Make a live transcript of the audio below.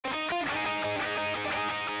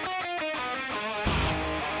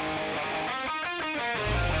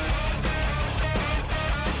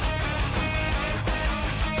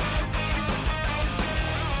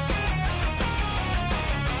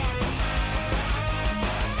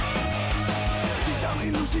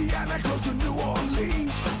back close to New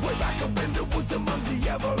Orleans, way back up in the woods among the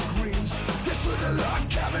evergreens. This little log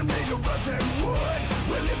cabin made of earth and wood,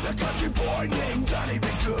 where lived a country boy named Johnny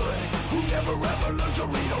the Good, who never ever learned to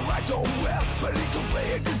read or write so well, but he could play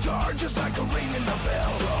a guitar just like a ring in the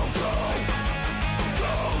bell. Go, go,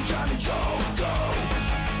 go, Johnny, go, go,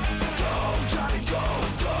 go, Johnny, go,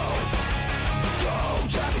 go, go,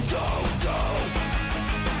 Johnny, go, go,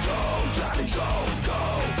 go, Johnny, go, go,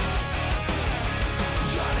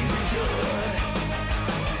 Johnny be good.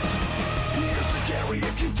 He used to carry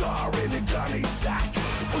his guitar in a gunny sack,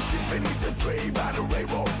 or sit beneath a tree by the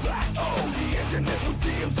railroad track. Oh, the engineers would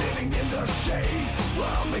see him sitting in the shade,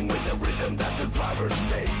 strumming with the rhythm that the drivers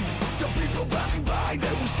made. The people passing by, they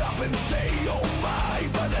would stop and say, oh my,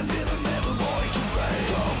 but that little metal boy can play.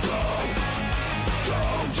 Go, go, go,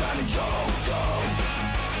 Johnny, go, go,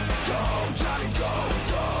 go, Johnny, go,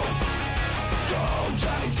 go, go,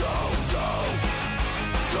 Johnny, go, go,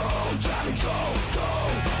 go, Johnny, go, go,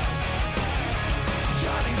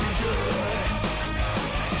 Johnny be good.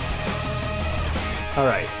 All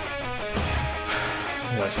right.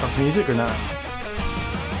 Do I stop music or not?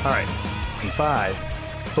 All right. In 5,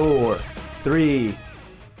 4, 3.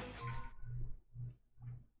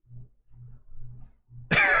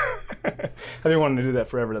 I've been wanting to do that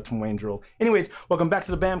forever. That's from Wayne's Rule. Anyways, welcome back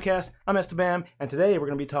to the Bamcast. I'm Esteban, and today we're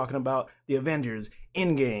going to be talking about the Avengers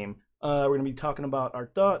Endgame. We're going to be talking about our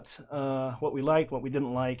thoughts, what we liked, what we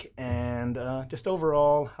didn't like, and just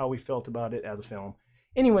overall how we felt about it as a film.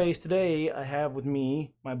 Anyways, today I have with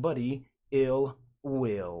me my buddy, Ill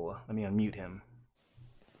Will. Let me unmute him.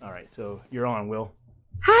 All right, so you're on, Will.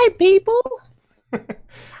 Hi, people. I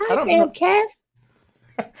Hi, don't know- Bamcast.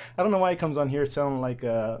 I don't know why he comes on here sounding like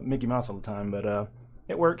Mickey Mouse all the time, but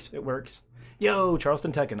it works. It works. Yo,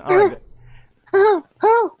 Charleston Tekken. All right. Oh,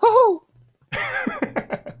 oh, oh.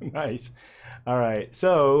 Nice. All right.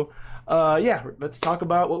 So, yeah, let's talk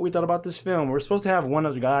about what we thought about this film. We're supposed to have one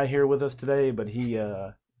other guy here with us today, but he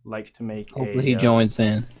likes to make Hopefully he joins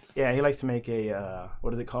in. Yeah, he likes to make a,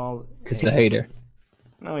 what is it called? Because he's a hater.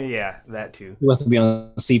 Oh, yeah, that too. He wants to be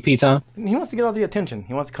on CP time. He wants to get all the attention.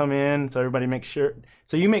 He wants to come in so everybody makes sure.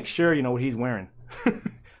 So you make sure you know what he's wearing.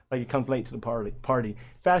 Like he comes late to the party.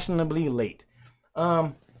 Fashionably late.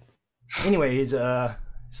 Anyways, so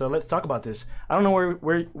let's talk about this. I don't know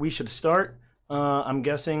where we should start. I'm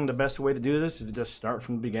guessing the best way to do this is to just start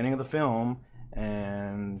from the beginning of the film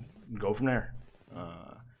and go from there.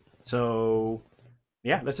 So,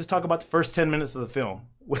 yeah, let's just talk about the first 10 minutes of the film.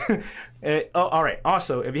 All right.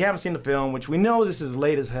 Also, if you haven't seen the film, which we know this is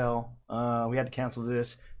late as hell, we had to cancel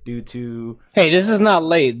this due to. Hey, this is not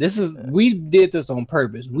late. We did this on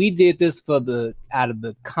purpose. We did this out of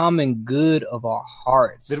the common good of our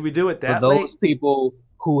hearts. Did we do it that for those late? People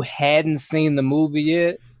who hadn't seen the movie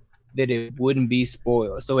yet, that it wouldn't be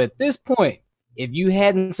spoiled. So at this point, if you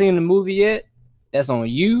hadn't seen the movie yet, that's on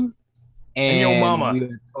you and your mama. We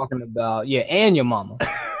were talking about and your mama,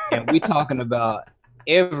 and we talking about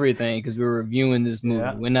everything because we're reviewing this movie.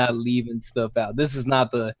 Yeah. We're not leaving stuff out. This is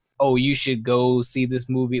not the you should go see this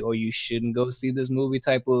movie or you shouldn't go see this movie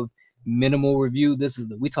type of minimal review. This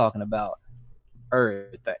is we talking about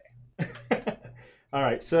everything. All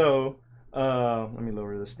right, so let me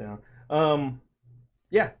lower this down.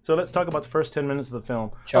 Yeah, so let's talk about the first 10 minutes of the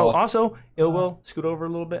film. Charlie. Oh, also, Will scoot over a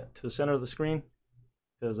little bit to the center of the screen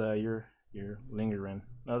because you're lingering.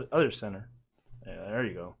 Other center. Yeah, there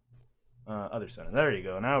you go. Other center. There you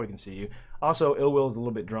go. Now we can see you. Also, Ill Will's a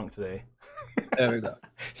little bit drunk today. There we go.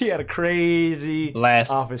 He had a crazy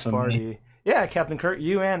Blast office from party. me. Yeah, Captain Kirk,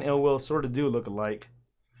 you and Ill Will sort of do look alike.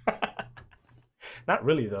 Not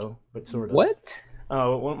really though, but sort of. What?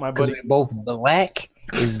 Oh, well, my Because buddy. we're both black?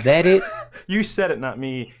 Is that it? You said it, not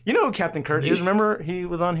me. You know who Captain Kirk is. Remember he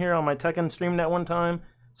was on here on my Tekken stream that one time,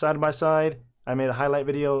 side by side. I made a highlight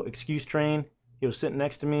video, Excuse Train. He was sitting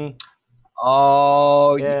next to me.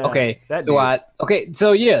 Oh, Yeah, okay. that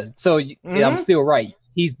So yeah, I'm still right.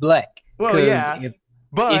 He's black. Well, 'Cause yeah,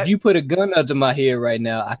 but if you put a gun up to my head right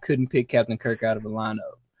now, I couldn't pick Captain Kirk out of a lineup.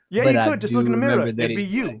 yeah, but you I could just do look in the mirror. remember that It'd be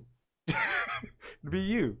he's you. It'd be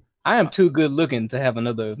you. I am too good looking to have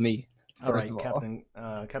another of me. All right, First of all,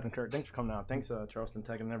 Captain Kirk, thanks for coming out. Thanks, Charleston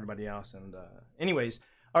Tech and everybody else. And anyways,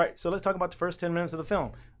 all right, so let's talk about the first 10 minutes of the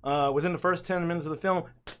film. Within the first 10 minutes of the film,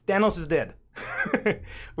 Thanos is dead,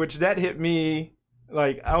 which that hit me.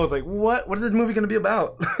 Like, I was like, what? What is this movie going to be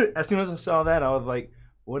about? As soon as I saw that, I was like,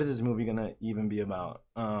 what is this movie going to even be about?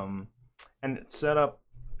 And it set up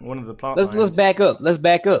one of the plot lines. let's back up. Let's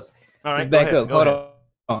back up. All right, Let's back go up. ahead.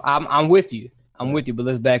 Hold on. I'm with you. I'm with you, but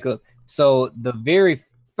let's back up. So the very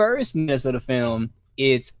first minutes of the film,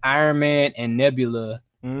 it's Iron Man and Nebula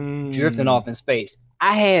drifting off in space.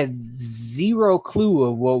 I had zero clue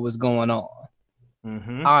of what was going on,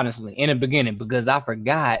 honestly, in the beginning, because I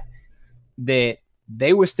forgot that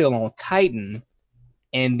they were still on Titan,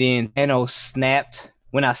 and then Thanos snapped.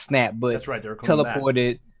 Well, not snapped, but that's right, they were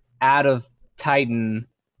teleported out of Titan,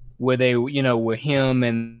 where they, where him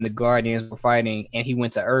and the Guardians were fighting, and he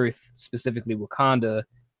went to Earth, specifically Wakanda,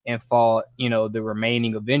 and fought, the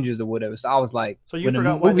remaining Avengers or whatever. So I was like, so you when the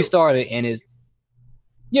forgot movie started, and it's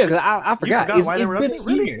because I forgot. You forgot why they were been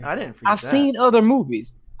a year. I didn't forget. I've seen other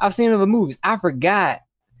movies. I forgot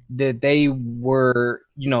that they were,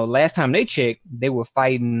 last time they checked, they were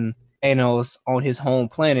fighting Thanos on his home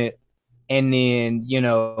planet, and then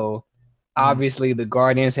obviously the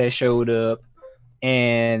Guardians had showed up,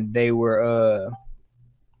 and they were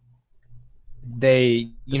when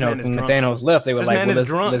Thanos left, they were like,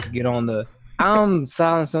 well, let's get on the. I'm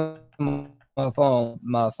silencing my phone.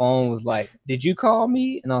 My phone was like, "Did you call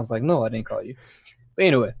me?" And I was like, "No, I didn't call you." But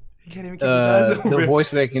anyway, you can't even keep his eyes open. The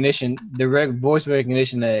voice recognition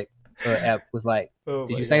app was like,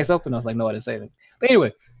 "Did you say something?" I was like, "No, I didn't say anything." But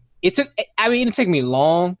anyway, it took me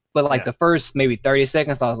long, but like the first maybe 30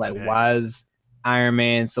 seconds, I was like, "Why is Iron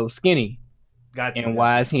Man so skinny?" And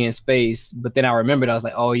why is he in space? But then I remembered, I was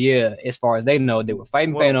like, "Oh yeah, as far as they know, they were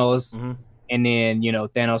fighting Thanos, and then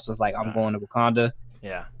Thanos was like, I'm going to Wakanda."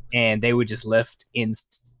 Yeah. And they were just left in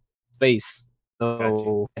space.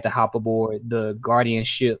 So had to hop aboard the Guardian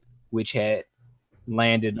ship, which had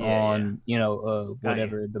landed on,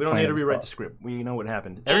 whatever. We don't need to rewrite the script. We know what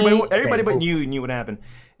happened. Everybody but you knew what happened.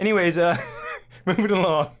 Anyways, moving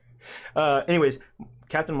along. Anyways,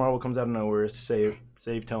 Captain Marvel comes out of nowhere to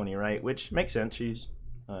save Tony, right? Which makes sense. She's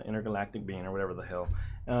intergalactic being or whatever the hell.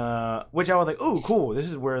 Which I was like, oh, cool. This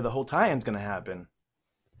is where the whole tie-in's going to happen.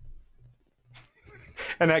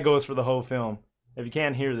 And that goes for the whole film. If you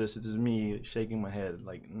can't hear this, it's just me shaking my head.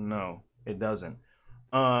 Like, no, it doesn't.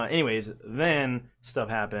 Anyways, then stuff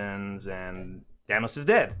happens and Thanos is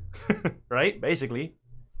dead. Right? Basically,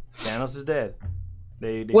 Thanos is dead.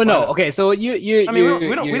 They well, no. Okay, so you. I mean,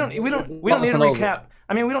 we don't need to recap.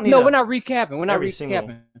 I mean, we don't need. No, we're not recapping. We're not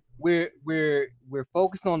recapping. We're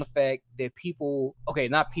focused on the fact that people. Okay,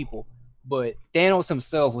 not people, but Thanos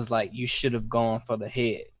himself was like, "You should have gone for the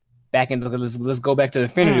head." Back into let's go back to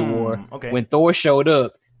Infinity War. Okay. When Thor showed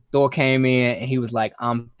up, Thor came in and he was like,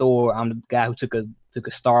 "I'm Thor. I'm the guy who took a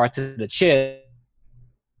star to the chest."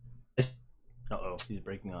 He's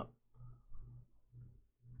breaking up.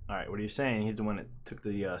 All right, what are you saying? He's the one that took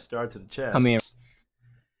the star to the chest. Come in.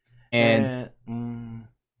 And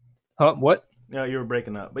what? No, you were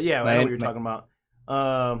breaking up. But yeah, I know what you're talking about.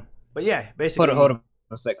 But yeah, basically. Hold up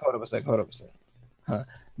a sec. Huh.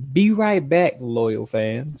 Be right back, loyal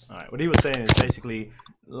fans. All right, what he was saying is basically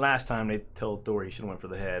last time they told Thor he should have went for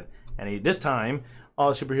the head, and this time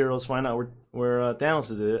all the superheroes find out where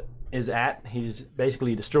Thanos is at. He's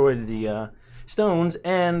basically destroyed the stones,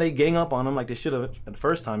 and they gang up on him like they should have at the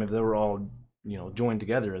first time if they were all joined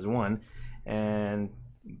together as one, and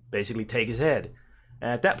basically take his head. And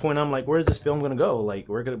at that point, I'm like, where's this film gonna go? Like,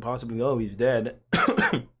 where could it possibly go? He's dead.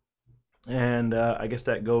 And I guess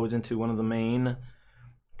that goes into one of the main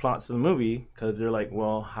plots of the movie, because they're like,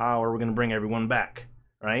 well, how are we going to bring everyone back,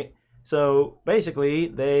 right? So basically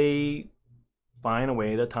they find a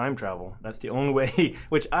way to time travel. That's the only way,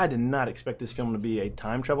 which I did not expect this film to be a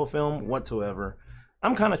time travel film whatsoever.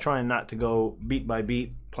 I'm kind of trying not to go beat by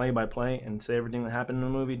beat, play by play, and say everything that happened in the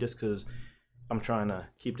movie, just because I'm trying to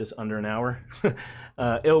keep this under an hour.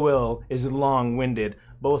 Ill Will is long-winded,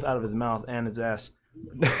 both out of his mouth and his ass.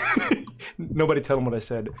 Nobody tell him what I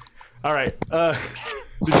said. All right.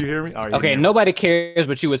 Did you hear me? Okay, nobody cares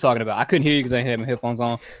what you were talking about. I couldn't hear you because I had my headphones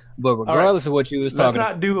on. But regardless of what you was talking about.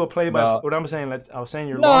 Let's not do a play-by-play. What I'm saying, I was saying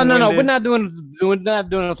you're long-winded. No. We're not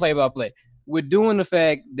doing a play-by-play. We're doing the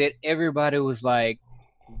fact that everybody was like,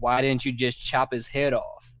 why didn't you just chop his head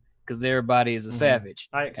off? Because everybody is a savage.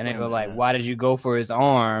 And they were like, why did you go for his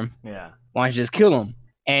arm? Yeah. Why don't you just kill him?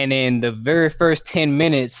 And in the very first 10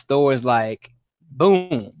 minutes, Thor's like,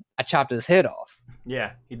 boom, I chopped his head off.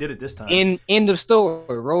 Yeah, he did it this time. End of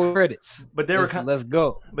story. Roll credits. But they were let's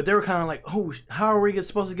go. But they were kind of like, oh, how are we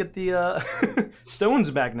supposed to get the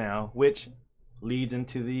stones back now? Which leads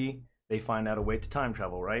into they find out a way to time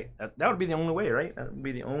travel, right? That would be the only way, right? That would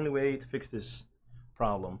be the only way to fix this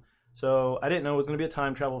problem. So I didn't know it was going to be a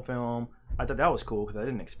time travel film. I thought that was cool because I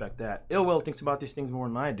didn't expect that. Ill Will thinks about these things more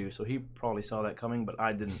than I do, so he probably saw that coming, but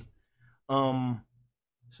I didn't.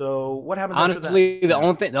 So what happened? Honestly, the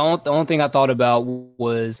only thing I thought about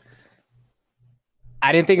was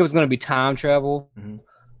I didn't think it was going to be time travel,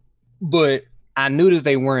 but I knew that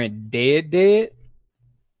they weren't dead. No,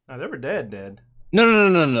 they were dead.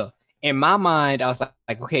 No. In my mind, I was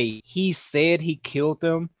like, okay, he said he killed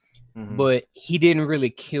them, but he didn't really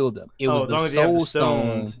kill them. It was as the long as you have the soul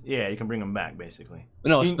stone. stones, yeah, you can bring them back, basically.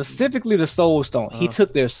 No, specifically the soul stone. He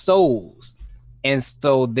took their souls, and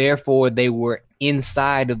so therefore they were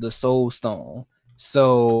inside of the soul stone.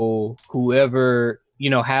 So whoever,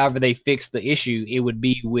 however they fixed the issue, it would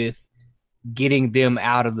be with getting them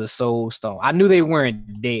out of the soul stone. I knew they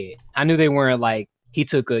weren't dead. I knew they weren't like he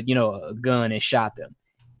took a gun and shot them.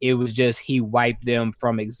 It was just he wiped them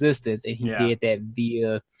from existence, and he did that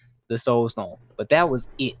via the soul stone. But that was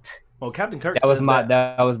it. Well, Captain Kirk that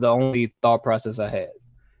was the only thought process I had.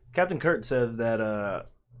 Captain Kirk says that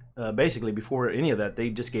basically before any of that, they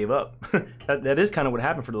just gave up. that is kind of what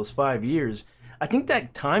happened for those 5 years. I think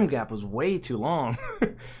that time gap was way too long.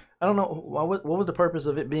 I don't know what was the purpose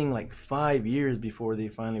of it being like 5 years before they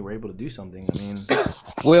finally were able to do something. I mean,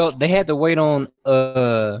 well, they had to wait on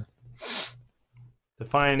to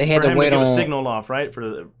find they had for to him wait to get on a signal off, right?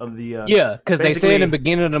 For the yeah, because they said in the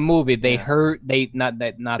beginning of the movie they heard they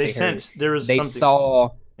sensed there was they something. saw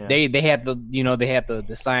they had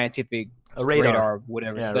the scientific radar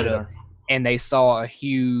whatever set up, and they saw a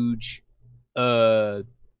huge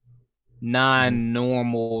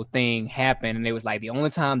non-normal thing happen, and it was like the only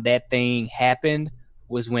time that thing happened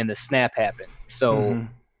was when the snap happened. So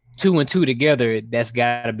 2 and 2 together, that's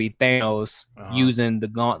got to be Thanos using the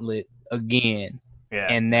gauntlet again.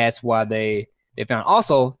 And that's why they found.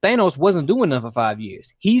 Also, Thanos wasn't doing nothing for 5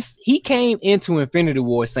 years. He came into Infinity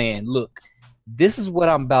War saying, "Look, this is what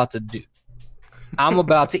I'm about to do. I'm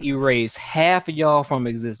about to erase half of y'all from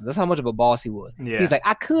existence." That's how much of a boss he was. He's like,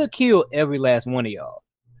 I could kill every last one of y'all.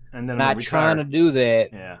 And then not trying to do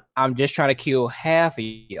that. I'm just trying to kill half of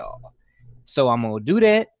y'all. So I'm gonna do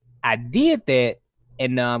that. I did that,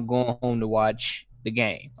 and now I'm going home to watch the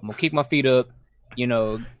game. I'm gonna kick my feet up,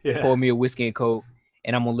 pour me a whiskey and coke,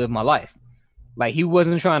 and I'm gonna live my life. Like, he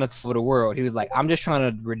wasn't trying to save the world. He was like, I'm just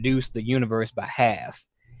trying to reduce the universe by half.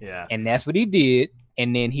 Yeah. And that's what he did.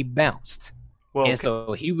 And then he bounced. Well, and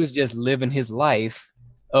so he was just living his life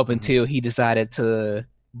up until he decided to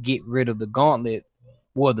get rid of the gauntlet,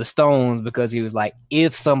 or the stones, because he was like,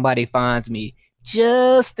 if somebody finds me,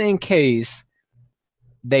 just in case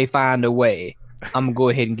they find a way, I'm gonna go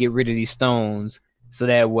ahead and get rid of these stones, so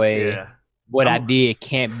that way what I did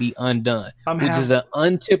can't be undone, which is an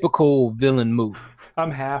untypical villain move.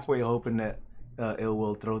 I'm halfway hoping that Ill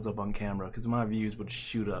Will throws up on camera, because my views would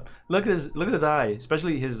shoot up. Look at his eye,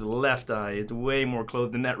 especially his left eye. It's way more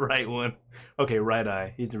closed than that right one. Okay, right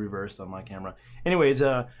eye. He's the reverse on my camera. Anyways,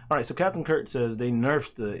 all right. So Captain Kirk says they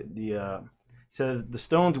nerfed says the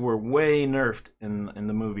stones were way nerfed in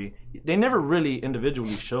the movie. They never really individually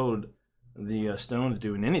showed the stones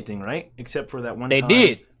doing anything, right? Except for that one time. They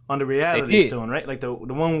did on the reality stone, right? Like the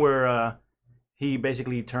one where he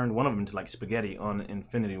basically turned one of them into like spaghetti on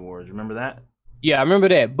Infinity Wars. Remember that? Yeah, I remember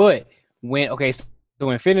that. But so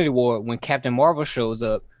Infinity War, when Captain Marvel shows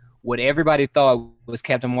up, what everybody thought was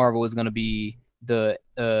Captain Marvel was going to be the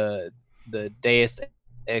Deus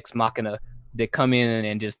Ex Machina that come in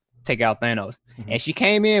and just take out Thanos. And she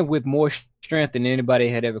came in with more strength than anybody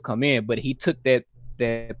had ever come in, but he took that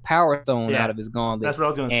power stone out of his gauntlet. That's what I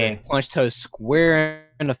was going to say. And punched her square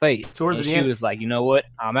in the face. And she was like, you know what?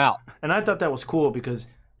 I'm out. And I thought that was cool because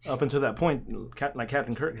up until that point, like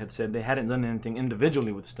Captain Kirk had said, they hadn't done anything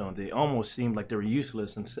individually with the stones. They almost seemed like they were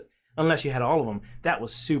useless unless you had all of them. That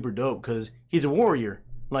was super dope because he's a warrior.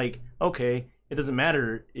 Like, okay, it doesn't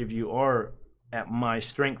matter if you are at my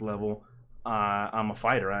strength level. I'm a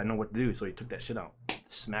fighter. I know what to do. So he took that shit out,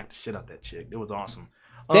 smacked the shit out that chick. It was awesome.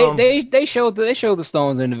 They showed the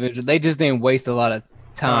stones individually. They just didn't waste a lot of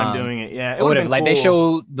time doing it. Yeah, or whatever. Like, cool. They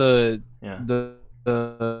showed the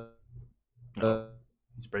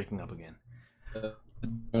He's breaking up again.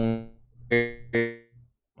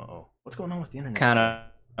 Uh-oh. What's going on with the internet? Kind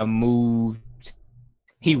of moved.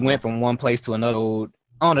 He went from one place to another.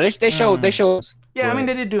 I don't know. They showed. Yeah, I mean,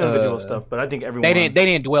 they did do individual stuff, but I think everyone. They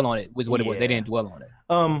didn't dwell on it. Was what it was. They didn't dwell on it.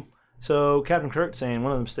 So Captain Kirk saying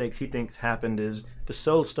one of the mistakes he thinks happened is the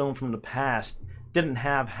Soul Stone from the past didn't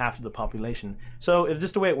have half of the population. So is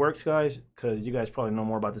this the way it works, guys? Because you guys probably know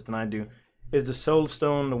more about this than I do. Is the Soul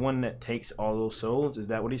Stone the one that takes all those souls? Is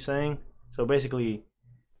that what he's saying? So basically,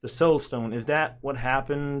 the Soul Stone, is that what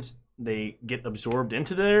happens? They get absorbed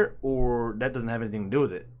into there, or that doesn't have anything to do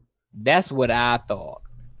with it? That's what I thought.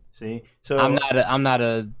 See, so I'm not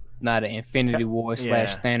an Infinity War /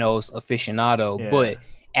 Thanos aficionado, but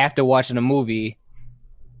after watching the movie,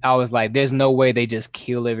 I was like, there's no way they just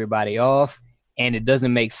kill everybody off, and it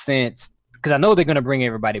doesn't make sense because I know they're gonna bring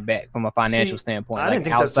everybody back from a financial standpoint. Like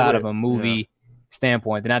outside of a movie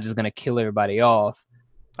standpoint. They're not just gonna kill everybody off.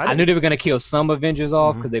 I knew they were gonna kill some Avengers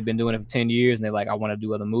off because they've been doing it for 10 years and they're like, I want to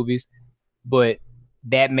do other movies. But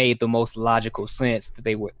that made the most logical sense that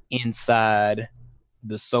they were inside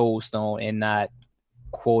the Soul Stone and not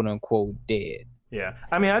quote unquote dead. Yeah,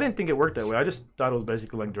 I mean, I didn't think it worked that way. I just thought it was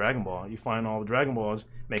basically like Dragon Ball. You find all the Dragon Balls,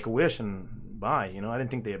 make a wish, and bye. You know, I didn't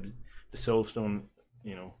think the Soul Stone,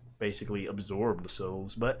 you know, basically absorbed the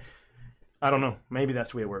souls. But I don't know. Maybe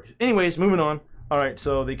that's the way it works. Anyways, moving on. All right,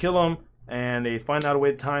 so they kill him, and they find out a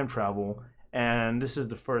way to time travel. And this is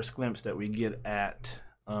the first glimpse that we get at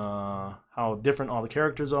how different all the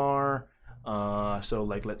characters are. So,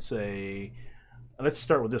 like, let's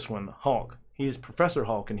start with this one, Hulk. He's Professor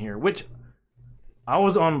Hulk in here, which I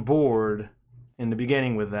was on board in the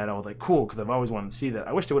beginning with that. I was like, cool, because I've always wanted to see that.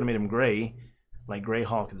 I wish they would have made him gray. Like, Gray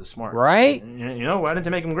Hulk is a smart. Right? You know, why didn't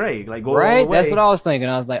they make him gray? Like, go all right? the way. That's what I was thinking.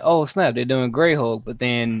 I was like, oh, snap, they're doing Gray Hulk. But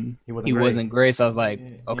then he wasn't gray, so I was like,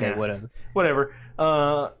 okay, yeah. whatever. Whatever.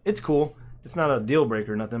 It's cool. It's not a deal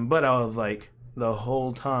breaker or nothing. But I was like, the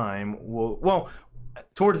whole time, well,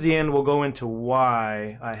 towards the end, we'll go into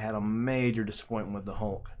why I had a major disappointment with the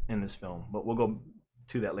Hulk in this film. But we'll go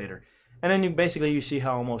to that later. And then you see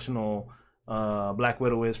how emotional Black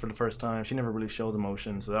Widow is for the first time. She never really showed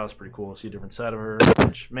emotion, so that was pretty cool to see a different side of her,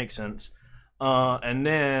 which makes sense. And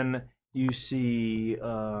then you see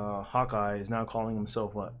Hawkeye is now calling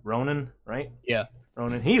himself what? Ronin, right? Yeah.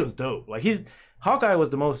 Ronin. He was dope. Like Hawkeye was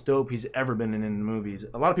the most dope he's ever been in the movies.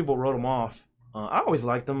 A lot of people wrote him off. I always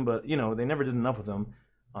liked him, but you know they never did enough with him.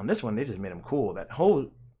 On this one, they just made him cool. That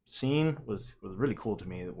whole scene was really cool to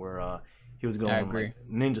me, where he was going like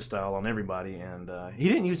ninja style on everybody, and he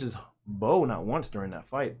didn't use his bow not once during that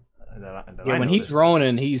fight. When he's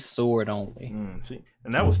Ronin, he's sword only. See,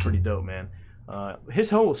 and that was pretty dope, man. His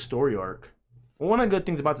whole story arc. One of the good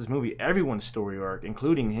things about this movie, everyone's story arc,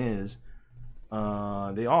 including his, they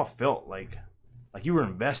all felt like you were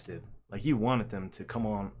invested, like you wanted them to come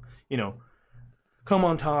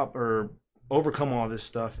on top or overcome all this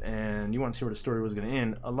stuff, and you want to see where the story was going to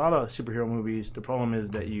end. A lot of superhero movies, the problem is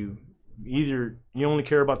that you only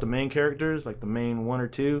care about the main characters, like the main one or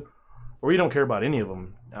two, or you don't care about any of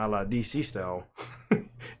them, a la DC style.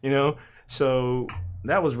 You know, so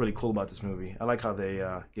that was really cool about this movie. I like how they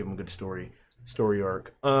give them a good story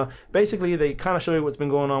arc. Basically, they kind of show you what's been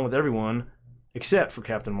going on with everyone except for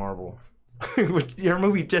Captain Marvel. Your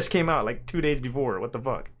movie just came out like 2 days before. What the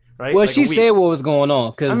fuck? Right? Well, like she said what was going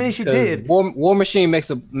on because I mean, she did. War Machine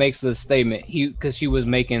makes a statement. Because she was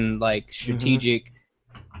making like strategic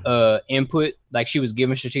input, like she was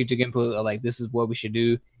giving strategic input, like this is what we should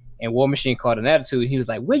do. And War Machine caught an attitude. He was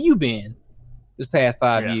like, "Where you been this past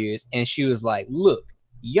 5 years?" And she was like, "Look,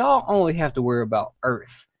 y'all only have to worry about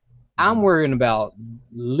Earth. I'm worrying about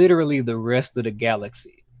literally the rest of the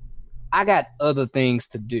galaxy. I got other things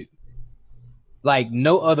to do. Like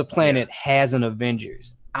no other planet has an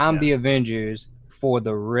Avengers. I'm the Avengers for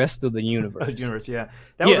the rest of the universe." That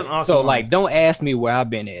was an awesome so line. Like, don't ask me where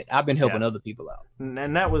I've been at. I've been helping other people out.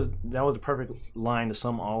 And that was the perfect line to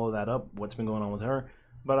sum all of that up. What's been going on with her.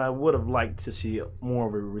 But I would have liked to see more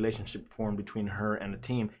of a relationship form between her and the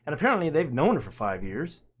team. And apparently they've known her for 5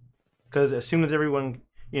 years. Because as soon as everyone,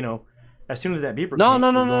 as soon as that beeper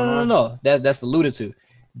No. That's alluded to.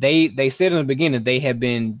 They said in the beginning they had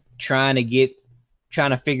been trying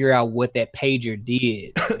to figure out what that pager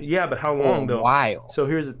did. Yeah, but how long though? A while. So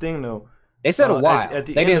here's the thing though. They said a while.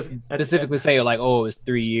 They didn't specifically say like, oh, it was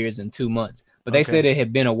 3 years and 2 months. But they said it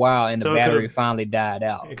had been a while and the battery finally died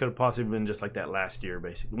out. It could have possibly been just like that last year,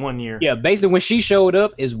 basically. 1 year. Yeah, basically when she showed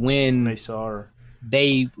up is when they saw her.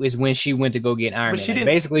 Is when she went to go get Iron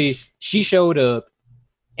Man. She showed up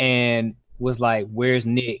and was like, "Where's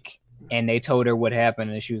Nick?" And they told her what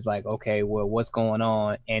happened, and she was like, "Okay, well, what's going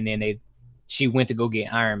on?" And then she went to go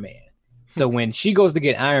get Iron Man. So when she goes to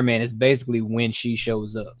get Iron Man, it's basically when she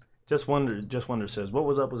shows up. Just Wonder says, "What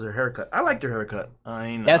was up with her haircut?" I liked her haircut.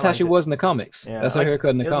 That's how she was in the comics. Yeah, that's her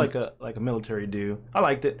haircut in the comics. Like a military do. I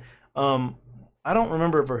liked it. I don't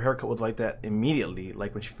remember if her haircut was like that immediately.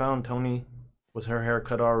 Like when she found Tony, was her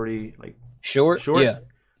haircut already like short? Yeah.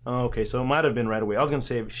 Oh, okay, so it might have been right away. I was gonna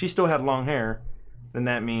say if she still had long hair, then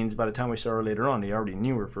that means by the time we saw her later on, they already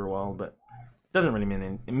knew her for a while. But it doesn't really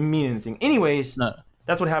mean anything. Anyways, no.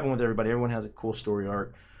 That's what happened with everybody. Everyone has a cool story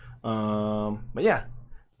arc. But yeah.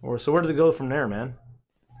 So where does it go from there, man?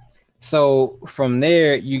 So from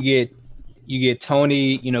there, you get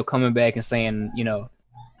Tony, coming back and saying,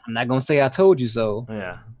 I'm not gonna say I told you so,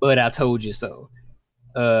 but I told you so.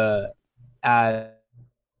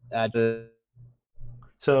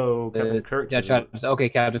 So Captain Kirk. Okay,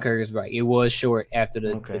 Captain Kirk is right. It was short after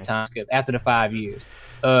the time skip, after the 5 years.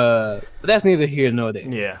 But that's neither here nor there.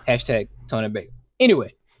 Yeah. Hashtag Tony Baker.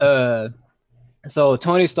 Anyway, so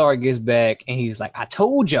Tony Stark gets back and he's like, I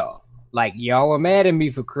told y'all, like, y'all were mad at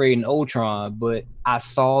me for creating Ultron, but I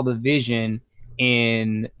saw the vision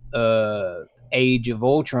in Age of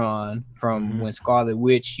Ultron from when Scarlet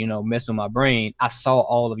Witch, messed with my brain. I saw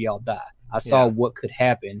all of y'all die. I saw what could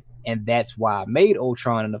happen, and that's why I made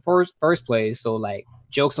Ultron in the first place. So, like,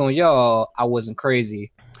 jokes on y'all, I wasn't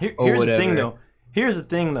crazy. Here's the thing, though.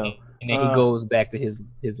 And then he goes back to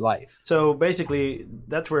his life. So basically,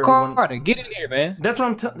 that's where Carter, get in here, man. That's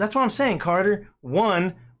what I'm saying, Carter.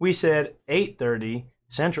 One, we said 8:30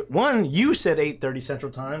 Central. One, you said 8:30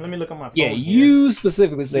 Central Time. Let me look on my phone. Yeah, you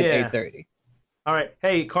specifically said 8:30. All right.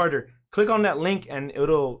 Hey, Carter, click on that link, and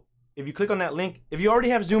if you click on that link, if you already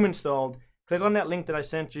have Zoom installed, click on that link that I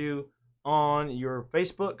sent you on your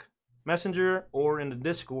Facebook Messenger or in the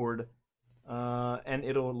Discord, and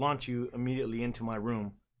it'll launch you immediately into my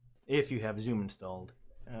room if you have Zoom installed.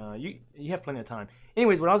 You have plenty of time.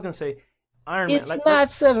 Anyways, what I was gonna say, Iron Man. It's not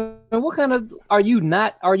 7. What kind of are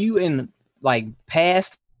you in, like,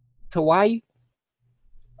 past Hawaii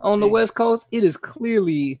on the West Coast? It is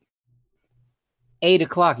clearly 8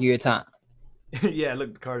 o'clock your time. Yeah,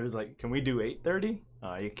 look, Carter's like, can we do 8:30?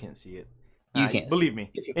 Oh, you can't see it. You can't believe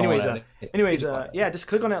me. Anyways, yeah, just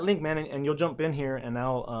click on that link, man, and you'll jump in here, and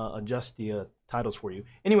I'll adjust the titles for you.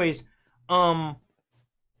 Anyways,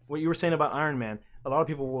 what you were saying about Iron Man, a lot of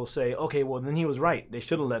people will say, okay, well, then he was right. They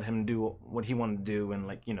should have let him do what he wanted to do and,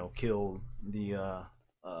 like, kill the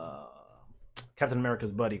Captain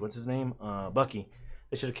America's buddy. What's his name? Bucky.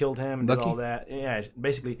 They should have killed him and did all that. Yeah,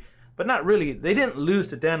 basically. But not really. They didn't lose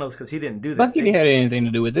to Thanos because he didn't do that. Bucky didn't have anything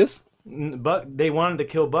to do with this. They wanted to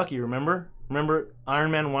kill Bucky, remember? Remember,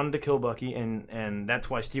 Iron Man wanted to kill Bucky, and that's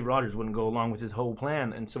why Steve Rogers wouldn't go along with his whole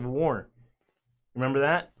plan in Civil War. Remember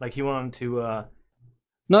that? Like, he wanted to...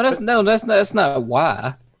 That's not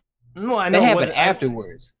why. No, I know. That happened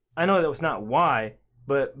afterwards. I know that was not why,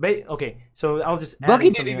 but... okay, so I was just Bucky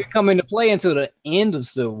didn't even come into play until the end of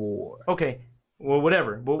Civil War. Okay, well,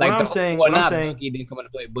 whatever. But like what I'm saying... Bucky didn't come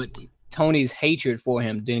into play, but Tony's hatred for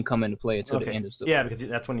him didn't come into play until the end of Civil War. Yeah, because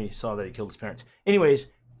that's when he saw that he killed his parents. Anyways,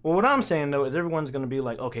 well, what I'm saying, though, is everyone's going to be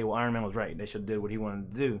like, okay, well, Iron Man was right. They should have did what he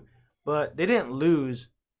wanted to do. But they didn't lose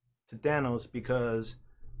to Thanos because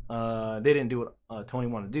they didn't do what Tony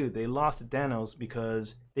wanted to do. They lost to Thanos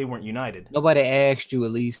because they weren't united. Nobody asked you, at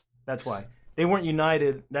least. That's why. They weren't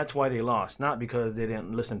united. That's why they lost, not because they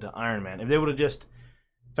didn't listen to Iron Man. If they would have just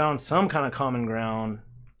found some kind of common ground,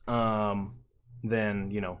 then, then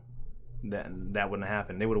that wouldn't have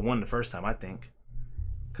happened. They would have won the first time, I think.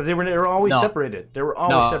 Because they were always separated. They were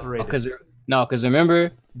always separated. Because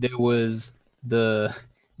remember, there was the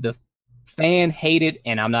fan-hated,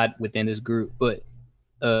 and I'm not within this group, but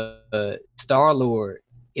Star-Lord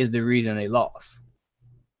is the reason they lost.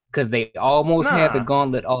 Because they almost had the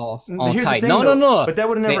gauntlet off on Titan. No. But that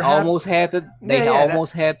would have never happened. They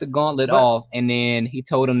almost had the gauntlet off, and then he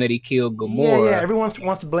told them that he killed Gamora. Yeah, everyone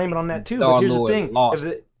wants to blame it on that too. But here's the thing. But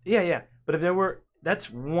if there were...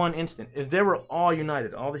 That's one instant. If they were all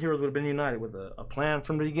united, all the heroes would have been united with a plan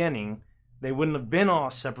from the beginning, they wouldn't have been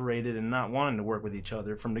all separated and not wanting to work with each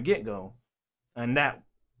other from the get-go. And that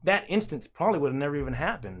instance probably would have never even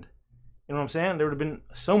happened. You know what I'm saying? There would have been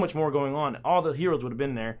so much more going on. All the heroes would have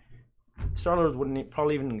been there. Star-Lord wouldn't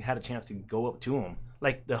probably even had a chance to go up to him.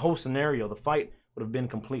 Like, the whole scenario, the fight would have been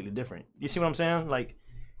completely different. You see what I'm saying? Like,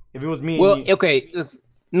 if it was me and you... okay.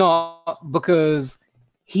 Because...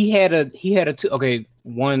 He had two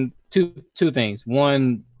things.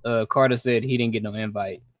 One, Carter said he didn't get no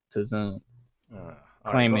invite to Zoom,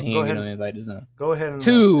 claiming he didn't get no invite to Zoom. Go ahead and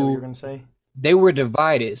two, what you're gonna say. They were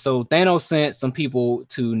divided. So Thanos sent some people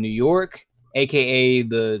to New York, aka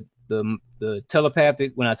the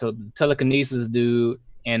telepathic, the telekinesis dude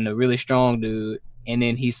and the really strong dude, and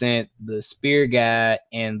then he sent the spear guy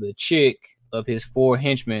and the chick of his 4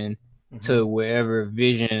 henchmen to wherever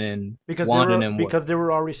Vision and Wanda and because they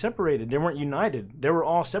were already separated. They weren't united. They were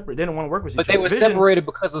all separate. They didn't want to work with each other. But they were separated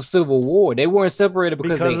because of Civil War. They weren't separated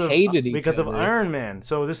because they hated each other. Because of Iron Man.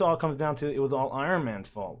 So this all comes down to it was all Iron Man's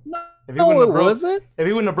fault. No, it wasn't. If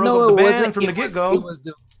he wouldn't have broke up the band from the get-go.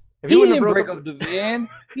 He didn't break up the band.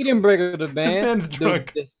 He didn't break up the band. The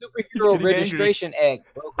Superhero Registration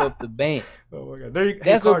Act broke up the band. Oh my God!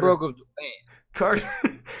 That's what broke up the band. Carter,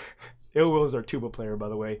 Ill Will's our tuba player, by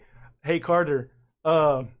the way. Hey Carter,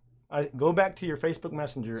 I go back to your Facebook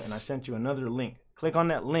Messenger and I sent you another link. Click on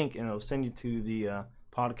that link and it'll send you to the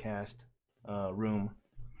podcast room.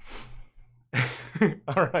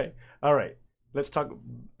 All right. let's talk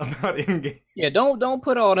about Endgame. Yeah, don't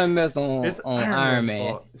put all that mess on Iron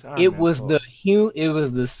Man. It was the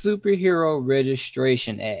Superhero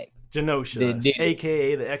Registration Act. Genosha,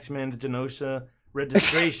 aka the X-Men's Genosha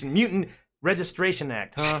Mutant Registration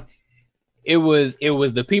Act, huh? It was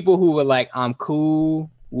the people who were like, I'm cool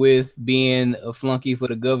with being a flunky for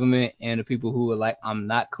the government, and the people who were like, I'm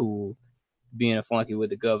not cool being a flunky with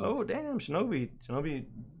the government. Oh damn, Shinobi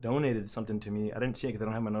donated something to me. I didn't see it because I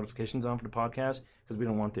don't have my notifications on for the podcast because we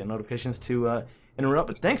don't want the notifications to interrupt.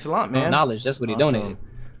 But thanks a lot, man. Knowledge, that's what he donated.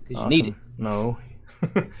 Because you need it. No.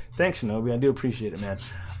 Thanks, Shinobi. I do appreciate it, man.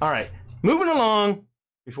 All right, moving along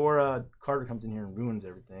before Carter comes in here and ruins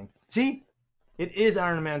everything. See, it is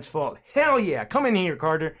Iron Man's fault. Hell yeah, come in here,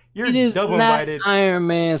 Carter. You're double invited. It is not Iron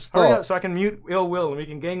Man's fault. Hurry up so I can mute Ill Will and we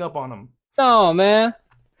can gang up on him. No, man.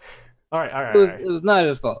 All right. It was not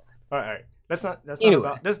his fault. All right. That's not what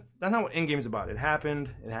Endgame is about. It happened,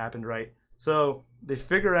 right? So they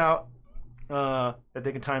figure out that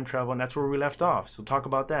they can time travel, and that's where we left off. So talk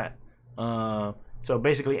about that. So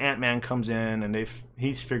basically, Ant-Man comes in, and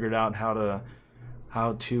he's figured out how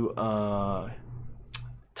to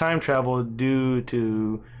time travel due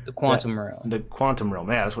to the quantum realm. The quantum realm.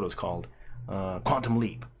 Yeah, that's what it was called. Quantum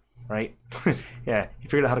leap, right? Yeah, he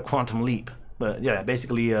figured out how to quantum leap. But yeah,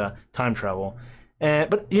 basically time travel.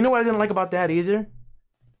 But you know what I didn't like about that either?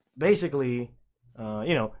 Basically,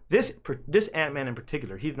 this Ant-Man in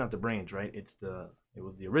particular, he's not the brains, right? It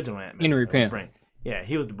was the original Ant-Man. Henry Pym. Yeah,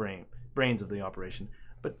 he was the brains of the operation.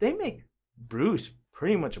 But they make Bruce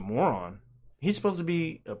pretty much a moron. He's supposed to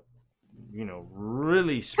be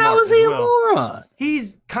really smart. How is he a moron?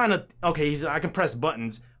 He's kind of okay. I can press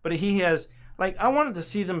buttons, but he has I wanted to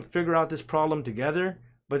see them figure out this problem together.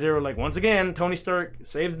 But they were like, once again, Tony Stark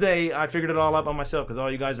saved the day. I figured it all out by myself because all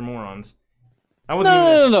you guys are morons.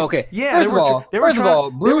 No. Okay. Yeah. First of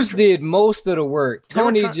all, Bruce did most of the work.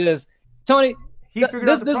 Tony. He figured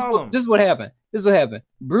out the problem. This is what happened.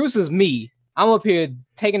 Bruce is me. I'm up here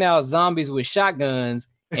taking out zombies with shotguns,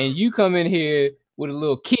 and you come in here with a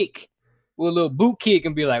little boot kick,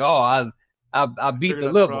 and be like, "Oh, I beat the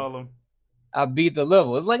level. I beat the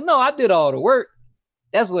level." It's like, no, I did all the work.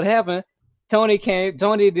 That's what happened. Tony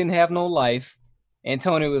didn't have no life, and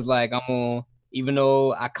Tony was like, even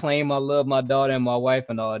though I claim I love my daughter and my wife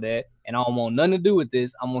and all that, and I don't want nothing to do with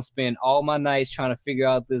this, I'm gonna spend all my nights trying to figure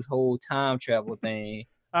out this whole time travel thing.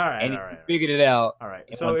 All right. He figured it out. All right.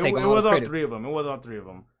 So it was all three of them.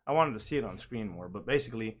 I wanted to see it on screen more, but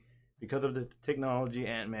basically, because of the technology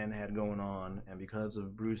Ant-Man had going on, and because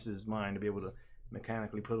of Bruce's mind to be able to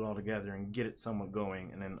mechanically put it all together and get it somewhat going,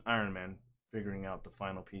 and then Iron Man figuring out the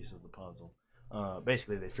final piece of the puzzle.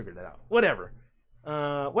 Basically, they figured that out. Whatever.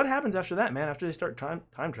 What happens after that, man? After they start time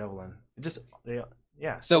traveling,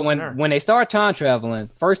 So when they start time traveling,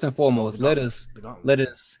 first and foremost, let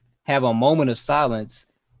us have a moment of silence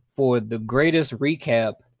for the greatest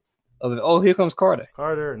recap of it. Oh, here comes Carter.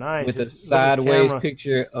 Carter, nice. With a sideways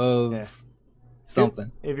picture of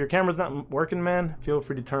something. If your camera's not working, man, feel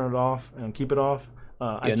free to turn it off and keep it off.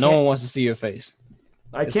 No one wants to see your face.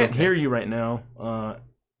 I can't hear you right now.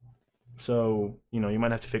 So, you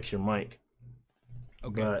might have to fix your mic.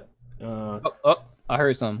 Okay. But, I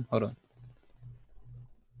heard something. Hold on.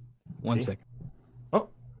 One second. Oh,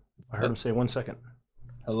 I heard him say 1 second.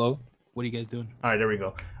 Hello? What are you guys doing? All right, there we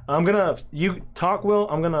go. You talk, Will.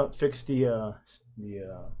 I'm going to fix the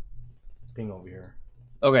thing over here.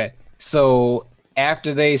 Okay. So,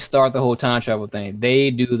 after they start the whole time travel thing,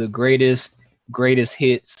 they do the greatest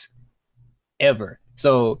hits ever.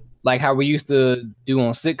 So, like how we used to do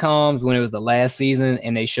on sitcoms when it was the last season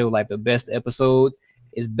and they show like the best episodes,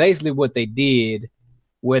 is basically what they did,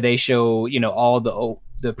 where they show, all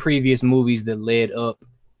the previous movies that led up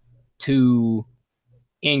to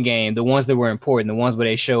Endgame, the ones that were important, the ones where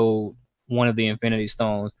they showed one of the Infinity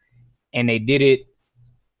Stones, and they did it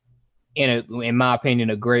in my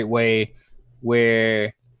opinion, a great way,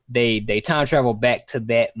 where they time travel back to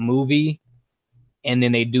that movie, and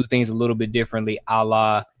then they do things a little bit differently, a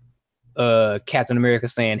la Captain America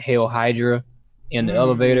saying "Hail Hydra" in the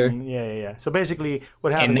elevator. Yeah. So basically,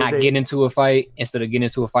 what happened? And not get into a fight instead of getting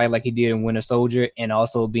into a fight like he did in Winter Soldier, and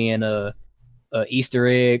also being a Easter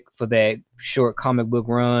egg for that short comic book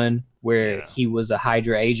run where he was a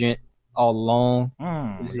Hydra agent all along.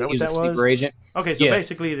 He was a sleeper agent. Okay, so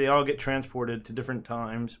basically, they all get transported to different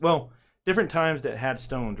times. Well, different times that had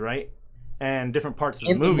stones, right? And different parts of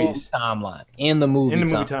the movies. In the movie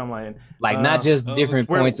timeline. Like, not just different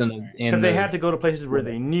points in the... Because they had to go to places where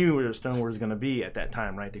they knew where the stone was going to be at that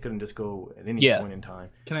time, right? They couldn't just go at any point in time.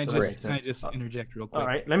 Can I just interject real quick? All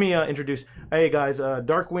right, let me introduce... Hey, guys,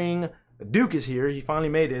 Darkwing, Duke is here. He finally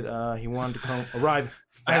made it. He wanted to arrive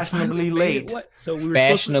fashionably late. What? So we were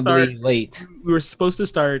fashionably late. We were supposed to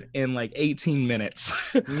start in like 18 minutes.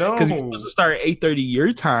 No, because we were supposed to start at 8:30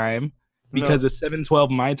 your time because it's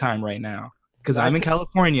 7:12 my time right now. Because I'm in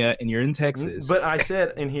California and you're in Texas. But I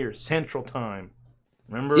said in here Central Time.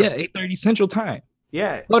 Remember? Yeah, 8:30 Central Time.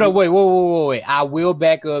 Yeah. Hold on, wait. I will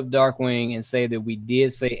back up Darkwing and say that we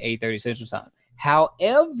did say 8:30 Central Time.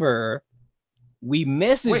 However, we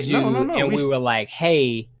messaged you and we were like,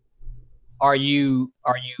 "Hey, are you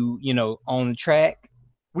on the track?"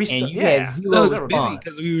 You had zero response.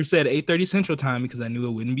 Because we said 8:30 Central Time because I knew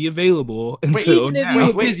it wouldn't be available until now.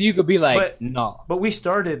 You could be like, no. But we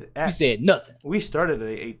started at. You said nothing. We started at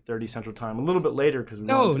 8:30 Central Time, a little bit later because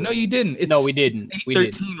No, you didn't. We didn't.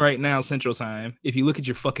 It's 8:13 right now Central Time. If you look at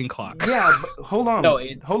your fucking clock. Yeah, but hold on.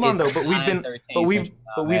 Hold on though. But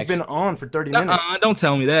we've been on for 30 minutes. Don't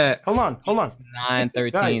tell me that. Hold on. It's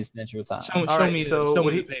 9:13 Central Time. Show me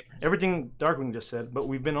the papers. Everything Darkwing just said, but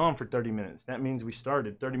we've been on for 30 minutes. That means we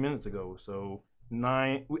started 30 minutes ago. So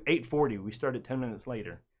 8:40. We started 10 minutes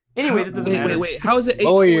later. Anyway, that doesn't matter. Wait. How is it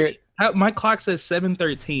 8:40? My clock says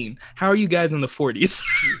 7:13. How are you guys in the 40s?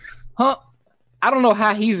 Huh? I don't know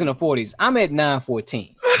how he's in the 40s. I'm at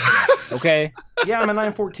 9:14. Okay. Yeah, I'm at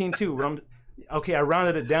 9:14 too. But I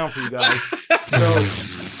rounded it down for you guys.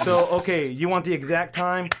 So okay, you want the exact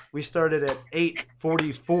time? We started at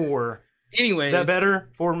 8:44. Anyway, is that better?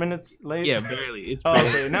 4 minutes late? Yeah, barely.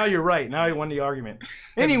 Okay, now you're right. Now you won the argument.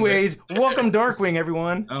 Anyways, welcome Darkwing,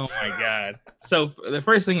 everyone. Oh my god. So the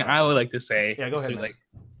first thing I would like to say, go ahead. Like,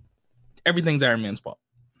 everything's Iron Man's fault.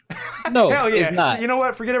 No, hell yeah. It's not. You know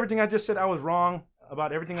what? Forget everything I just said. I was wrong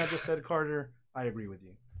about everything I just said, Carter. I agree with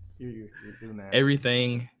you. You're doing that.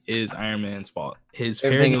 Everything is Iron Man's fault. His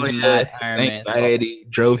paranoia, anxiety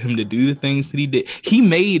drove him to do the things that he did. He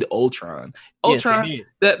made Ultron. Ultron,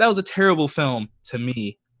 that was a terrible film to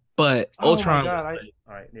me. But Ultron was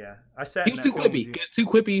all right, yeah. He was too quippy. He was too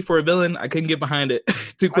quippy for a villain. I couldn't get behind it.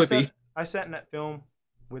 Too quippy. I sat in that film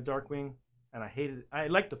with Darkwing, and I hated it. I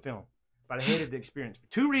liked the film, but I hated the experience for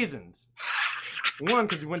two reasons. One,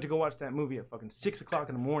 because we went to go watch that movie at fucking 6 o'clock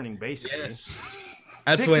in the morning, basically. Yes.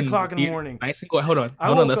 That's 6 o'clock in the morning. Nice and quiet. Hold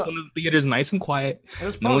on. That's when the theater's nice and quiet.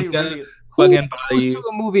 No one's got to fucking bother you. To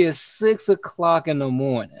a movie at 6 o'clock in the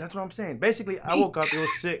morning. That's what I'm saying. Basically, I woke up. It was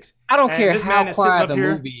 6. I don't care how quiet the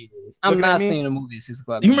movie is. I'm not seeing a movie at 6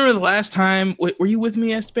 o'clock. Do you remember the last time? Were you with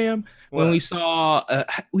me at Spam when we saw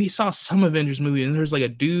some Avengers movie and there was like a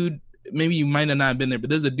dude. Maybe you might have not been there, but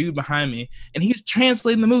there's a dude behind me, and he was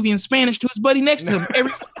translating the movie in Spanish to his buddy next to him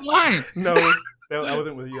every line. No. I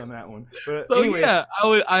wasn't with you on that one. But so anyways, yeah,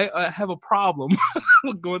 I have a problem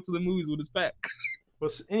with going to the movies with his back. Well,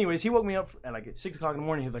 anyways, he woke me up at like 6 o'clock in the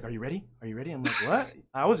morning. He was like, "Are you ready? Are you ready?" I'm like, "What?"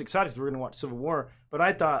 I was excited because we were gonna watch Civil War, but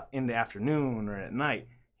I thought in the afternoon or at night.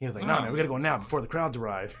 He was like, "No, man, we gotta go now before the crowds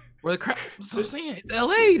arrive." Where the crowd? So I'm saying it's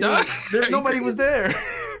L.A., dog. Nobody was there.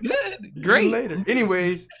 Good, great. Later.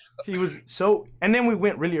 Anyways, he was so, and then we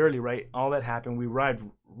went really early, right? All that happened. We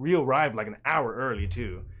arrived like an hour early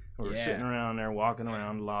too. We were sitting around there, walking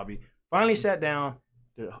around the lobby. Finally sat down.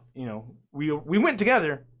 We went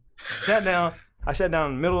together. Sat down. I sat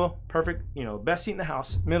down in the middle, perfect, best seat in the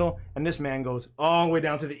house, middle. And this man goes all the way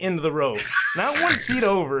down to the end of the row. Not one seat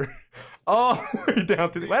over. All the way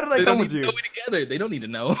down to the. Why did I come with you? Together. They don't need to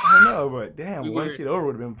know. I know, but damn, one seat over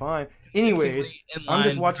would have been fine. Anyways, I'm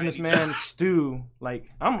just watching this man stew. Like,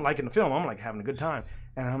 I'm liking the film. I'm like having a good time.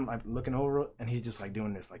 And I'm like looking over, and he's just like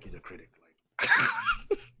doing this, like he's a critic. Like.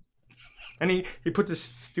 And he put this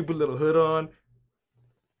stupid little hood on.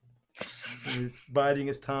 He's biding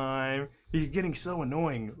his time. He's getting so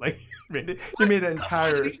annoying. Like he made that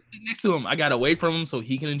entire next to him. I got away from him so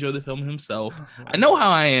he can enjoy the film himself. I know how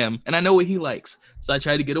I am, and I know what he likes. So I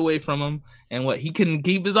tried to get away from him, and he couldn't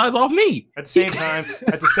keep his eyes off me. At the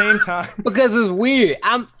same time. Because it's weird.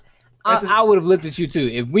 I would have looked at you too.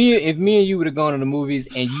 If me and you would have gone to the movies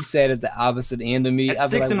and you sat at the opposite end of me, I'd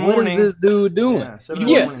be like, what is this dude doing?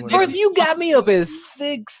 Yes. First, you got me up at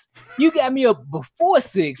 6. You got me up before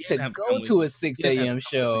 6 to go to a 6 a.m.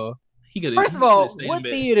 show. First of all, what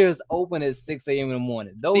theaters open at 6 a.m. in the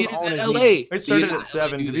morning? Those owners LA. It started at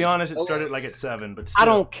 7. To be honest, it started like at 7. But still. I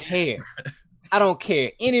don't care. I don't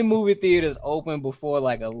care. Any movie theaters open before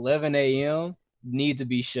like 11 a.m. need to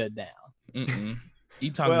be shut down. Mm-mm.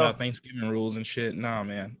 You talking about Thanksgiving rules and shit? Nah,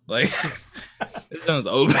 man. Like this one's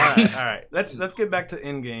over. All right. Let's get back to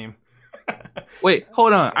Endgame. Wait,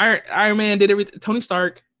 hold on. Iron Man did everything. Tony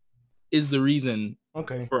Stark is the reason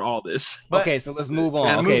for all this. Okay, so let's move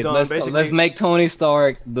on. Okay, let's make Tony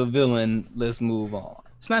Stark the villain. Let's move on.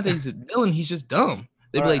 It's not that he's a villain. He's just dumb.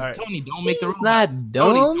 They'd be like, right. Tony, don't make the It's robot. not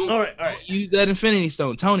dumb. Tony, All right. don't use that Infinity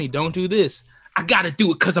Stone. Tony, don't do this. I gotta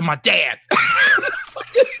do it because of my dad.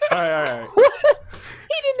 All right.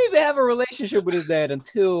 He didn't even have a relationship with his dad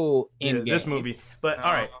until Endgame. This movie. But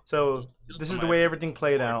all right, so this is the way everything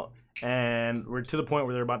played out, and we're to the point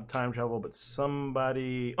where they're about to time travel. But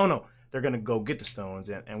somebody, oh no, they're gonna go get the stones,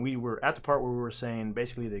 and we were at the part where we were saying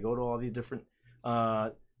basically they go to all these different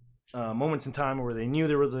moments in time where they knew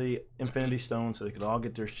there was a Infinity Stone, so they could all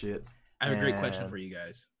get their shit. I have a great question for you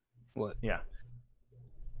guys. What? Yeah.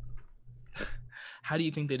 How do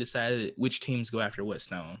you think they decided which teams go after what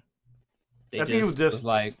stone? They I think it was just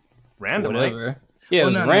like random, whatever. right? Yeah, it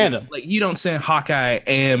was random. Like you don't send Hawkeye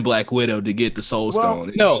and Black Widow to get the Soul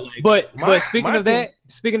Stone. No, like, but speaking of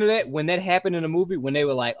that, when that happened in the movie, when they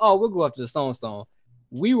were like, "Oh, we'll go after the Stone,"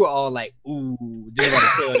 we were all like, "Ooh, they gotta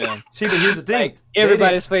kill them." See, but here's the thing: like,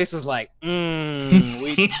 everybody's face was like,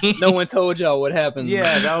 no one told y'all what happened.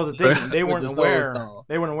 Yeah, that was the thing. They weren't the aware.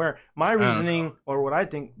 They weren't aware. My reasoning, or what I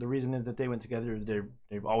think the reason is that they went together is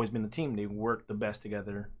they've always been a team. They work the best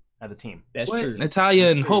together as a team. That's true. Natalia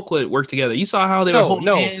and Hulk would work together. You saw how they were holding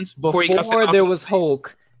hands before there was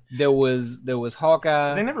Hulk. There was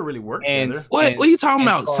Hawkeye. They never really worked together. What are you talking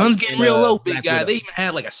about? Sun's getting real low, big guy. They even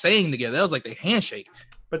had like a saying together. That was like their handshake.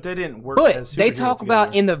 But they didn't work. But they talk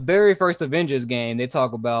about in the very first Avengers game. They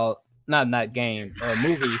talk about not game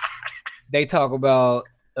movie. They talk about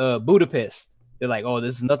Budapest. They're like, oh,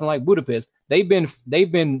 this is nothing like Budapest. They've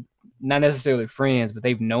been not necessarily friends, but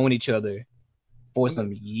they've known each other for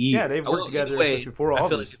some years. Yeah, they've worked together before all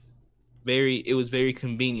this. It was very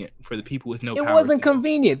convenient for the people with no power. It wasn't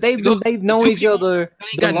convenient. They've known each other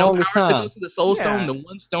the longest time. To go to the Soul Stone, the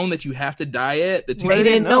one stone that you have to die at. They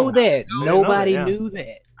didn't know that. Nobody knew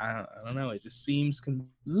that. I don't know. It just seems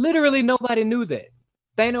literally nobody knew that.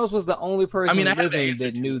 Thanos was the only person living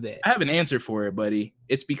that knew that. I have an answer for it, buddy.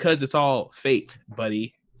 It's because it's all fate,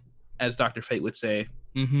 buddy, as Dr. Fate would say.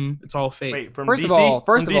 It's all fate. Wait, from first DC? of all,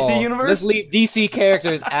 DC universe? let's leave DC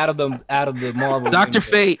characters out of the Marvel. Dr. universe.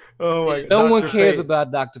 Fate. Oh my God. No one cares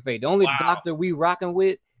about Dr. Fate. The only doctor we rocking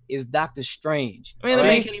with is Doctor Strange. Man,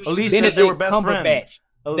 Elise said they were best friends.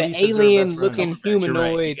 The alien-looking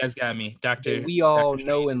humanoid. Right. You guys got me, Doctor. We all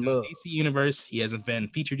know and love. DC universe. He hasn't been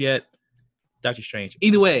featured yet. Doctor Strange.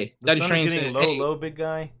 Either way, Doctor Strange said, low, big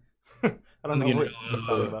guy. I don't know what you're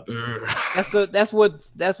talking about. That's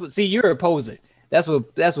what. See, you're opposing. That's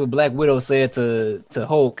what Black Widow said to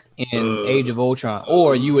Hulk in Age of Ultron.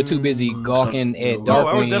 Or you were too busy gawking at Darkwing.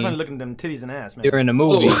 I was definitely looking at them titties and ass, man. During the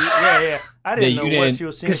movie. Yeah. I didn't know what she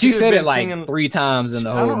was singing. Because she said it like 3 times in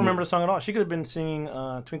the whole I don't remember the song at all. She could have been singing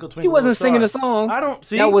Twinkle Twinkle. She wasn't singing the song. I don't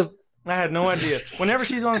see. I had no idea. Whenever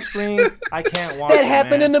she's on screen, I can't watch that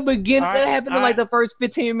happened in the beginning. That happened in like the first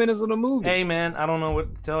 15 minutes of the movie. Hey, man, I don't know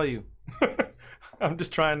what to tell you. I'm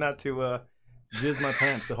just trying not to jizz my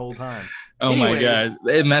pants the whole time. Oh my God.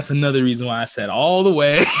 And that's another reason why I said all the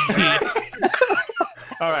way.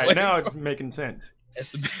 All right, now it's making sense.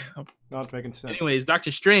 Now it's making sense. Anyways,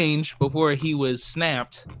 Doctor Strange, before he was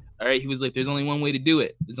snapped, all right, he was like, there's only one way to do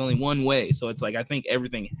it. There's only one way. So it's like, I think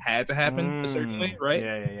everything had to happen a certain way, right?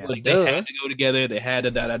 Yeah. Like they had to go together. They had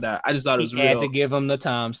to da. I just thought it was real. Had to give him the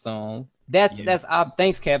time stone. That's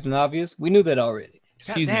thanks, Captain Obvious. We knew that already.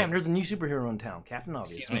 Damn, there's a new superhero in town, Captain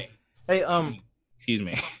Obvious. Excuse me. Hey, excuse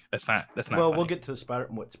me. That's not. Well, funny. we'll get to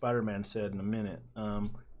what Spider-Man said in a minute.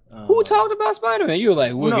 Who talked about Spider-Man? You were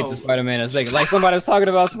like, we'll get to Spider-Man in a second. Like somebody was talking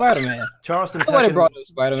about Spider-Man. Somebody brought up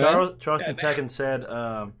Spider-Man. Charleston Tekken said,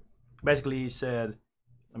 basically he said,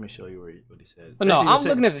 let me show you what he said. But no, I'm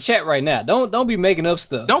looking at the chat right now. Don't be making up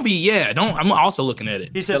stuff. I'm also looking at it.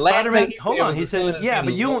 He said Spider-Man. Hold on. He said,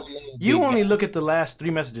 but you only look at the last 3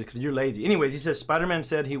 messages because you're lazy. Anyways, he said Spider-Man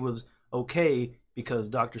said he was okay because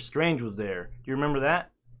Doctor Strange was there. Do you remember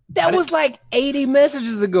that? That was like 80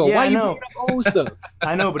 messages ago. Yeah, why I you know. bringing up old stuff?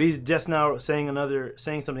 I know, but he's just now saying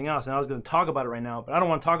something else, and I was going to talk about it right now, but I don't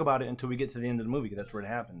want to talk about it until we get to the end of the movie because that's where it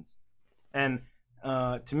happens. And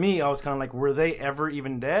to me, I was kind of like, were they ever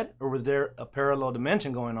even dead, or was there a parallel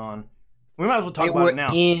dimension going on? We might as well talk about it now.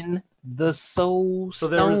 In the Soul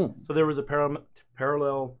Stone. So there was a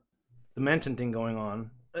parallel dimension thing going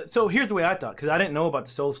on. So here's the way I thought, because I didn't know about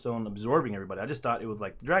the Soul Stone absorbing everybody. I just thought it was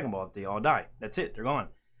like Dragon Ball. They all die. That's it. They're gone.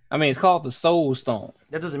 I mean, it's called the Soul Stone.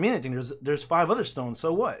 That doesn't mean anything. There's 5 other stones.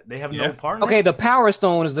 So what? They have no part in Okay, it? the Power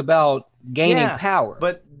Stone is about gaining power.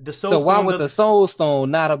 But the Soul Stone. So why Stone would the Soul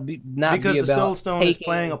Stone not be about because the Soul Stone is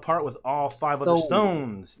playing a part with all 5 other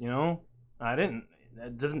stones. You know,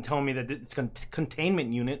 That doesn't tell me that it's a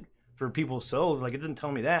containment unit for people's souls. Like, it doesn't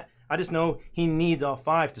tell me that. I just know he needs all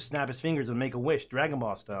 5 to snap his fingers and make a wish, Dragon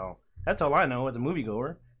Ball style. That's all I know as a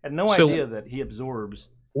moviegoer. Had no idea that he absorbs.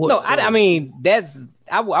 I mean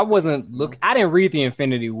I wasn't I didn't read the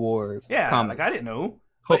Infinity War comics. Like I didn't know.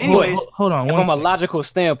 But anyways, hold on. From a logical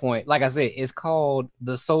standpoint, like I said, it's called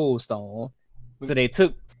the Soul Stone. So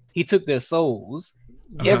he took their souls.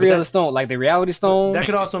 Every other stone, like the Reality Stone. That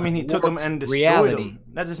could also mean he took them and destroyed them.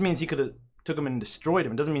 That just means he could have took them and destroyed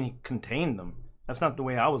them. It doesn't mean he contained them. That's not the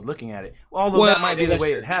way I was looking at it. Although that might be the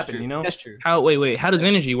way it happened, you know? That's true. Wait. How does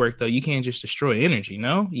energy work, though? You can't just destroy energy,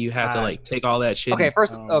 no? You have to, like, take all that shit. Okay,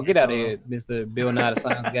 first, get out of here, Mr. Bill Nye the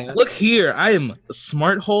Science Guy. Look here. I am a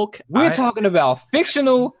Smart Hulk. We're talking about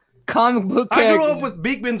fictional comic book characters. I grew up with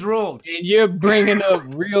Beekman's World. And you're bringing up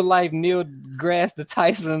real-life Neil deGrasse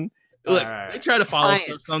Tyson. Look, they try to follow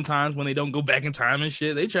stuff sometimes when they don't go back in time and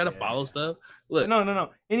shit. They try to follow stuff. Look. No.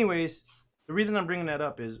 Anyways, the reason I'm bringing that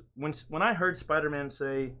up is when I heard Spider-Man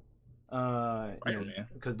say,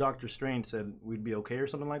 because Doctor Strange said we'd be okay or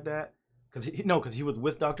something like that, because he was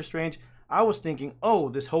with Doctor Strange, I was thinking,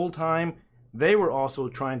 this whole time they were also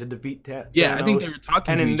trying to defeat Thanos. Yeah, I think they were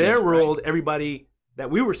talking. And in their world, everybody that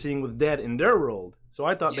we were seeing was dead in their world. So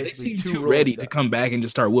I thought basically they seemed too ready to come back and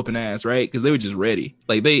just start whooping ass, right? Because they were just ready.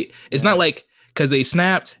 Like it's not like because they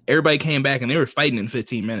snapped, everybody came back and they were fighting in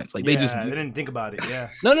 15 minutes. Like they didn't think about it. Yeah.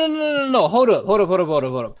 No. Hold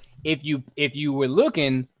up. If you were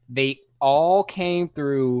looking, they all came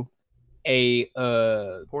through a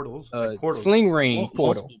portals, sling ring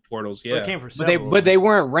portal. Portals, yeah. Well, it came for but they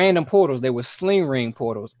weren't random portals. They were sling ring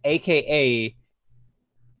portals, aka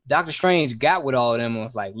Doctor Strange got with all of them and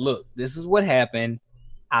was like, look, this is what happened.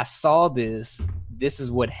 I saw this. This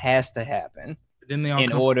is what has to happen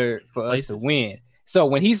in order for us to win. So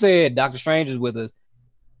when he said Doctor Strange is with us,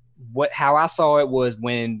 how I saw it was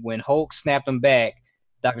when Hulk snapped him back,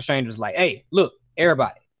 Doctor Strange was like, hey, look,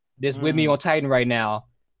 everybody, this with me on Titan right now.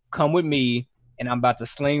 Come with me, and I'm about to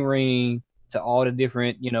sling ring to all the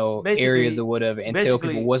different, areas or whatever, and tell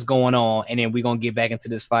people what's going on, and then we're gonna get back into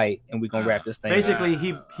this fight, and we're gonna wrap this thing. Basically,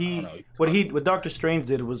 what Doctor Strange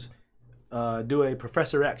did was do a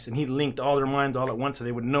Professor X, and he linked all their minds all at once, so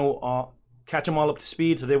they would know catch them all up to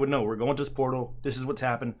speed, so they would know we're going to this portal. This is what's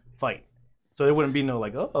happened. Fight. So there wouldn't be no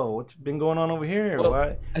like, what's been going on over here? Well,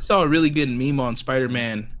 I saw a really good meme on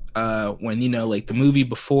Spider-Man when like the movie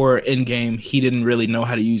before Endgame, he didn't really know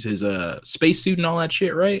how to use his spacesuit and all that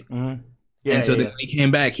shit, right? Mm-hmm. Yeah, and so then when he came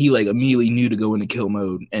back, he like immediately knew to go into kill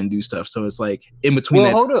mode and do stuff. So it's like in between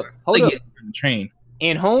hold up. Train.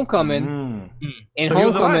 In Homecoming,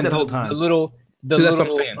 Homecoming, that whole time. The little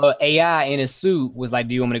AI in his suit was like,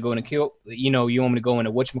 "Do you want me to go into kill? You want me to go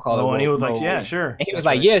into whatchamacallit?" Oh, and he was like, "Yeah, sure." And he was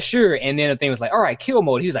like, "Yeah, sure." And then the thing was like, "All right, kill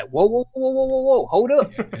mode." He was like, "Whoa, hold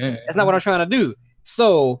up, that's not what I'm trying to do."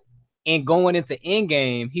 So, in going into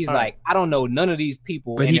Endgame, he's like, "I don't know none of these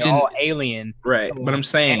people, but they're all alien." Right, so, but I'm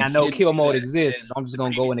saying, and I know kill mode exists. So I'm just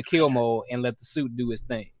gonna go into kill mode and let the suit do its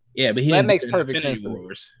thing. Yeah, but that makes perfect sense to me.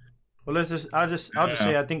 Well, I'll just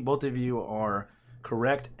say I think both of you are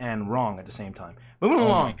correct and wrong at the same time. Moving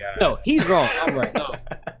along. No, he's wrong. I'm right. No.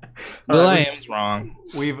 Will.i.am's wrong.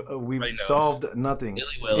 We've solved nothing.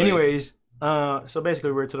 Anyways, so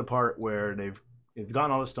basically we're to the part where they've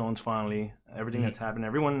gotten all the stones finally. Everything that's happened.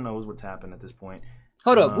 Everyone knows what's happened at this point.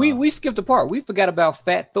 Hold up. We skipped a part. We forgot about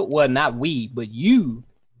Fat Thor. Well, not we, but you,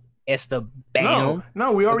 Esther Bam.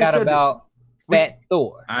 No, we already said about Fat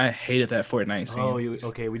Thor. I hated that Fortnite scene. Oh,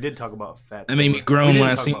 okay. We did talk about Fat Thor. That made me groan when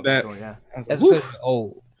I seen that. That's because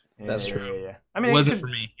old. That's true. Yeah. I mean, it wasn't for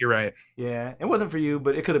me. You're right. Yeah, it wasn't for you,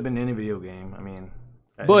 but it could have been any video game. I mean,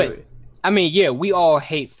 we all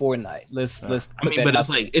hate Fortnite. Let's. I mean, but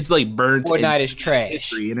it's like burnt. Fortnite is trash,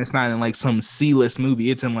 history, and it's not in like some C-list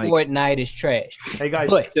movie. It's in like Fortnite is trash. Hey guys,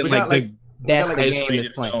 but that's the game is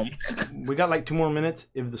playing. We got like 2 more minutes.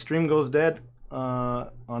 If the stream goes dead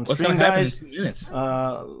on what's stream, gonna happen guys, in 2 minutes?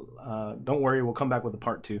 Don't worry, we'll come back with a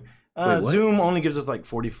part 2. Wait, Zoom only gives us like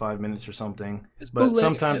 45 minutes or something, but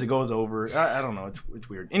sometimes it goes over. I don't know. It's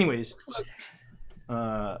weird. Anyways,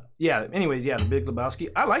 the Big Lebowski.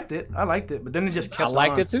 I liked it, but then it just kept. I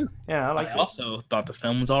liked it too. Yeah, I liked it. I also thought the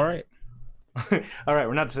film was all right. All right,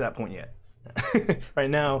 we're not to that point yet. Right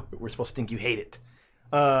now, we're supposed to think you hate it.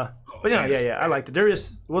 But yeah, I liked it.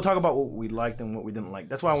 We'll talk about what we liked and what we didn't like.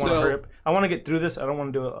 That's why I want to hurry up. I want to get through this. I don't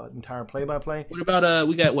want to do an entire play-by-play. What about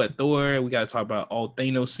we got Thor? We got to talk about all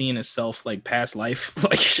Thanos seeing himself like past life.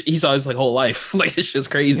 Like he saw his like whole life. Like it's just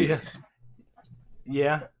crazy.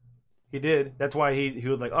 Yeah, he did. That's why he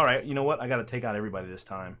was like, all right, you know what? I got to take out everybody this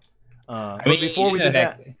time. Before we did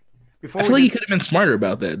that, I feel like he could have been smarter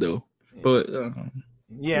about that though. But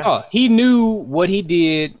he knew what he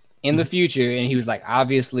did in the future, and he was like,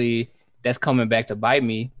 obviously that's coming back to bite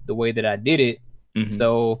me the way that I did it.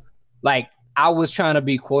 So like I was trying to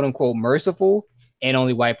be quote unquote merciful and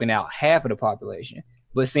only wiping out half of the population.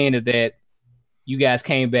 But seeing that you guys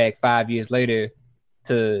came back 5 years later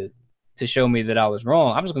to show me that I was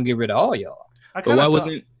wrong, I'm just gonna get rid of all y'all. But why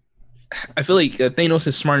wasn't? I feel like Thanos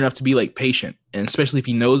is smart enough to be like patient, and especially if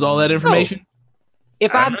he knows all that information. No.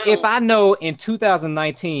 If I know in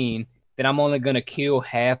 2019 that I'm only gonna kill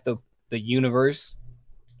half the universe,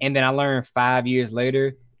 and then I learn 5 years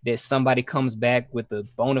later that somebody comes back with a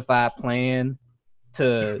bona fide plan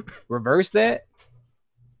to reverse that,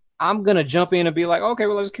 I'm gonna jump in and be like, okay,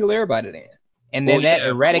 well, let's kill everybody then. And then that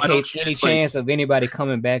eradicates any chance of anybody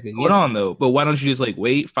coming back again. Hold on, though. But why don't you just like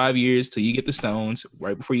wait 5 years till you get the stones?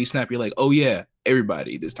 Right before you snap, you're like, oh yeah,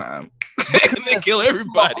 everybody this time. And then kill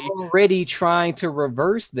everybody. Already trying to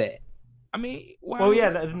reverse that. I mean, well,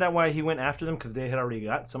 yeah, isn't that why he went after them? Because they had already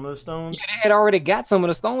got some of the stones. Yeah, they had already got some of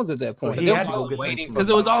the stones at that point. He had to go get them because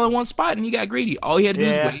it was all in one spot, and he got greedy. All he had to do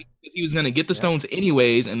was wait because he was going to get the stones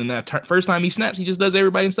anyways. And then that first time he snaps, he just does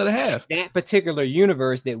everybody instead of half. That particular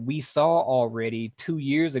universe that we saw already 2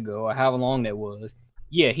 years ago, or however long that was,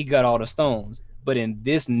 yeah, he got all the stones. But in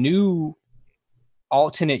this new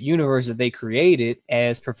alternate universe that they created,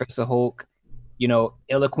 as Professor Hulk,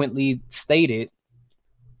 eloquently stated,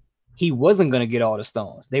 he wasn't going to get all the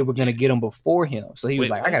stones. They were going to get them before him. So he was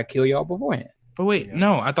like, I got to kill y'all beforehand. But wait,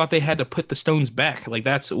 no, I thought they had to put the stones back. Like,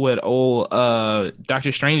 that's what old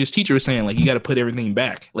Dr. Strange's teacher was saying. Like, you got to put everything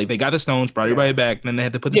back. Like, they got the stones, brought everybody back, and then they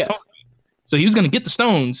had to put the stones back. So he was going to get the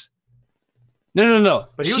stones. No.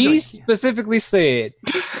 But she specifically said,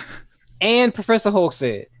 and Professor Hulk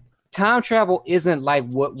said, time travel isn't like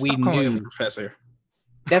what we knew. Professor.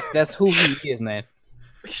 That's who he is, man.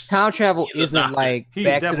 Time travel isn't like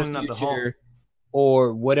Back to the Future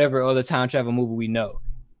or whatever other time travel movie we know.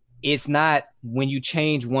 It's not when you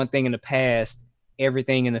change one thing in the past,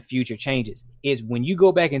 everything in the future changes. It's when you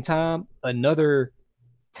go back in time, another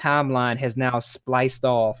timeline has now spliced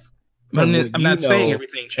off. I'm not saying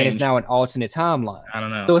everything changed. And it's now an alternate timeline. I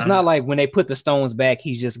don't know. So it's not like when they put the stones back,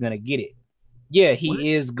 he's just going to get it. Yeah,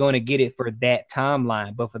 he is going to get it for that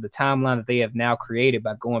timeline. But for the timeline that they have now created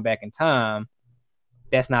by going back in time,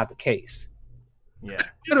 that's not the case. Yeah.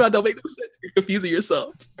 What about don't make no sense? You're confusing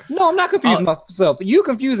yourself. No, I'm not confusing myself. You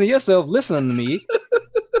confusing yourself listening to me.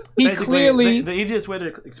 He basically, clearly the easiest way to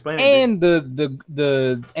explain it. And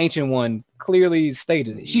the ancient one clearly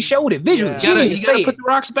stated it. She showed it visually. You gotta put the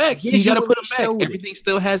rocks back. You gotta put them back. Everything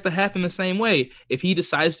still has to happen the same way. If he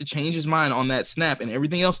decides to change his mind on that snap and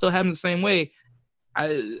everything else still happens the same way,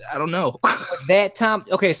 I don't know. That time,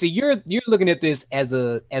 okay, so you're looking at this as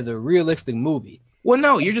a realistic movie. Well,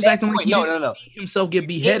 no, you're just acting like he didn't see himself get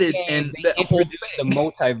beheaded and the whole thing. The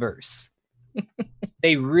multiverse.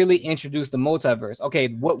 They really introduced the multiverse. Okay,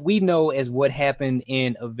 what we know as what happened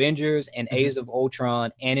in Avengers and Age of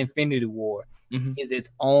Ultron and Infinity War is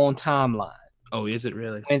its own timeline. Oh, is it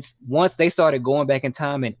really? And once they started going back in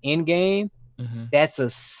time in Endgame, that's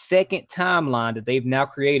a second timeline that they've now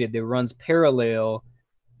created that runs parallel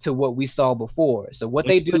to what we saw before. So what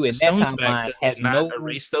they do in that timeline has not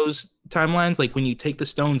erase those timelines. Like when you take the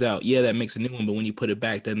stones out, yeah, that makes a new one. But when you put it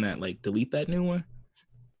back, doesn't that like delete that new one?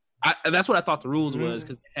 That's what I thought the rules was,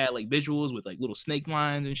 because they had like visuals with like little snake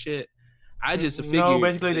lines and shit. I just figured. No,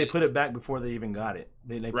 basically they put it back before they even got it.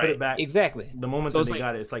 They put it back exactly the moment that they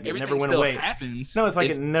got it. It's like it never went away. No, it's like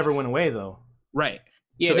it never went away though. Right.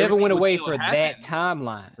 Yeah, so it never went away for that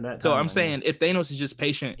timeline. So I'm saying if Thanos is just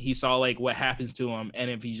patient, he saw like what happens to him,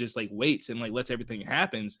 and if he just like waits and like lets everything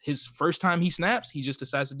happens, his first time he snaps, he just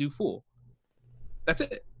decides to do full. That's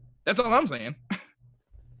it. That's all I'm saying.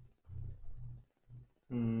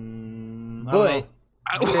 But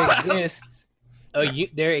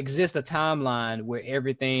there exists a timeline where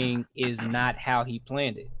everything is not how he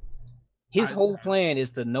planned it. His whole plan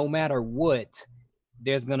is to, no matter what,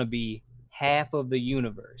 there's gonna be half of the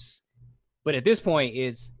universe. But at this point,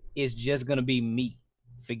 it's just gonna be me.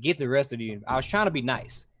 Forget the rest of the universe. I was trying to be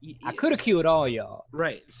nice. I could have killed all y'all.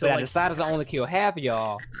 Right. So I decided to only kill half of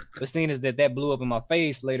y'all. But seeing as that blew up in my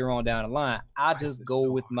face later on down the line, I'll just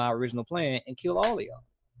go with my original plan and kill all of y'all.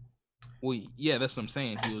 Well, yeah, that's what I'm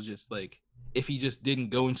saying. He was just like, if he just didn't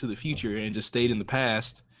go into the future and just stayed in the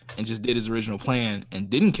past and just did his original plan and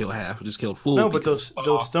didn't kill half, just killed full. No, but those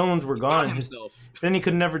stones were gone. Then he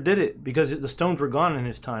could never did it because the stones were gone in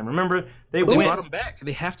his time. Remember, they brought him back.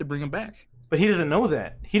 They have to bring him back. But he doesn't know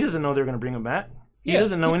that. He doesn't know they're going to bring him back. He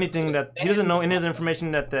doesn't know anything that he doesn't know any of the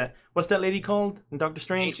information that what's that lady called in Doctor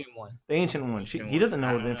Strange? The ancient one. He doesn't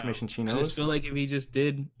know the information she knows. I just feel like if he just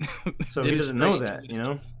did, so he doesn't know that, you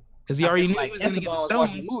know. because he already knew he was going to get the Esteban was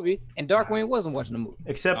watching stones. the movie, and Darkwing wasn't watching the movie.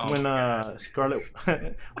 Except when Scarlet,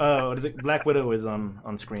 what is it? Black Widow is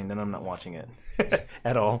on screen, then I'm not watching it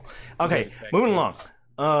at all. Okay, moving along.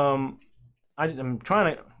 I'm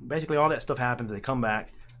trying to. Basically, all that stuff happens. They come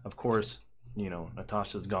back. Of course,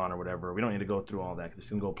 Natasha's gone or whatever. We don't need to go through all that because it's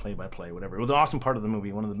gonna go play by play, whatever. It was an awesome part of the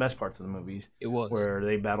movie, one of the best parts of the movies. It was where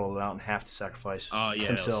they battled it out and have to sacrifice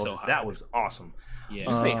themselves. That was so hot. That was awesome. Yeah.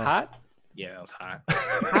 Did you say hot? Yeah, that was hot.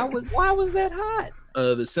 Why was that hot?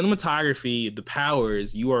 The cinematography, the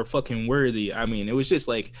powers, you are fucking worthy. I mean, it was just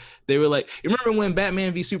like they were like. You remember when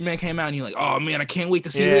Batman v Superman came out, and you're like, "Oh man, I can't wait to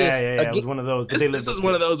see this." Yeah, it was one of those. This was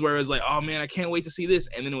one of those where it was like, "Oh man, I can't wait to see this,"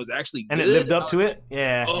 and then it was actually and good. it lived up to it.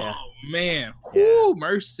 Yeah. Oh man, whoo,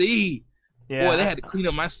 mercy. Yeah. Boy, they had to clean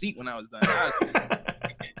up my seat when I was done.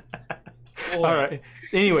 All right.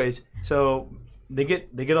 Anyways, so they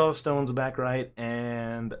get all the stones back, right,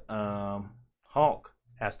 and Hulk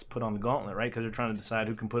has to put on the gauntlet, right, because they're trying to decide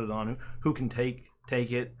who can put it on, who can take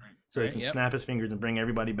it, so he can snap his fingers and bring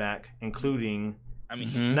everybody back, including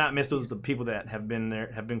not miss those the people that have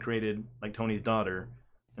been created, like Tony's daughter,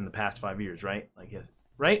 in the past 5 years, right? Like, yes.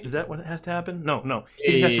 Right? Is that what has to happen? No.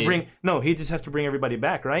 He just has to bring. No, he just has to bring everybody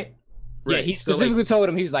back, right? Yeah, he specifically told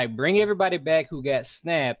him, he's like, bring everybody back who got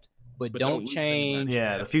snapped, but don't change.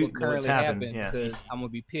 The future what currently happened. Yeah, because I'm gonna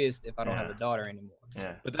be pissed if I don't have a daughter anymore.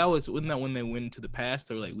 Yeah, but wasn't that when they went to the past?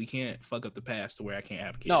 They were like, we can't fuck up the past to where I can't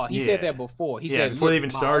have kids. No, he said that before. He said before they even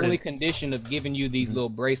started. My only condition of giving you these little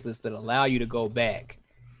bracelets that allow you to go back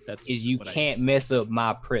is you can't mess up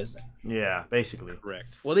my present. Yeah, basically.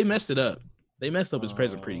 Correct. Well, they messed it up. They messed up his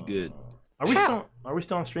present pretty good. Are we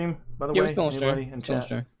still on stream, by the way? We're still on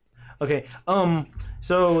stream. Okay.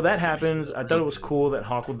 So that happens. I thought it was cool that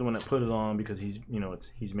Hawk was the one that put it on because he's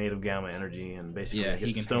made of gamma energy and basically I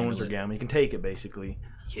guess the stones are gamma. He can take it basically.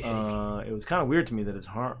 Yeah. It was kind of weird to me that his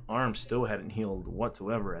arm still hadn't healed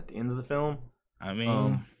whatsoever at the end of the film. I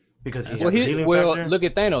mean, because he had the healing factor. Look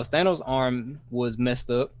at Thanos. Thanos' arm was messed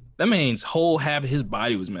up. That means half of his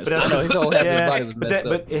body was messed up. His whole half of his body was messed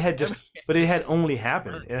up. But it had only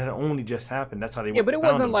happened. It had only just happened. That's how they. Yeah, but it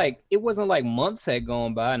wasn't like months had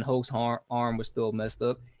gone by and Hulk's arm was still messed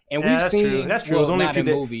up. And we've seen that's true. It was only a few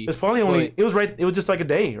days. It was probably only. It was just like a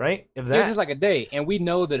day, right? If that. It was just like a day, and we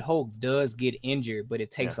know that Hulk does get injured, but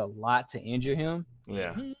it takes a lot to injure him.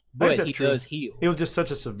 Yeah, but he does heal. It was just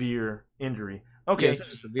such a severe injury. Okay,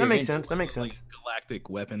 that makes sense. That makes sense.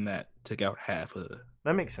 Galactic weapon that took out half of.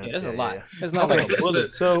 That makes sense. Yeah, that's a lot. It's not like a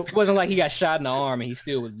bullet. So it wasn't like he got shot in the arm and he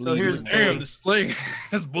still was bleeding. So here's the sling.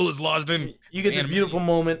 This bullet's lodged in. You get this beautiful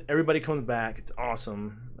moment. Everybody comes back. It's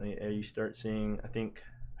awesome. You start seeing. I think.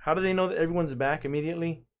 How do they know that everyone's back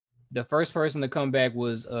immediately? The first person to come back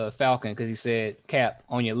was Falcon because he said "Cap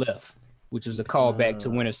on your left," which was a callback to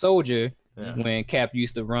Winter Soldier when Cap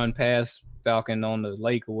used to run past Falcon on the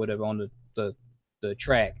lake or whatever on the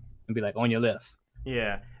track and be like, "On your left."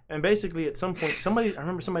 Yeah. And basically, at some point, I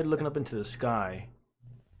remember somebody looking up into the sky,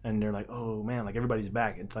 and they're like, "Oh man, like everybody's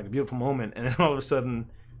back." It's like a beautiful moment, and then all of a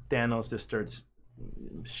sudden, Thanos just starts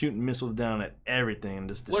shooting missiles down at everything and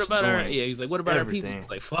just. What about our? Yeah, he's like, "What about everything. Our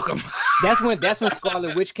people?" Like, fuck them. That's when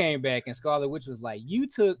Scarlet Witch came back, and Scarlet Witch was like, "You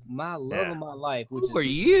took my love of my life." Which Who are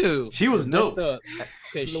you? She was dope.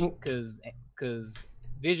 Because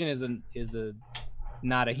Vision is a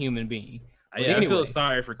not a human being. Yeah, anyway. I feel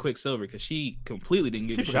sorry for Quicksilver because she completely didn't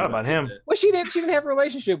give a shit. She forgot about him. Well, she didn't have a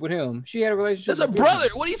relationship with him. She had a relationship. That's a brother.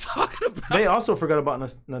 What are you talking about? They also forgot about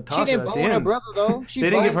Natasha. She didn't bone her brother though. They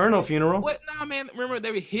didn't give her no funeral. What? Nah, man. Remember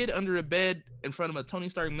they were hid under a bed in front of a Tony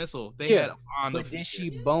Stark missile. They had on. But did she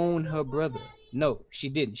bone her brother? No, she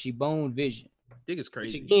didn't. She boned Vision. I think it's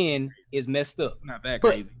crazy. Which again is messed up. Not that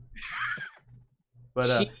crazy.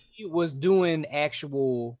 But she was doing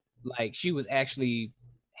actual she was actually.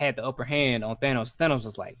 Had the upper hand on Thanos. Thanos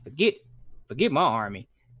was like, forget my army.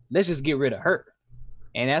 Let's just get rid of her.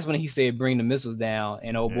 And that's when he said, bring the missiles down.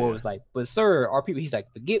 And old boy was like, but sir, our people. He's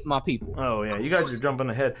like, forget my people. Oh yeah, you guys are jumping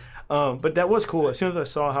ahead. But that was cool. As soon as I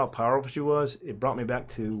saw how powerful she was, it brought me back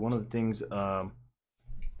to one of the things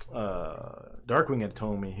Darkwing had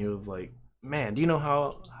told me. He was like, man, do you know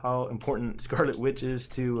how important Scarlet Witch is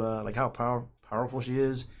to like how powerful she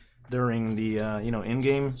is? During the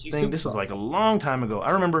Endgame thing. This was like a long time ago.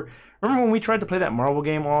 I remember when we tried to play that Marvel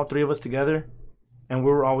game, all three of us together, and we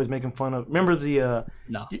were always making fun of. Remember the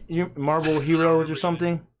Marvel Heroes or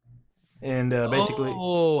something? And basically,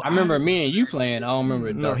 I remember me and you playing. I don't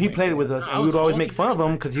remember. No, he played it with us, and we would always make fun of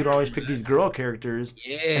him because he'd always pick these girl characters.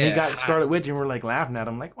 Yeah, and he got Scarlet Witch, and we're like laughing at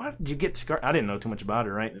him, like, "Why did you get Scarlet?" I didn't know too much about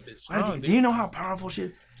her, right? Do you know how powerful she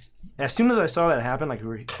is? As soon as I saw that happen, like he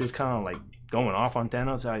was kind of like going off on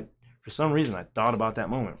Thanos, I for some reason, I thought about that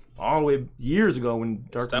moment all the way years ago when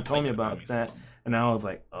Darkman told me about that, and now I was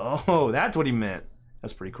like, oh, that's what he meant.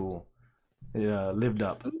 That's pretty cool. It lived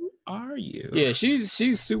up. Who are you? Yeah, she's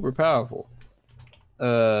super powerful.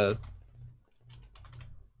 But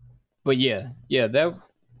yeah, that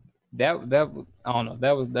I don't know.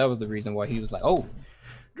 That was the reason why he was like, oh,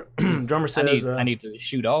 Drummer says, I need to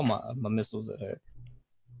shoot all my missiles at her.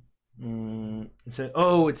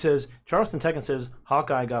 It says Charleston Tekken says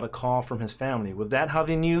Hawkeye got a call from his family. Was that how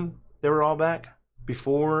they knew they were all back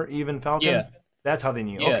before even Falcon? Yeah, that's how they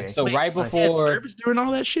knew. Yeah, okay. so Wait, right they had before service during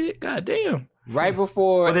all that shit. God damn. Right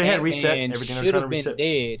before well, they had Ant-Man reset everything. should have been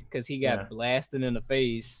dead because he got blasted in the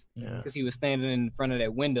face Yeah. because he was standing in front of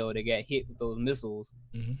that window that got hit with those missiles.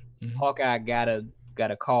 Mm-hmm. Hawkeye got a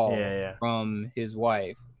call Yeah. from his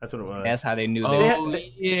wife. That's what it was. That's how they knew.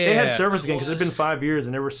 They had service again because it's been 5 years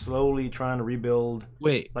and they were slowly trying to rebuild.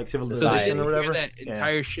 Like civilization or whatever. That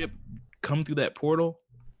entire ship come through that portal.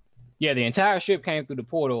 Yeah, the entire ship came through the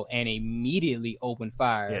portal and immediately opened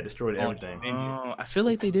fire. Yeah, destroyed everything. Oh, I feel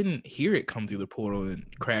like they didn't hear it come through the portal and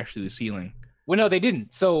crash through the ceiling. Well, no, they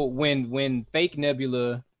didn't. So when fake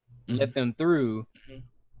Nebula let them through,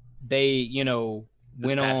 they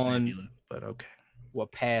went on. Nebula, but okay. Well,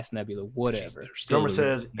 past Nebula, whatever. Drummer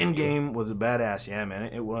says Endgame was a badass. Yeah,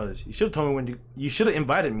 man, it was. You should have told me when you should have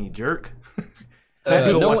invited me, jerk.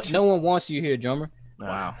 No one wants you here, Drummer.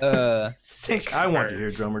 Wow. I want to hear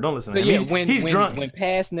Drummer. Don't listen to him. Yeah, he's drunk. When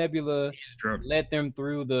past Nebula let them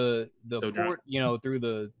through the port, through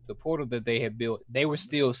the portal that they had built, they were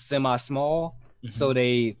still semi-small. Mm-hmm. So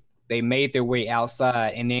they made their way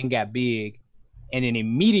outside and then got big, and then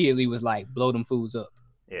immediately was like, blow them fools up.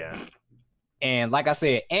 Yeah. And like I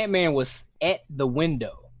said, Ant-Man was at the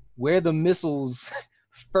window where the missiles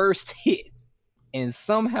first hit, and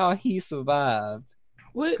somehow he survived.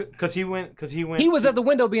 What? Because he went. He was at the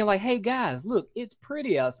window being like, "Hey guys, look, it's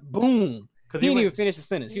pretty out." Boom. He didn't even finish the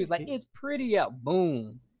sentence. He was like, "It's pretty out."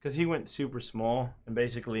 Boom. Because he went super small, and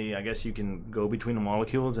basically, I guess you can go between the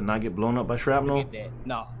molecules and not get blown up by shrapnel.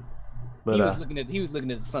 No. But he was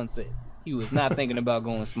looking at the sunset. He was not thinking about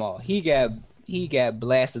going small. He got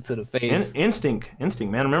blasted to the face. Instinct,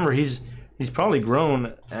 man. Remember, he's probably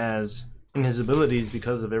grown in his abilities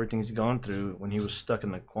because of everything he's gone through when he was stuck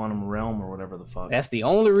in the quantum realm or whatever the fuck. That's the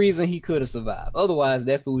only reason he could have survived. Otherwise,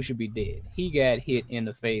 that fool should be dead. He got hit in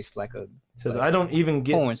the face like a. So I don't even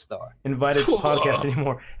get porn star invited to podcast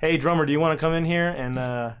anymore. Hey, Drummer, do you want to come in here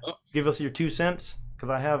and give us your 2 cents? Because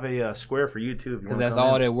I have a square for you too. Because that's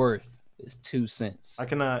all they're worth. Is 2 cents. I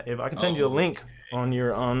can if I can send you a link on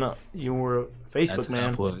your Facebook, that's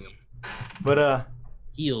man. William. But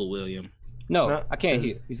Heal William. No, I can't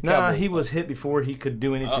heal. He's he was hit before he could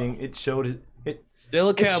do anything. It showed it. Still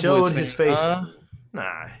a Cowboys showed fan, his face.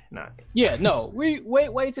 Nah. Yeah, no.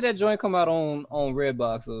 Wait till that joint come out on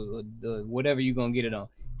Redbox or whatever you gonna get it on.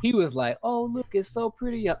 He was like, "Oh, look, it's so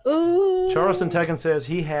pretty." Ooh. Charleston Tekken says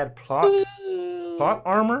he had plot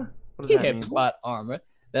armor. What does that mean? Plot armor.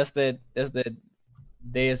 That's that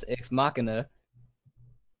Deus Ex Machina.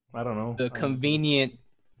 I don't know. The convenient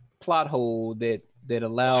plot hole that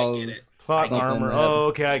allows plot armor. Oh,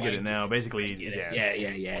 okay, I get it now. Basically,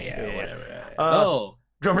 yeah. Whatever.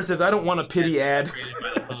 Drummer says, "I don't want a pity ad."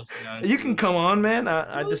 You can come on, man.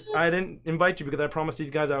 I didn't invite you because I promised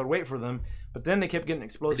these guys I would wait for them, but then they kept getting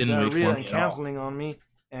explosive diarrhea and canceling on me,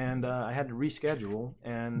 and I had to reschedule,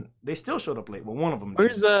 and they still showed up late. Well, one of them.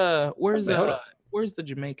 Where's the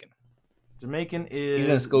Jamaican? Jamaican is he's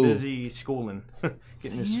in school. Busy schooling,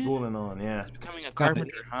 getting his schooling on. Yeah, he's becoming a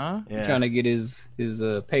carpenter, huh? Yeah, trying to get his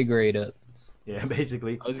pay grade up. Yeah,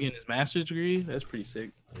 basically. I was getting his master's degree. That's pretty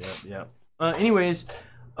sick. Yeah. Anyways,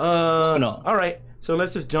 all right. So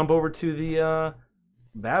let's just jump over to the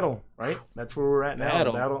battle. Right, that's where we're at now.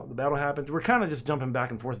 The battle happens. We're kind of just jumping back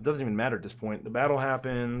and forth. It doesn't even matter at this point. The battle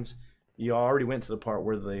happens. You already went to the part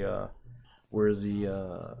where the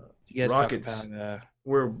rockets.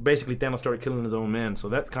 Where basically Thanos started killing his own men, so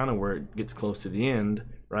that's kind of where it gets close to the end,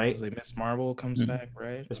 right? Like Miss Marvel comes back,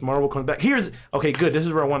 right? Miss Marvel comes back. Okay, good. This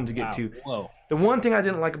is where I wanted to get to. Whoa. The one thing I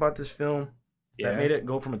didn't like about this film that made it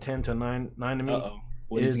go from a 10 to a 9 to me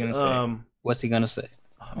What is he gonna say? What's he gonna say?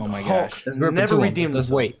 Oh my gosh! Never redeemed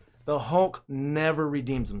himself. Wait. The Hulk never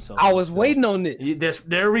redeems himself. I was waiting on this.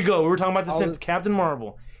 There we go. We were talking about this since Captain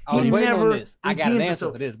Marvel. I was waiting on this. I got an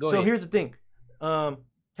answer for this. Go ahead. So here's the thing.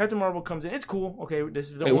 Captain Marvel comes in. It's cool. Okay, this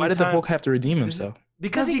is the Wait, why did the Hulk have to redeem himself?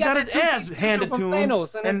 Because he got his ass handed to him.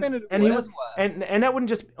 And that wouldn't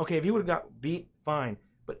just if he would have got beat, fine.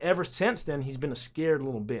 But ever since then, he's been a scared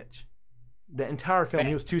little bitch. The entire film,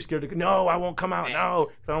 he was too scared to go. No, I won't come out. No,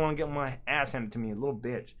 so I don't want to get my ass handed to me, a little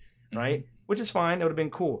bitch, right? which is fine. That would have been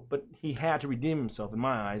cool. But he had to redeem himself in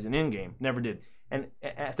my eyes in Endgame. Never did. And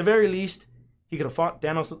at the very least, he could have fought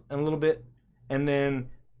Thanos a little bit, and then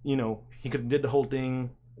he could have did the whole thing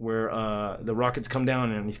where the rockets come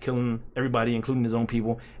down and he's killing everybody, including his own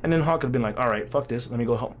people. And then Hulk could have been like, all right, fuck this. Let me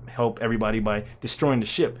go help everybody by destroying the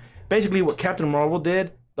ship. Basically, what Captain Marvel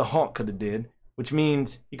did, the Hulk could have did, which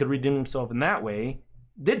means he could redeem himself in that way.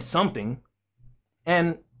 Did something.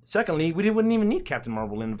 And secondly, we wouldn't even need Captain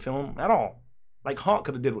Marvel in the film at all. Like, Hulk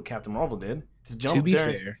could have did what Captain Marvel did. Just jump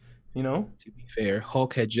there. To be fair,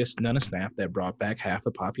 Hulk had just done a snap that brought back half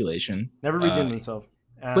the population. Never redeemed himself.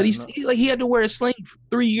 But he had to wear a sling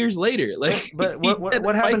 3 years later. Like, but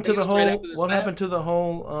what happened to the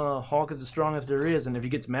whole Hulk is the strongest there is, and if he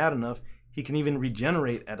gets mad enough, he can even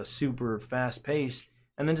regenerate at a super fast pace,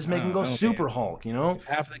 and then just make him go super Hulk. If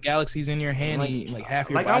half of the galaxy's in your hand, half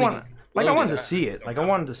your body. I wanted to see it. Like, I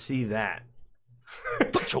wanted to see that.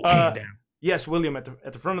 Put your hand down. Yes, William, at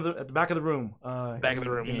the back of the room. Back of the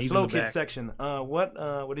room. In the slow kid section. What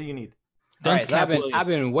do you need? All right, so I've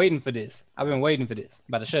been waiting for this.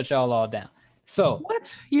 About to shut y'all all down. So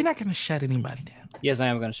what? You're not gonna shut anybody down. Yes, I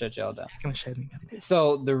am gonna shut y'all down. You're not gonna shut anybody down.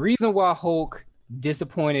 So the reason why Hulk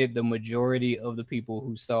disappointed the majority of the people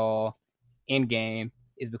who saw Endgame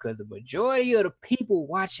is because the majority of the people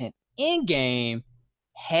watching Endgame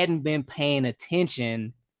hadn't been paying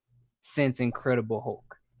attention since Incredible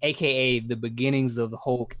Hulk, aka the beginnings of the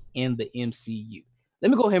Hulk in the MCU. Let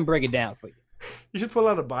me go ahead and break it down for you. You should pull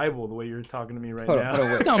out a Bible the way you're talking to me right now. Hold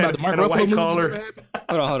on, wait. Talking about the Mark Ruffalo white collar.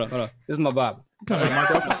 Hold on. This is my Bible. Talking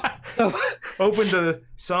about Mark Ruffalo. So open to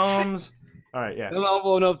Psalms. All right, yeah. I'm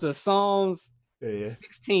open up to Psalms 16,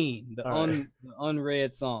 16, the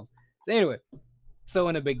unread Psalms. So anyway, so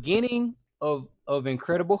in the beginning of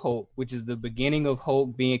Incredible Hulk, which is the beginning of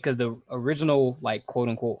Hulk being, because the original, like, quote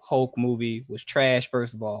unquote Hulk movie was trash,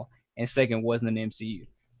 first of all, and second, wasn't an MCU.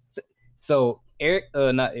 So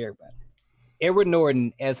Edward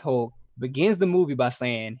Norton as Hulk begins the movie by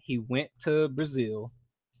saying he went to Brazil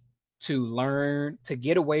to learn to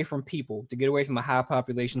get away from people, to get away from a high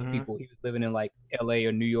population of people. He was living in like LA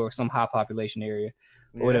or New York, some high population area,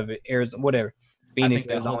 or whatever, Arizona, whatever. Phoenix, I think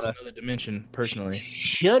that Arizona. Hulk's another dimension, personally.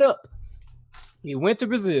 Shut up. He went to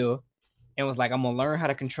Brazil and was like, I'm gonna learn how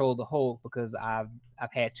to control the Hulk because I've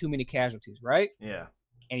had too many casualties, right? Yeah.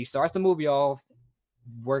 And he starts the movie off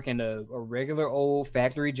working a regular old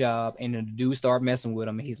factory job, and the dude start messing with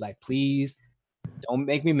him, and he's like, please don't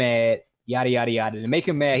make me mad, yada yada yada. To make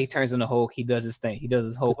him mad, he turns into Hulk. He does his thing. He does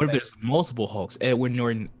his Hulk. What if there's multiple Hulks? Edward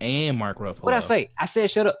Norton and Mark Ruffalo. What I say? I said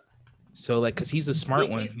shut up. So, like, because he's the smart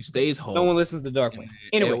one who stays Hulk. No one listens to Darkwing.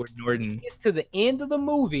 Anyway, Edward Norton. it's to the end of the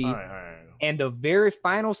movie, All right. and the very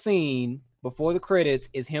final scene before the credits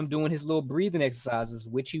is him doing his little breathing exercises,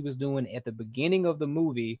 which he was doing at the beginning of the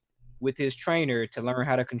movie with his trainer to learn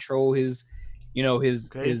how to control his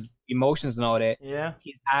emotions and all that. Yeah.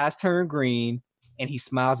 His eyes turn green, and he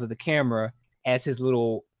smiles at the camera as his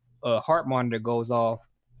little heart monitor goes off,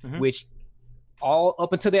 which all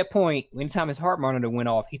up until that point, anytime his heart monitor went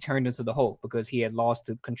off, he turned into the Hulk because he had lost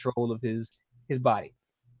the control of his body.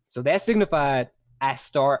 So that signified I've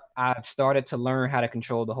started to learn how to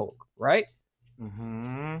control the Hulk, right?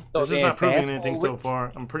 Mm-hmm. So this is not proving anything so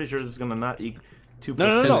far. I'm pretty sure this is gonna not equal.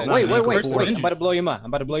 No. Wait. I'm about to blow your mind.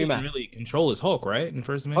 He didn't really control his Hulk, right? In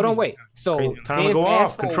first Avengers. Hold on, wait. So it's time to go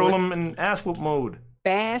off. Control him in ass whoop mode.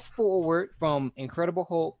 Fast forward from Incredible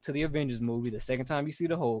Hulk to the Avengers movie. The second time you see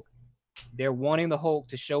the Hulk, they're wanting the Hulk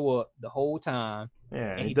to show up the whole time.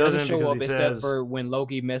 Yeah, and he doesn't show up except for when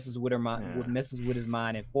Loki messes with his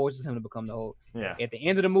mind and forces him to become the Hulk. Yeah. At the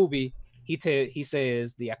end of the movie, he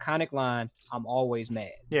says the iconic line, "I'm always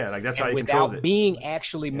mad." Yeah, like that's how he without controls it. being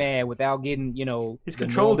actually mad, without getting, he's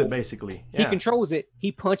controlled it basically. Yeah. He controls it.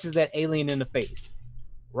 He punches that alien in the face,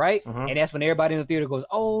 right? And that's when everybody in the theater goes,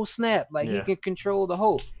 "Oh snap!" Like he can control the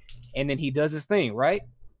Hulk, and then he does his thing, right?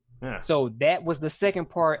 Yeah. So that was the second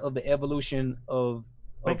part of the evolution of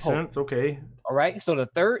Makes Hulk. sense. Okay. All right. So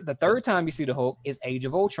the third time you see the Hulk is Age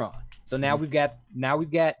of Ultron. So now we've got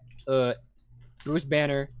Bruce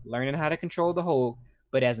Banner learning how to control the Hulk,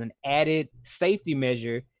 but as an added safety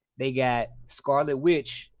measure, they got Scarlet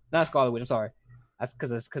Witch. Not Scarlet Witch. I'm sorry. That's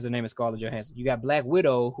because her name is Scarlett Johansson. You got Black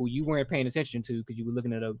Widow, who you weren't paying attention to because you were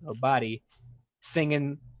looking at her body,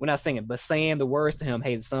 singing. Well, not singing, but saying the words to him.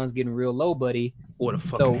 Hey, the sun's getting real low, buddy. What a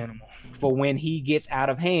fucking animal. For when he gets out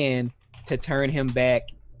of hand, to turn him back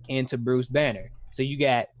into Bruce Banner. So you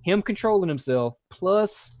got him controlling himself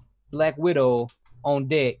plus Black Widow on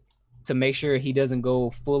deck to make sure he doesn't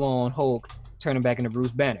go full on Hulk, turning back into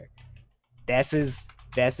Bruce Banner. That's his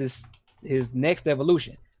next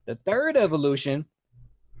evolution. The third evolution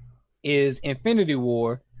is Infinity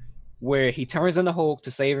War, where he turns into Hulk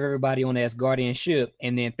to save everybody on the Asgardian ship,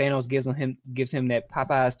 and then Thanos gives him that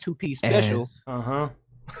Popeye's 2-piece special.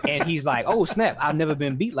 And he's like, "Oh snap! I've never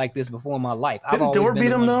been beat like this before in my life." Didn't Thor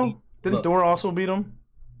beat him though? Didn't Thor also beat him?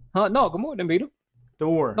 Huh? No, Gamora didn't beat him.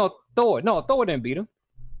 Thor. No, Thor didn't beat him.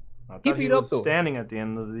 He beat up Thor. Standing at the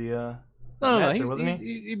end of the match, wasn't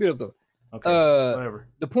he? He beat up Thor. Okay, whatever.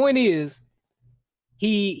 The point is,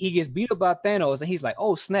 he gets beat up by Thanos, and he's like,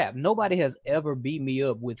 "Oh snap! Nobody has ever beat me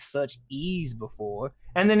up with such ease before."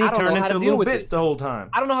 And then he turned into a little bitch the whole time.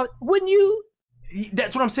 I don't know how. Wouldn't you?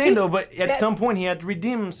 That's what I'm saying, though. But at some point, he had to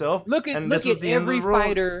redeem himself. Look at every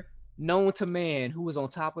fighter known to man who was on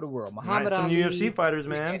top of the world. Muhammad Ali, UFC fighters,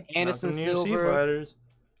 man. Anderson Silva,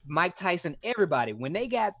 Mike Tyson, everybody. When they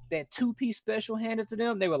got that 2-piece special handed to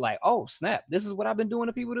them, they were like, "Oh snap! This is what I've been doing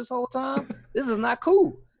to people this whole time. This is not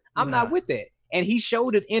cool. I'm not with that." And he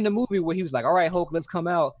showed it in the movie where he was like, "All right, Hulk, let's come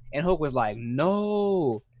out." And Hulk was like,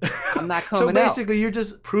 "No, I'm not coming out." So basically, you're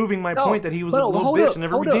just proving my point that he was a little bitch and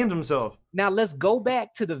never redeemed himself. Now let's go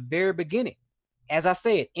back to the very beginning. As I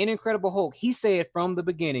said, in Incredible Hulk, he said from the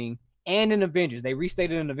beginning, and in Avengers, they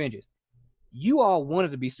restated in Avengers, you all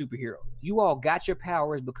wanted to be superheroes. You all got your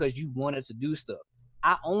powers because you wanted to do stuff.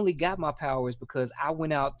 I only got my powers because I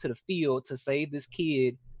went out to the field to save this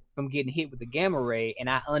kid from getting hit with the gamma ray, and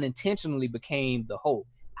I unintentionally became the Hulk.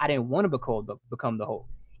 I didn't want to become the Hulk.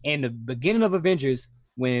 In the beginning of Avengers,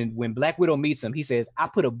 when Black Widow meets him, he says, "I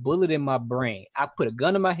put a bullet in my brain. I put a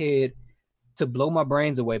gun in my head to blow my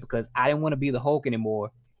brains away because I didn't want to be the Hulk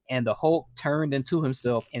anymore." And the Hulk turned into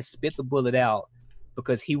himself and spit the bullet out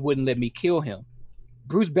because he wouldn't let me kill him.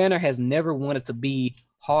 Bruce Banner has never wanted to be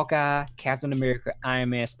Hawkeye, Captain America, Iron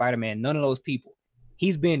Man, Spider-Man, none of those people.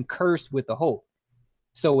 He's been cursed with the Hulk.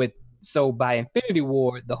 So by Infinity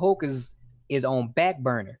War, the Hulk is on back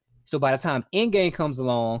burner. So by the time Endgame comes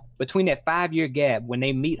along, between that 5-year gap, when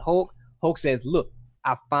they meet Hulk, Hulk says, "Look,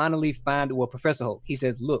 I finally Professor Hulk, he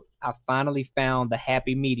says, "Look, I finally found the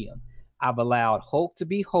happy medium. I've allowed Hulk to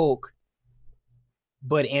be Hulk,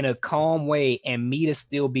 but in a calm way, and me to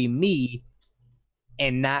still be me,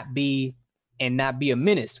 and not be a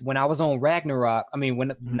menace." When I was on Ragnarok,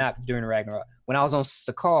 not during Ragnarok, when I was on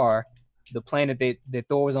Sakaar, the planet that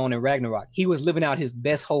Thor was on in Ragnarok, he was living out his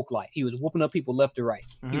best Hulk life. He was whooping up people left to right.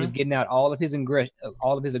 He was getting out all of his aggression.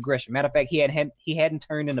 Matter of fact, he hadn't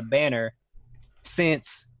turned into Banner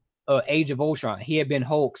since Age of Ultron. He had been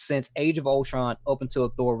Hulk since Age of Ultron up until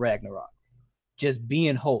Thor Ragnarok. Just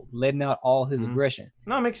being Hulk, letting out all his aggression.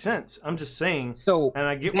 No, it makes sense. I'm just saying. So, and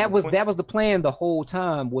I get that was the plan the whole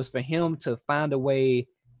time, was for him to find a way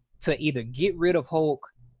to either get rid of Hulk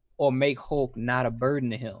or make Hulk not a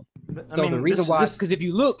burden to him. So the reason why, because if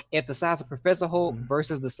you look at the size of Professor Hulk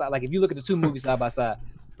versus the size, like if you look at the two movies side by side,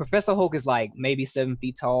 Professor Hulk is like maybe 7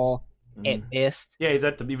 feet tall at best. Yeah, he's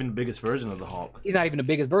even the biggest version of the Hulk. He's not even the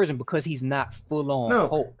biggest version because he's not full on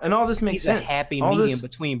Hulk. And all this makes sense. He's a happy medium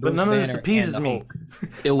between Bruce Banner, but none of this appeases me.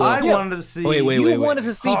 I wanted to see. Wait. Wanted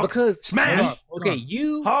to see Hulk because smash. Okay,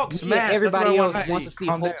 Hulk smash. Everybody else wants to see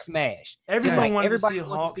Hulk smash. Everyone wanted to see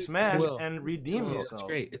Hulk smash and redeem himself. That's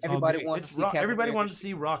great. Everybody wants to see. Everybody wanted to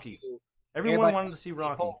see Rocky. Everyone wanted to see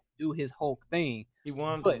Rocky do his Hulk thing. He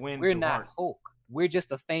wanted to win. We're not Hulk. We're just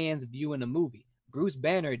the fans viewing the movie. Bruce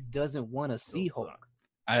Banner doesn't want to see Hulk.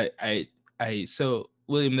 So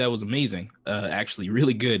William, that was amazing. Actually,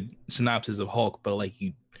 really good synopsis of Hulk, but like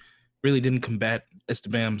you really didn't combat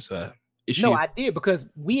Esteban's issue. No, I did because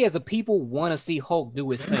we as a people want to see Hulk do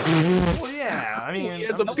his thing. Well, yeah, I mean, I'm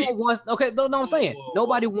saying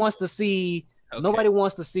nobody wants to see. Okay. Nobody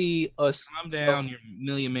wants to see us. Calm down, your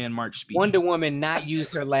Million Man March speech. Wonder Woman not use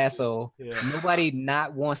her lasso. Yeah. Nobody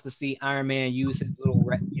not wants to see Iron Man use his little,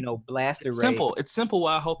 blaster ray. Simple. It's simple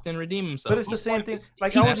why Hulk didn't redeem himself. But it's the same thing.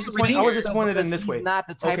 Like I was disappointed in this way. He's not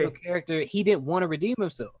the type of character. He didn't want to redeem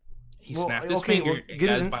himself. He snapped his finger and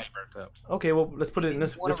got his body burnt up. Okay, well, let's put it in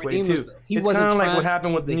this way too. It's kind of like what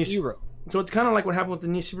happened with the new hero. So it's kind of like what happened with the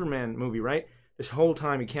new Superman movie, right? This whole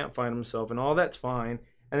time he can't find himself, and all that's fine.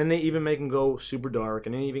 And then they even make him go super dark,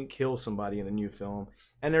 and they even kill somebody in the new film.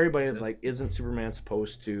 And everybody's like, isn't Superman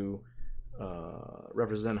supposed to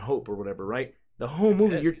represent hope or whatever, right? The whole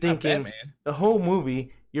movie,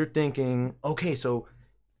 you're thinking, okay, so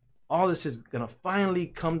all this is gonna finally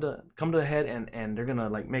come to a head, and they're gonna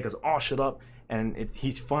like make us all shut up, and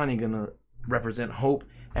he's finally gonna represent hope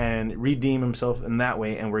and redeem himself in that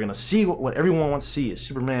way, and we're gonna see what everyone wants to see is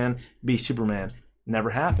Superman be Superman. Never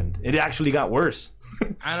happened. It actually got worse.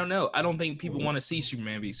 I don't know. I don't think people want to see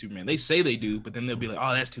Superman be Superman. They say they do, but then they'll be like,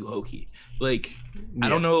 "Oh, that's too hokey." Like, I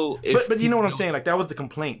don't know if. But you know what I'm saying? Like that was the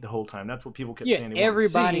complaint the whole time. That's what people kept saying.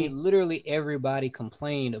 Literally everybody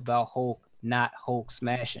complained about Hulk not Hulk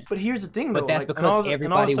smashing. But here's the thing, though. But that's because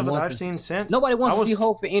everybody wants to. Nobody wants to see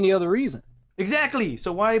Hulk for any other reason. Exactly.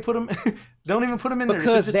 So why put him? Don't even put him in there.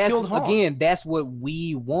 Because that's what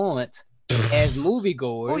we want as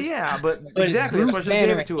moviegoers. Oh yeah, but exactly. Bruce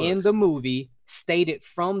Banner in the movie stated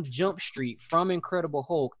from Jump Street, from Incredible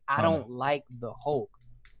Hulk, I don't like the Hulk.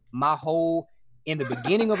 In the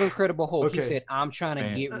beginning of Incredible Hulk, he said, "I'm trying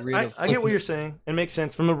to get rid of." I get what you're saying. It makes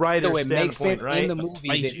sense from the writer's standpoint, right? It makes sense in the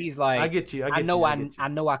movie that he's like, I get you. I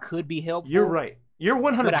know I could be helpful. You're right. You're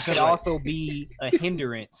 100%. But I could also be a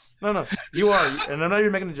hindrance. No, you are, and I know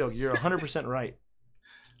you're making a joke. You're 100% right.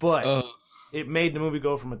 But it made the movie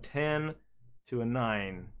go from a 10 to a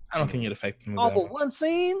 9. I don't think it affected the movie. Oh, for one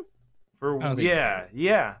scene? For one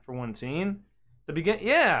scene. For one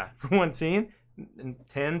scene.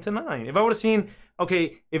 10 to 9. If I would have seen,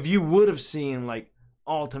 if you would have seen like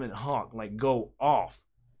Ultimate Hulk like go off,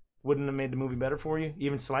 wouldn't have made the movie better for you,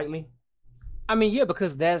 even slightly? I mean, yeah,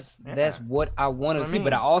 because that's what I wanted to see.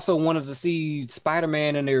 But I also wanted to see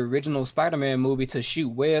Spider-Man in the original Spider-Man movie to shoot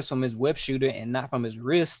webs from his web shooter and not from his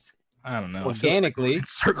wrist. I don't know. Organically. Like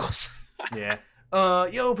circles. Yeah.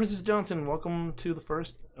 Yo, Princess Johnson, welcome to the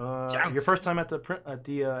first your first time at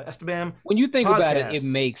the Esteban. When you think about it, it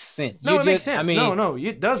makes sense. No, it makes sense.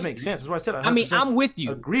 It does make sense. That's what I said. I'm with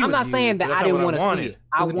you. I'm not saying that I didn't want to see it.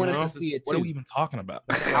 I wanted to see it too. What are we even talking about?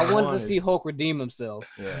 I wanted to see Hulk redeem himself.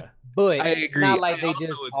 Yeah. But it's not like they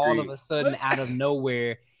just all of a sudden out of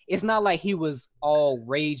nowhere. It's not like he was all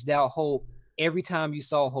raged out Hulk every time you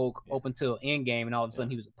saw Hulk up until Endgame, and all of a sudden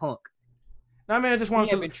he was a punk. I mean, I just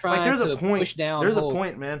wanted to like. There's a point. There's a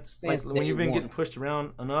point, man. Like when you've been getting pushed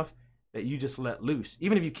around enough that you just let loose.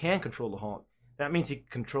 Even if you can control the Hulk, that means he can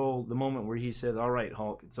control the moment where he says, "All right,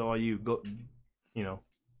 Hulk, it's all you. Go,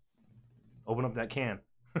 open up that can."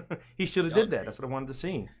 He should have did that. That's what I wanted to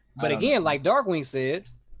see. But again, like Darkwing said,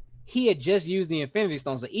 he had just used the Infinity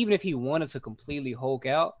Stones. So even if he wanted to completely Hulk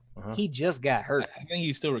out, he just got hurt. I think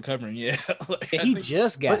he's still recovering. Yeah, he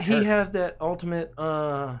just got hurt. But he has that ultimate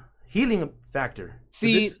healing factor.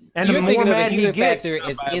 See, and the more mad he gets,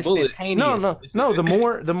 is instantaneous. No.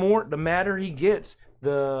 The madder he gets,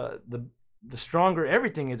 the stronger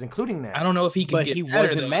everything is, including that. I don't know if he can. But he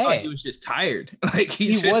wasn't mad. He was just tired. Like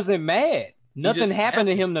he wasn't mad. Nothing happened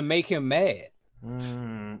to him to make him mad.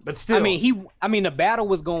 But still, I mean, the battle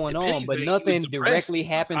was going on, but nothing directly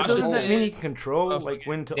happened. So doesn't that mean he can control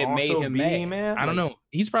when to also be mad? I don't know.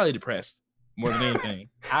 He's probably depressed more than anything.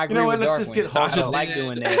 I agree with Darkwing. I don't like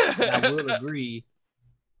doing that. I will agree.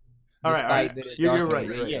 All right. You're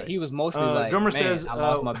right. Yeah, he was mostly like, Drummer says, I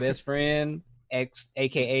lost my best friend,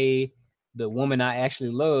 aka the woman I actually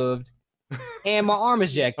loved, and my arm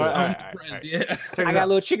is jacked up. Yeah. I got a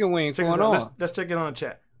little chicken wing going on. Let's check it on the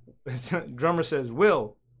chat. Drummer says,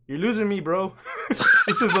 "Will, you're losing me, bro.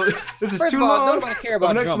 This is too long. Nobody care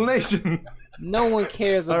about an explanation. No one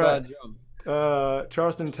cares about Drummer.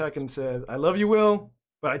 Charleston Tekken says, "I love you, Will,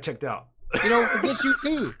 but I checked out." Forget you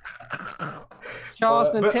too.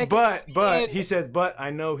 Charleston Tekken. But he says, "But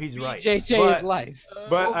I know he's right." BJJ is life.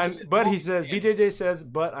 But he says, BJJ says,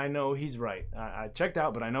 "But I know he's right. I checked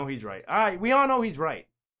out, but I know he's right." All right, we all know he's right.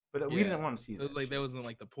 But we didn't want to see that. Like that wasn't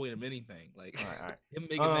like the point of anything. Like all right. Him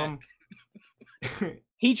making that.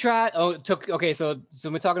 He tried. So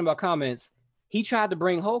we're talking about comments. He tried to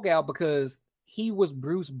bring Hulk out because he was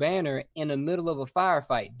Bruce Banner in the middle of a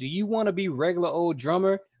firefight. Do you want to be regular old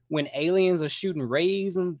Drummer when aliens are shooting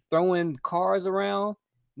rays and throwing cars around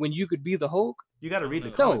when you could be the Hulk? You got to read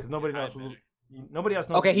the comments. Nobody knows. Nobody else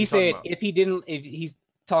knows. Okay, he said if he's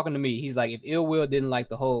talking to me, he's like, if Ill Will didn't like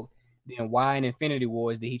the Hulk, then why in Infinity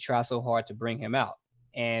Wars did he try so hard to bring him out?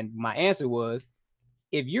 And my answer was,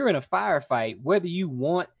 if you're in a firefight, whether you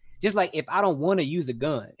want, just like if I don't want to use a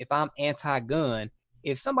gun, if I'm anti-gun,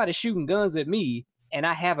 if somebody's shooting guns at me and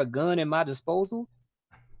I have a gun in my disposal,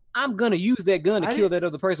 I'm going to use that gun to kill that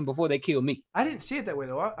other person before they kill me. I didn't see it that way,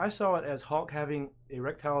 though. I saw it as Hulk having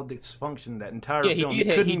erectile dysfunction that entire film. He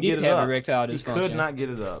couldn't get it up. Erectile dysfunction. He could not get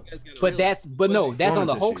it up. But that's on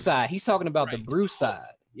the Hulk side. He's talking about the Bruce side.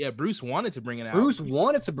 Yeah, Bruce wanted to bring it out. Bruce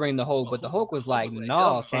wanted to bring the Hulk, but the Hulk was like,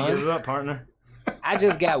 "Nah, son. Get it up, partner." I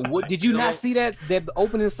just got what? Did you not see that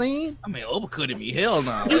opening scene? I mean, uppercutted me. Hell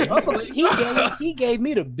no. He gave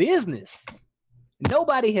me the business.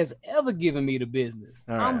 Nobody has ever given me the business.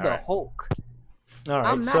 I'm the Hulk. All right,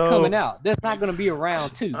 I'm not coming out. That's not going to be a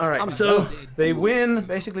round 2. All right, so they win.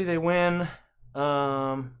 Basically, they win.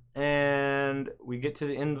 And And we get to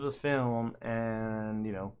the end of the film, and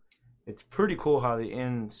you know, it's pretty cool how they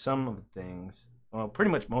end some of the things. Well,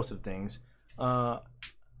 pretty much most of the things.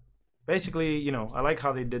 Basically, you know, I like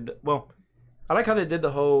how they did. I like how they did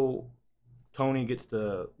the whole. Tony gets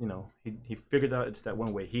the, you know, he figures out it's that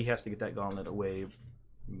one way. He has to get that gauntlet away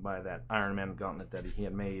by that Iron Man gauntlet that he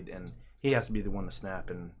had made, and he has to be the one to snap,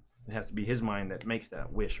 and it has to be his mind that makes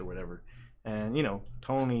that wish or whatever. And you know,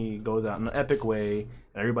 Tony goes out in an epic way,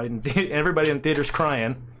 and everybody in theaters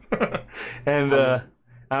crying, and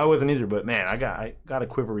I wasn't either. But man, I got a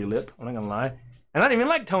quivery lip. I'm not gonna lie, and I didn't even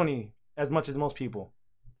like Tony as much as most people.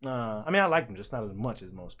 I mean, I liked him, just not as much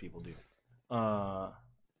as most people do.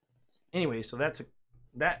 Anyway, so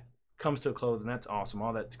that comes to a close, and that's awesome.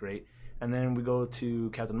 All that's great. And then we go to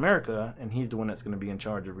Captain America, and he's the one that's going to be in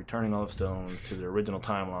charge of returning all the stones to the original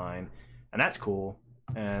timeline, and that's cool.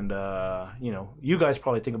 And you know, you guys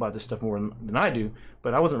probably think about this stuff more than I do,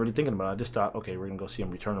 but I wasn't really thinking about it. I just thought, okay, we're going to go see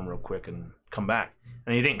him return them real quick and come back.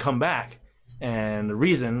 And he didn't come back, and the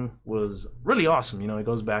reason was really awesome. You know, he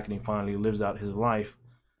goes back and he finally lives out his life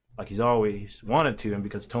like he's always wanted to, and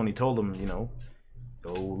because Tony told him, you know,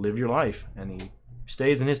 go live your life, and he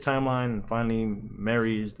stays in his timeline and finally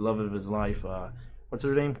marries the love of his life. What's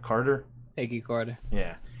her name? Carter? Peggy Carter.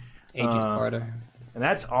 Yeah. Agent Carter. And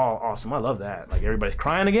that's all awesome. I love that. Like, everybody's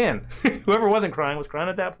crying again. Whoever wasn't crying was crying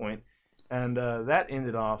at that point. And that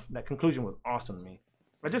ended off, that conclusion was awesome to me.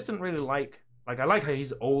 I just didn't really like I like how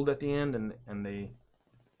he's old at the end, and they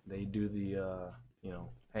do the, you know,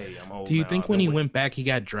 hey, I'm old. Do you now. think when he went back, he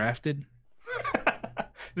got drafted?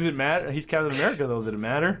 Did it matter? He's Captain America, though. Did it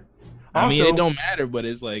matter? I mean, it don't matter, but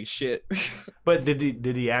it's like shit. But did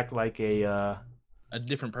he act like a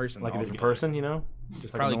different person? Like a different person, you know?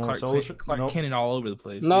 Just probably like Clark Kent all over the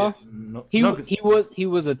place. No, yeah. he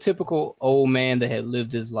was a typical old man that had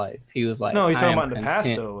lived his life. He was like, no, he's talking about in the past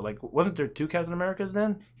though. Like, wasn't there two Captain Americas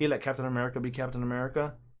then? He let Captain America be Captain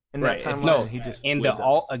America. In that timeline, no, he just in the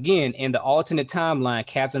alternate timeline,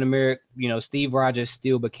 Captain America, you know, Steve Rogers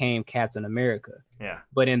still became Captain America. Yeah.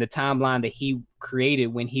 But in the timeline that he created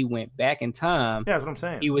when he went back in time, yeah, that's what I'm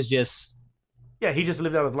saying. He was just, yeah, he just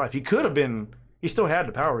lived out his life. He could have been. He still had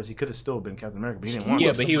the powers. He could have still been Captain America, but he didn't want to.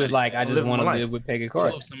 Yeah, but he was like, I just want to live with Peggy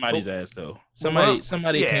Carter. Somebody's ass though.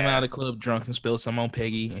 Somebody came out of the club drunk and spilled some on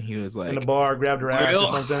Peggy, and he was like, in the bar, grabbed her ass or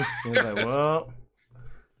something. He was like, well.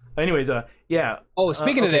 Anyways, yeah. Oh,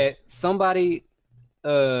 speaking of that, somebody,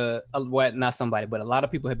 not somebody, but a lot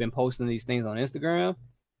of people have been posting these things on Instagram,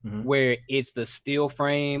 where it's the still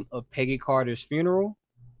frame of Peggy Carter's funeral.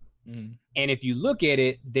 And if you look at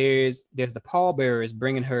it, there's the pallbearers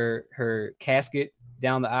bringing her casket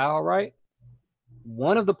down the aisle, right?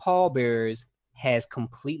 One of the pallbearers has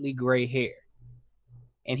completely gray hair,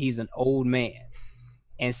 and he's an old man.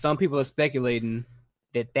 And some people are speculating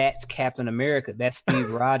that that's Captain America. That's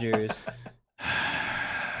Steve Rogers.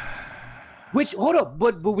 Which, hold up,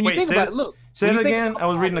 but when you think about it, look. Say it again. I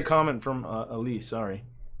was reading a comment from Elise. Sorry.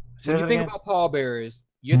 When you think about pallbearers,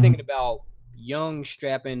 you're thinking about young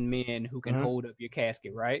strapping men who can hold up your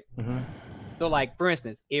casket, right? So, like, for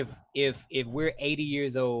instance, if we're 80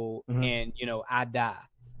 years old and, you know, I die,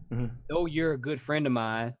 though you're a good friend of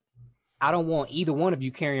mine, I don't want either one of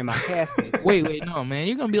you carrying my casket. Wait, no, man.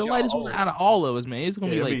 You're gonna be the lightest one out of all of us, man. It's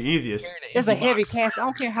gonna be like the easiest. It's a heavy casket. I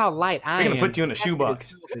don't care how light I am. They're gonna put you in a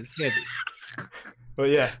shoebox. It's heavy. But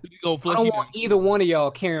yeah, I don't want either one of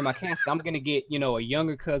y'all carrying my casket. I'm gonna get, you know, a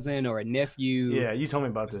younger cousin or a nephew. Yeah, you told me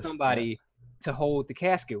about this. Somebody to hold the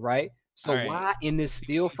casket, right? So why in this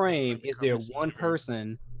steel frame is there one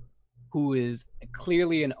person who is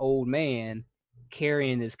clearly an old man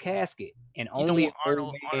carrying this casket? And only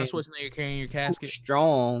Arnold Schwarzenegger carrying your casket,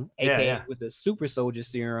 strong, aka with a super soldier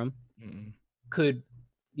serum, could,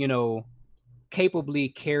 you know, capably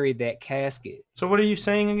carry that casket. So what are you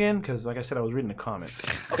saying again? Because like I said, I was reading a comment.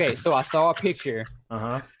 Okay, so I saw a picture.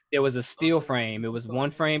 There was a steel frame. It was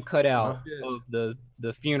one frame cut out of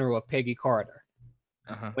the funeral of Peggy Carter.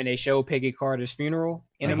 When they showed Peggy Carter's funeral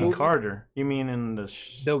in a movie. Carter? You mean in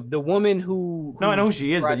the woman who? No, I know who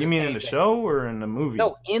she is, but you mean in the show or in the movie?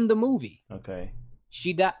 No, in the movie. Okay.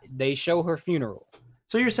 She died. They show her funeral.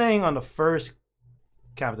 So you're saying on the first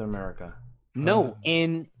Captain America? No,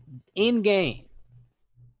 in Endgame.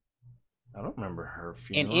 I don't remember her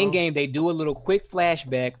funeral. In Endgame, they do a little quick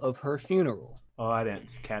flashback of her funeral. Oh, I didn't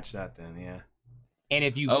catch that then. Yeah. And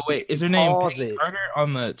if you is her name Peggy Carter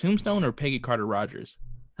on the tombstone or Peggy Carter Rogers?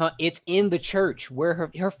 It's in the church where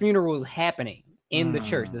her funeral is happening in the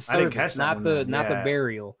church. The service, not the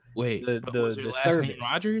burial. Wait, the service. Name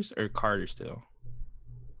Rogers or Carter still?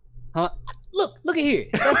 Look at here.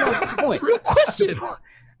 That's not the point. Real question.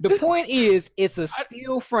 The point is, it's a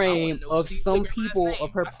still frame of some people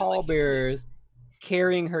of her pallbearers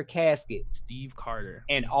carrying her casket. Steve Carter.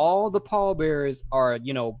 And all the pallbearers are,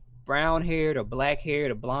 brown-haired or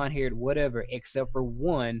black-haired or blonde-haired, whatever, except for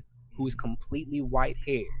one who's completely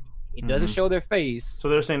white-haired. It doesn't show their face. So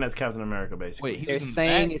they're saying that's Captain America, basically. Wait, they're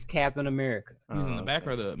saying it's Captain America. He was in the back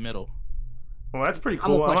or the middle? Well, that's pretty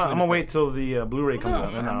cool. I'm gonna wait till the Blu-ray comes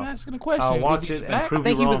out. I'm asking a question. I'll watch it and prove I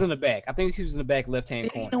think you he was wrong. in the back. I think he was in the back left-hand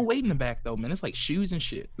corner. Ain't no weight in the back though, man. It's like shoes and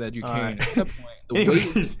shit that you're carrying. At that point,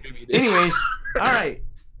 the anyways, all right,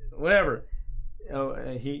 whatever.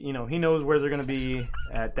 He knows where they're gonna be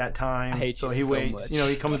at that time. I hate so you he so waits. much.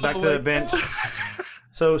 He comes back to that bench.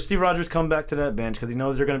 So Steve Rogers comes back to that bench because he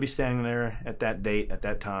knows they're gonna be standing there at that date at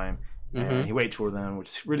that time, and he waits for them, which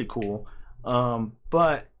is really cool.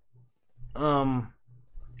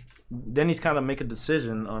 Then he's kind of make a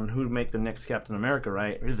decision on who to make the next Captain America,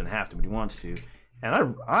 right? He doesn't have to, but he wants to.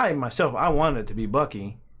 And I myself, I wanted it to be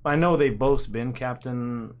Bucky. I know they've both been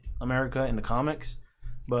Captain America in the comics,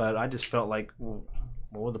 but I just felt like, well,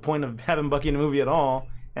 what was the point of having Bucky in the movie at all?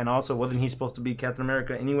 And also, wasn't he supposed to be Captain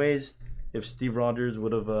America anyways? If Steve Rogers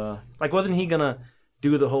would have, wasn't he gonna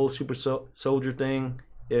do the whole super soldier thing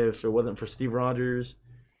if it wasn't for Steve Rogers?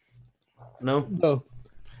 No.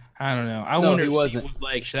 I don't know. I wonder if he was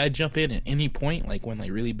like, should I jump in at any point, like when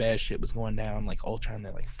like really bad shit was going down, like Ultron?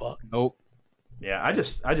 They're like, fuck. Nope. Yeah, I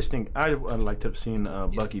just think I would like to have seen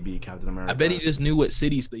Bucky be Captain America. I bet he just knew what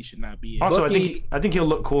cities they should not be in. Also, Bucky, I think he'll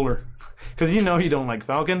look cooler because you don't like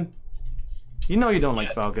Falcon. You don't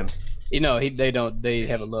like Falcon. They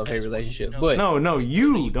have a love-hate relationship. But no,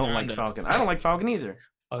 you don't like Falcon. I don't like Falcon either.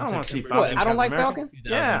 I don't want to see Falcon. What, I don't like Falcon?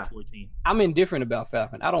 Yeah. I'm indifferent about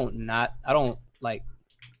Falcon. I don't like.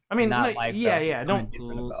 I mean, not like yeah.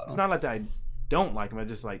 It's not like that I don't like him. I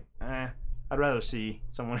just like, I'd rather see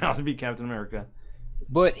someone else be Captain America.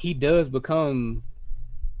 But he does become,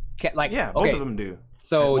 both of them do.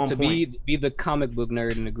 So to be the comic book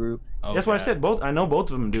nerd in the group, that's why I said both. I know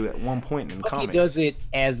both of them do at one point in the comics. He does it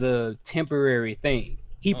as a temporary thing.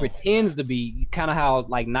 He pretends to be kind of how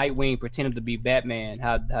like Nightwing pretended to be Batman.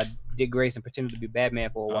 How Dick Grayson pretended to be Batman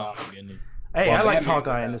for a while. Hey, I like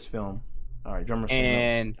Hawkeye in this film. All right, drummer.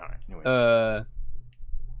 And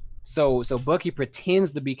so Bucky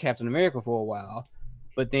pretends to be Captain America for a while,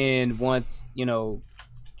 but then once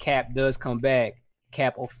Cap does come back,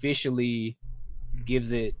 Cap officially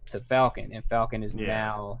gives it to Falcon, and Falcon is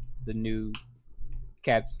now the new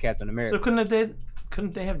Captain America. So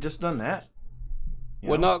couldn't they have just done that?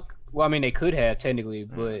 I mean they could have technically,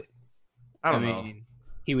 but I know.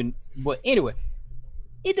 He would. But anyway.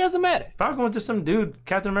 It doesn't matter. Falcon was just some dude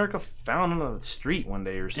Captain America found on the street one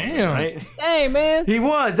day or something, right? Hey, man. He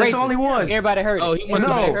was. That's all he was. Everybody heard it. Oh, he must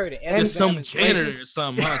have heard it. Just some janitor or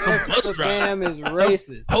something, huh? Some bus driver. Spam is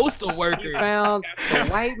racist. Postal worker. He found the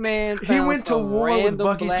white man. He went to war with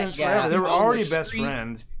Bucky since forever. They were already best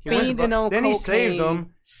friends. Then he saved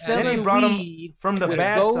them. Then he brought him from the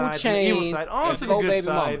bad side, from the evil side, onto the good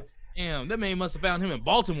side. Damn, that man must have found him in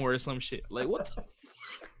Baltimore or some shit. Like, what the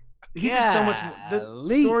He did so much. The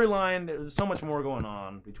storyline, there's so much more going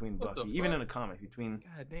on between Bucky, even in the comic, between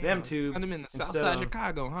them two. Found him in the South Side of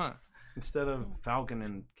Chicago, huh? Instead of Falcon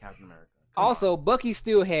and Captain America. Also, Bucky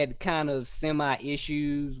still had kind of semi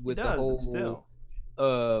issues with the whole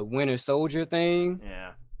Winter Soldier thing.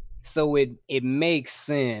 Yeah. So it makes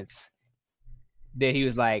sense that he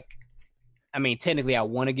was like, I mean, technically, I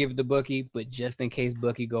want to give it to Bucky, but just in case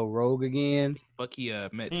Bucky go rogue again. Bucky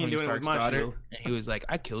met Tony Stark's daughter, and he was like,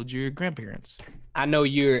 "I killed your grandparents." I know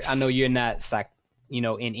you're not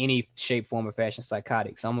in any shape, form, or fashion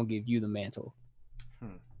psychotic. So I'm gonna give you the mantle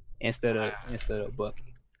instead of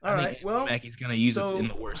Bucky. All right. Well, Mackey's gonna use it in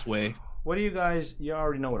the worst way. What do you guys? You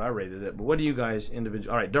already know what I rated it, but what do you guys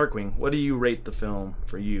individually? All right, Darkwing. What do you rate the film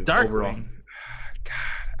for you overall? God,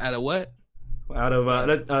 out of what? Out of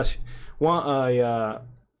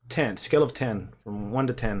 10 scale of 10 from 1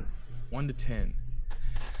 to 10. 1 to 10.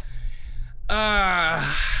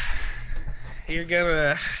 You're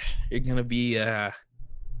gonna be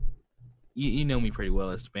you know me pretty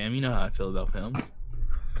well as Spam. You know how I feel about films.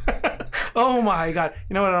 Oh my god!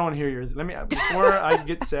 You know what I don't want to hear yours. Before I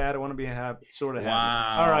get sad, I want to be sort of happy.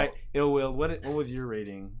 Wow. All right, Ill Will. What was your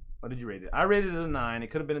rating? What did you rate it? I rated it a 9. It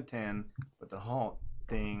could have been a 10, but the Hulk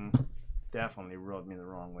thing definitely rubbed me the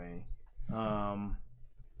wrong way.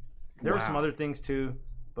 There were some other things too,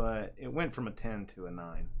 but it went from a 10 to a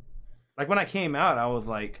 9. Like when I came out, I was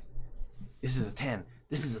like, "This is a 10.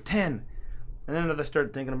 This is a 10." And then as I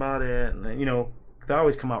started thinking about it, and because I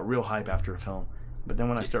always come out real hype after a film, but then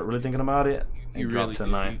when I start really thinking about it, it dropped to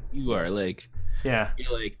 9. You are like, Yeah.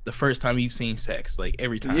 You're like the first time you've seen sex, like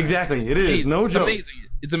every time. Exactly. It is. No joke.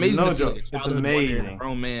 It's amazing No to see joke. like, a It's childhood wonder in a amazing.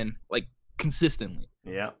 grown man like consistently.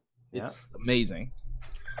 Yeah. It's amazing.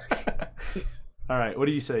 All right. What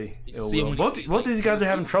do you say? Both of these guys are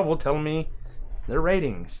having trouble telling me their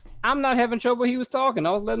ratings. I'm not having trouble. He was talking.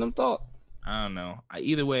 I was letting him talk. I don't know.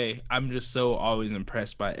 Either way, I'm just so always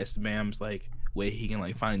impressed by Esteban's like way he can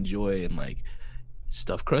like find joy in like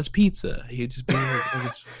stuffed crust pizza. He just been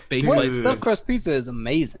his face like stuffed crust pizza is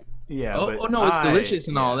amazing. Yeah. Oh no, it's delicious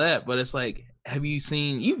and all that, but it's like, have you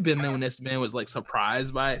seen? You've been there when Esteban was like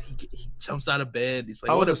surprised by it. He jumps out of bed. He's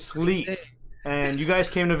like, I was asleep, and you guys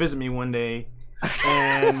came to visit me one day,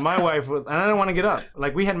 and my wife was, and I didn't want to get up.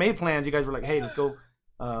 Like we had made plans. You guys were like, hey, let's go.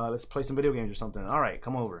 Let's play some video games or something. All right,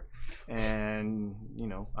 come over. And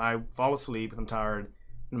I fall asleep. I'm tired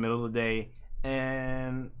in the middle of the day,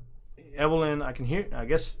 and Evelyn, I can hear. I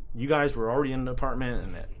guess you guys were already in the apartment,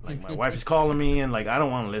 and like my wife is calling me, and like I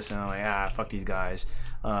don't want to listen. I'm like, fuck these guys.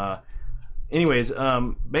 Anyways,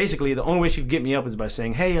 basically the only way she could get me up is by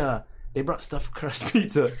saying, hey, they brought stuffed crust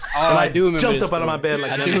pizza. Oh, and I do remember. Jumped up out of my bed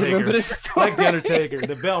like the Undertaker. Like the Undertaker.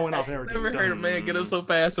 The bell went off and everything. Never heard a man get up so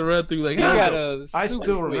fast and run through like. I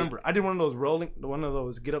still remember. I did one of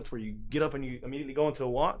those get ups where you get up and you immediately go into a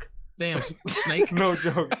walk. Damn snake. No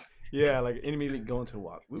joke. Yeah, like immediately go into a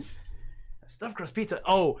walk. Whoop. Stuffed crust pizza.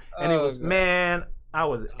 Oh, and it was God. Man. I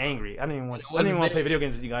was angry. I didn't even want to play video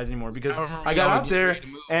games with you guys anymore because I got out there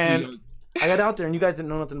and you guys didn't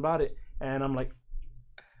know nothing about it, and I'm like,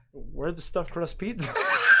 where's the stuffed crust pizza?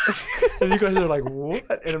 And you guys are like,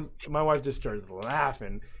 what? And my wife just starts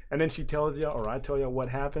laughing, and then she tells you, or I tell you what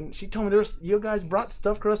happened. She told me you guys brought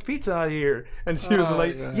stuffed crust pizza out here, and she was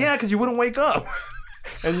like, God. Yeah, because you wouldn't wake up.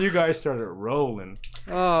 And you guys started rolling.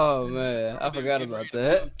 Oh man, I forgot about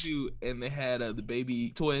that. Too, and they had the baby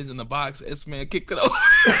toys in the box. S-Man kicked it over.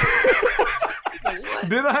 Like,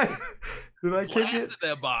 Did I kick it?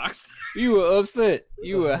 That box. You were upset.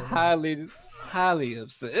 You were highly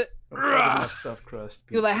upset. My stuffed crust.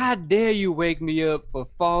 You're like, how dare you wake me up for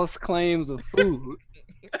false claims of food?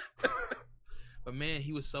 But man,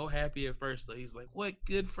 he was so happy at first. So he's like, "What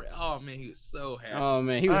good for?" Oh man, he was so happy. Oh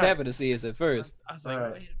man, he was happy to see us at first. I was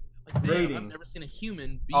like, wait, damn, I've never seen a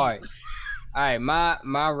human be. All right.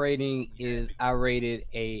 My rating is I rated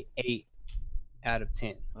a 8 out of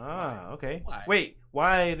 10. Ah, okay. Why? Wait,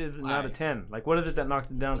 why is it not a 10? Like, what is it that knocked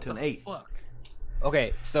it down to an 8? Fuck.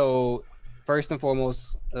 Okay, so first and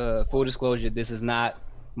foremost, full disclosure, this is not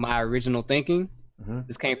my original thinking. Mm-hmm.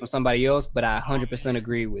 This came from somebody else, but I 100%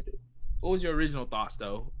 agree with it. What was your original thoughts,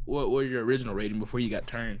 though? What was your original rating before you got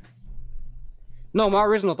turned? No, my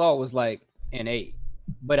original thought was like an 8,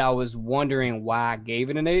 but I was wondering why I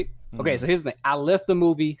gave it an 8. Mm-hmm. Okay, so here's the thing. I left the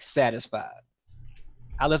movie satisfied.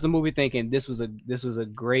 I left the movie thinking this was a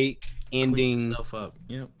great ending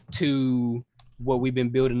to what we've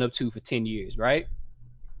been building up to for 10 years, right?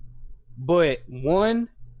 But one,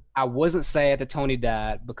 I wasn't sad that Tony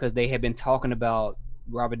died because they had been talking about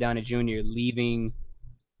Robert Downey Jr. leaving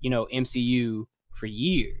MCU for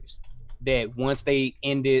years. That once they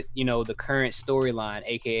ended, the current storyline,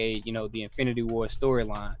 aka, the Infinity War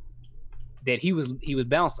storyline, that he was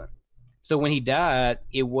bouncing. So when he died,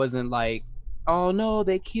 it wasn't like, oh no,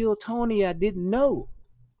 they killed Tony. I didn't know.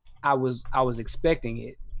 I was expecting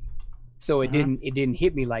it. So it didn't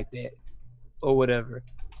hit me like that or whatever.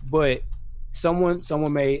 But someone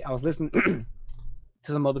I was listening to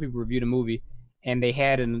some other people review the movie, and they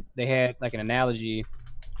had like an analogy.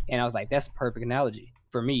 And I was like, that's a perfect analogy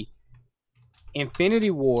for me. Infinity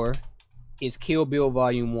War is Kill Bill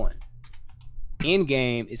Volume 1.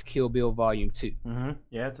 Endgame is Kill Bill Volume 2. Mm-hmm.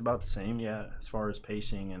 Yeah, it's about the same. Yeah, as far as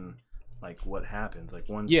pacing and like what happens. Like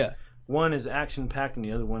one is action packed and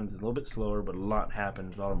the other one is a little bit slower, but a lot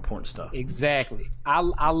happens, a lot of important stuff. Exactly. I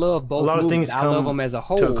love both. A lot movies. of things I love them as a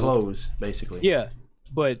whole. To a close, basically. Yeah.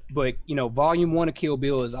 But Volume 1 of Kill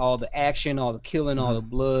Bill is all the action, all the killing, all the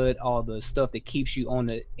blood, all the stuff that keeps you on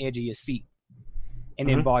the edge of your seat. And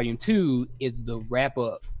then Volume 2 is the wrap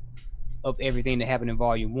up of everything that happened in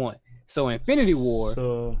Volume 1. So Infinity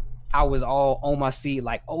War, I was all on my seat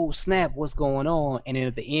like, oh snap, what's going on? And then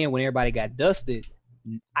at the end when everybody got dusted,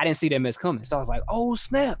 I didn't see that mess coming. So I was like, oh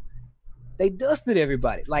snap, they dusted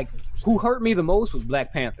everybody. Like, who hurt me the most was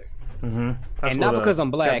Black Panther. Mm-hmm. And not because I'm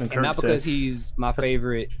black, and not because he's my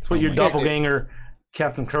favorite. That's what your doppelganger,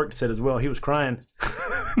 Captain Kirk, said as well. He was crying.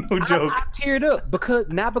 No joke. I teared up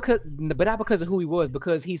not because of who he was,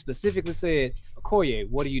 because he specifically said, Okoye,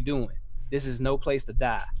 what are you doing? This is no place to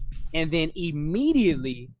die. And then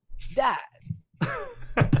immediately died.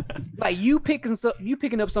 Like you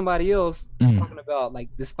picking up somebody else talking about like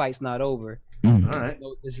this fight's not over, All right.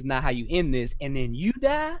 No, this is not how you end this. And then you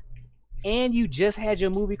die, and you just had your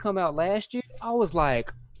movie come out last year. I was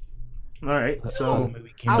like, all right. So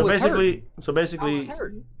I basically, was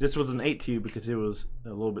hurt. this was an 8 to you because it was a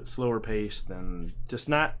little bit slower paced and just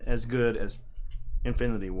not as good as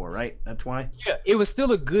Infinity War, right? That's why. Yeah, it was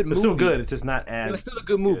still a good movie. It's still good. It's just not as. It was still a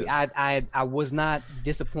good movie. Good. I was not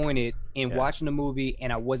disappointed in watching the movie,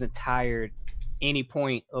 and I wasn't tired any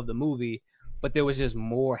point of the movie, but there was just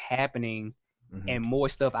more happening and more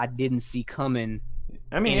stuff I didn't see coming.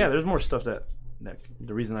 I mean, there's more stuff that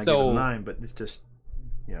the reason I give it a 9, but it's just,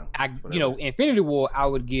 Infinity War I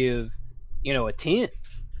would give, a 10.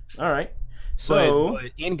 All right. So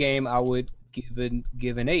but Endgame I would give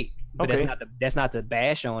an 8. But that's not to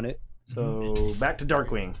bash on it. So back to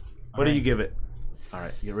Darkwing. What do you give it? All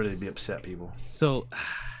right, get ready to be upset, people. So,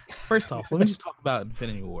 first off, let me just talk about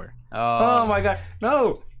Infinity War. Oh my God,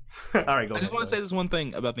 no! All right, go. I just want to say this one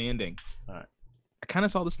thing about the ending. All right. I kind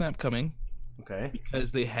of saw the snap coming. Okay.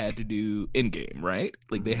 Because they had to do Endgame, right?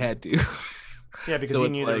 Like they had to. Yeah, because you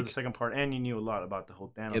knew there was a second part, and you knew a lot about the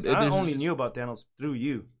whole Thanos. I only knew about Thanos through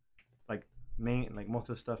you, like most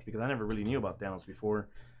of the stuff, because I never really knew about Thanos before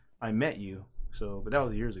I met you. So, but that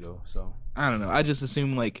was years ago. So I don't know. I just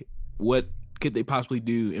assumed like, what could they possibly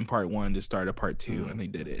do in part 1 to start a part 2, and they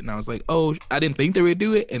did it. And I was like, oh, I didn't think they would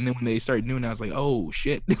do it. And then when they started doing it, I was like, oh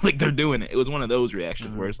shit, like they're doing it. It was one of those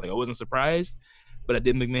reactions where it's like I wasn't surprised, but I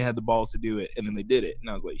didn't think they had the balls to do it, and then they did it, and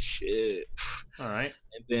I was like, shit. All right.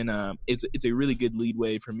 And then it's a really good lead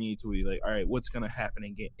way for me to be like, all right, what's gonna happen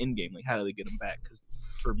in game? Like, how do they get them back? Because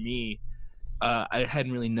for me, I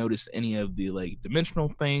hadn't really noticed any of the like dimensional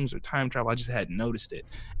things or time travel. I just hadn't noticed it,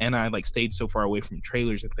 and I like stayed so far away from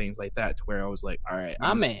trailers and things like that to where I was like, all right,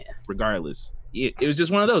 regardless. It was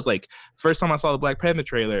just one of those, like, first time I saw the Black Panther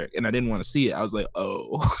trailer and I didn't want to see it, I was like,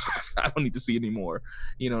 oh, I don't need to see it anymore.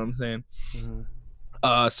 You know what I'm saying?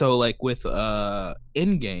 So like with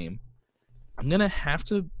Endgame, I'm gonna have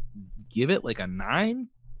to give it like a 9.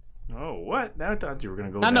 Oh, what? I thought you were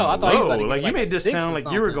gonna go. I know. I thought you were like you made this sound like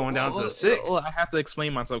you were going down to a 6. Well, I have to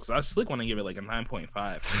explain myself because I slick want to give it like a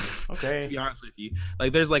 9.5. Okay. To be honest with you,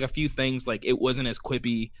 like there's like a few things like it wasn't as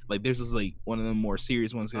quippy. Like there's just like one of the more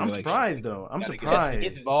serious ones. I'm surprised though. I'm surprised.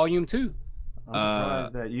 It's volume 2. I'm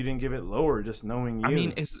surprised that you didn't give it lower, just knowing you. I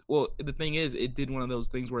mean, the thing is, it did one of those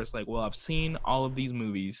things where it's like, well, I've seen all of these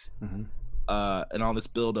movies. And all this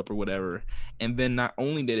build up or whatever, and then not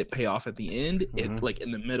only did it pay off at the end, it like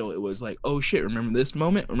in the middle, it was like, oh shit, remember this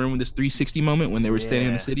moment? Remember this 360 moment when they were standing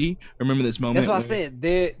in the city? Remember this moment? That's why I said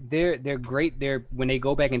they're great. They're when they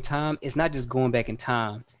go back in time, it's not just going back in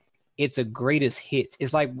time. It's a greatest hits.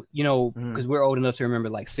 It's like, because we're old enough to remember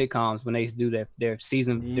like sitcoms when they used to do their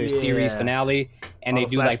season, their series finale, and all they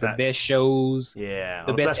do flashbacks. Like the best shows,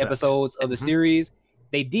 the best episodes of the series.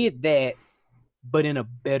 They did that, but in a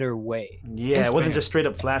better way. Yeah, it wasn't just straight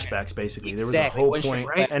up flashbacks, basically. There was a whole point.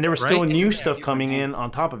 And there was still new stuff coming in on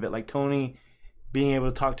top of it, like Tony being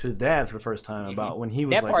able to talk to his dad for the first time about when he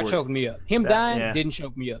was that part choked me up. Him dying didn't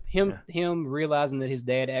choke me up. Him realizing that his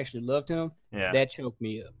dad actually loved him, that choked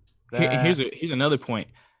me up. Here's another point.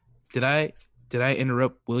 Did I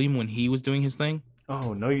interrupt William when he was doing his thing?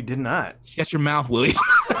 Oh, no, you did not. Shut your mouth, William.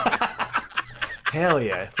 Hell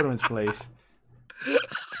yeah, put him in his place.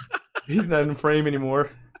 He's not in frame anymore.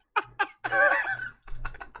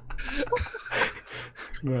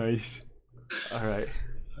 Nice. All right.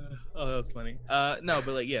 Oh, that was funny. No, but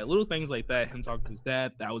like, yeah, little things like that. Him talking to his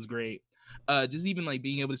dad, that was great. Just even like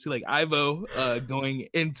being able to see like Ivo going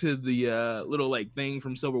into the little like thing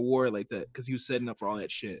from Civil War like that, because he was setting up for all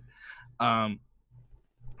that shit.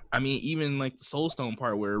 I mean, even like the Soul Stone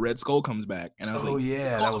part where Red Skull comes back, and I was like,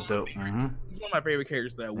 yeah, that was dope. He's one of my favorite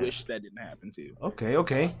characters that I wish that didn't happen to.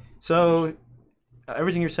 Okay. So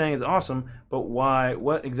everything you're saying is awesome, but why?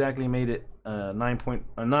 What exactly made it 9.9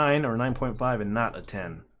 or 9.5 and not a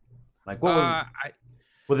 10? Like what was?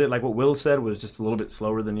 Was it like what Will said, was just a little bit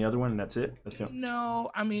slower than the other one, and that's it?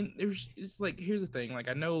 No, I mean, it's like, here's the thing. Like,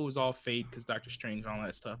 I know it was all fate because Doctor Strange and all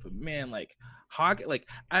that stuff, but man, like, Hawk, like,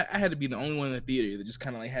 I had to be the only one in the theater that just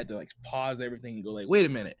kind of like had to like pause everything and go like, wait a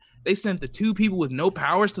minute, they sent the 2 people with no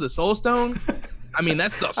powers to the Soul Stone? I mean,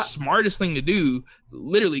 that's the smartest thing to do,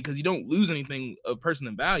 literally, because you don't lose anything of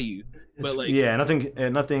personal value. But like, yeah,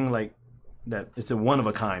 nothing like that. It's a one of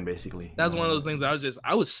a kind, basically. That's one of those things that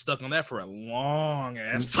I was stuck on that for a long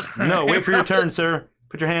ass time. No, wait for your turn, sir.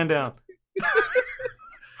 Put your hand down.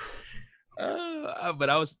 But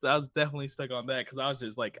I was definitely stuck on that because I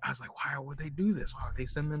was like, why would they do this? Why would they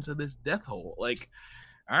send them to this death hole? Like,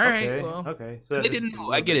 All right. Okay. Well, Okay. So they didn't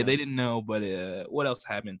know. I get it. They didn't know, but what else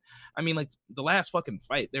happened? I mean, like the last fucking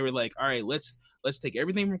fight, they were like, all right, let's take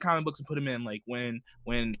everything from comic books and put him in. Like when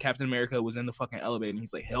Captain America was in the fucking elevator and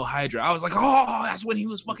he's like, Hail Hydra. I was like, oh, that's when he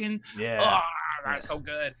was fucking. Yeah. Oh, that's so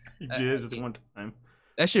good. He did just one time.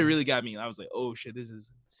 That shit really got me. I was like, oh shit, this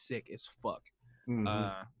is sick as fuck.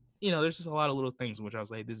 Mm-hmm. There's just a lot of little things in which I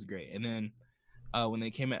was like, this is great. And then when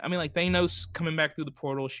they came in, I mean, like Thanos coming back through the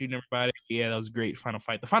portal, shooting everybody. Yeah, that was a great final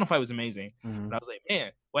fight. The final fight was amazing. Mm-hmm. But I was like,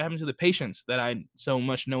 man, what happened to the patience that I so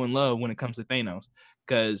much know and love when it comes to Thanos?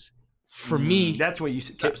 Because for me, that's what you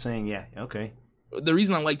kept saying. Yeah. Okay. The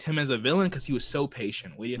reason I liked him as a villain because he was so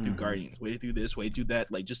patient, waited through Guardians, waited through this, waited through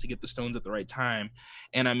that, like just to get the stones at the right time.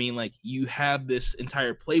 And I mean, like you have this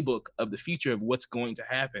entire playbook of the future of what's going to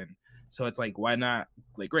happen. So it's like, why not?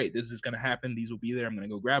 Like, great, this is gonna happen. These will be there. I'm gonna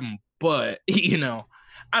go grab them. But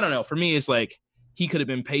I don't know. For me, it's like he could have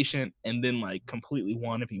been patient and then like completely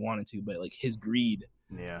won if he wanted to. But like his greed,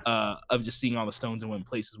 of just seeing all the stones in one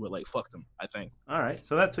place is what like fucked him, I think. All right,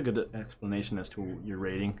 so that's a good explanation as to your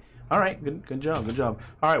rating. All right, good job.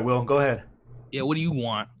 All right, Will, go ahead. Yeah, what do you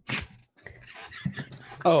want?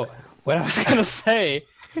 Oh, what I was gonna say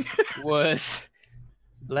was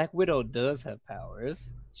Black Widow does have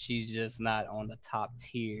powers. She's just not on the top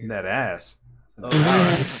tier. That ass.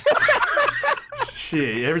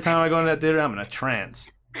 Shit, every time I go in that theater, I'm in a trance.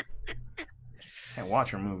 Can't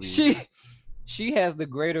watch her movies. She has the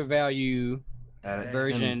greater value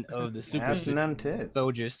version of the super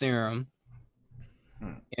soldier serum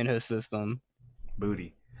in her system.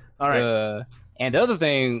 Booty. All right. And the other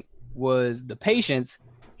thing was the patience.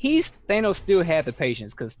 Thanos still had the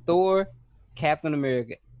patience because Thor, Captain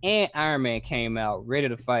America, and Iron Man came out ready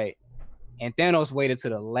to fight, and Thanos waited to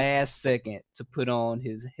the last second to put on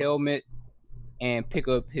his helmet and pick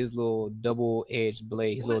up his little double-edged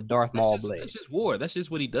blade, his little Darth Maul blade. That's just war. That's just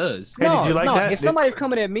what he does. Hey, did you like that? If somebody's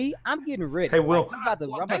coming at me, I'm getting ready. Hey, Will.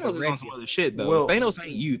 Thanos is on some other shit, though. Will, Thanos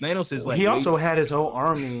ain't you. Thanos is like... He also had his whole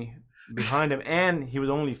army behind him, and he was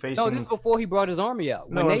only facing... No, this is before he brought his army out.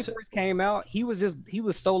 When they first came out, he was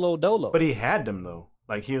solo dolo. But he had them, though.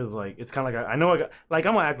 Like, he was like, it's kind of like, I'm going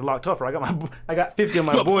to act a lot tougher. I got 50 of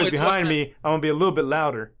my boys behind me. I'm going to be a little bit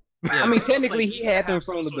louder. Yeah, I mean, technically, he had them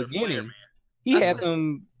from the beginning. He had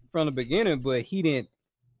them from the beginning, but he didn't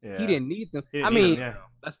need them.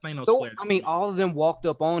 That's Thanos' flair. I mean, all of them walked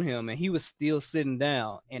up on him, and he was still sitting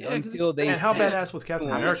down. And until they... And how badass was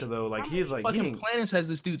Captain America, though? Like, he's like... Fucking Planets has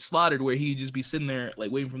this dude slaughtered where he'd just be sitting there,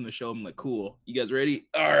 like, waiting for him to show him, like, cool. You guys ready?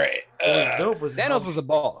 All right. Thanos was a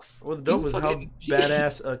boss. What was dope was how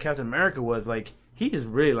badass Captain America was. Like, he is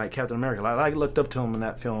really like Captain America. I looked up to him in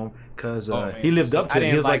that film because he lived up to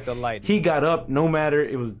it. He was like he got up no matter.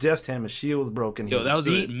 It was just him. His shield was broken. Yo, that was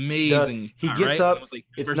amazing. He gets up.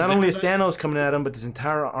 It's not only Thanos coming at him, but this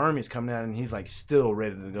entire army is coming at him. And he's like still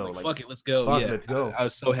ready to go. Like, fuck it, let's go. Let's go. I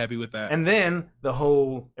was so happy with that. And then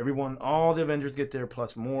all the Avengers get there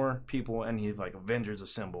plus more people, and he's like, Avengers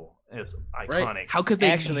assemble. It's iconic. Right. How could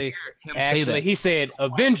they actually hear him say that? He said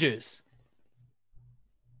Avengers.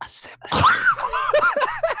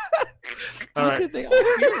 All right. They all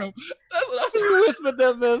hear him? That's what I whispered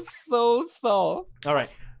that man so soft. All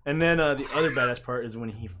right. And then the other badass part is when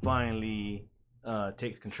he finally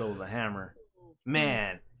takes control of the hammer.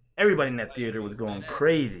 Man, everybody in that theater was going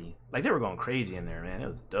crazy. Like, they were going crazy in there, man. It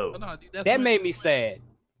was dope. No, dude, that made me sad.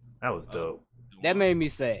 That was dope. That made me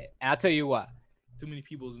sad. And I'll tell you why. Too many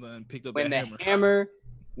people's picked up the hammer.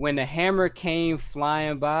 When the hammer came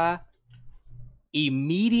flying by,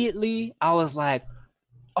 immediately I was like,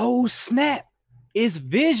 oh snap, it's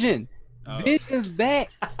Vision. Vision's back.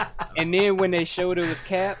 And then when they showed it was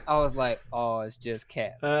Cap, I was like, oh, it's just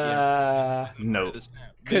Cap. No.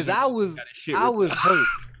 Because I was hurt.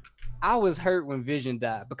 I was hurt when Vision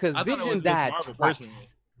died because Vision died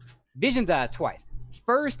twice. Vision died twice.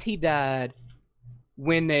 First, he died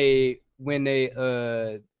when they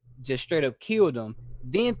just straight up killed him.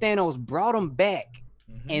 Then Thanos brought him back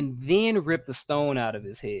and then ripped the stone out of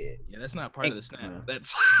his head. Yeah, that's not part of the snap.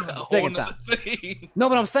 That's a whole other thing. No,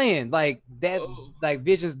 but I'm saying like that, like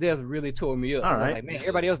Vision's death really tore me up. All right. I was like, man,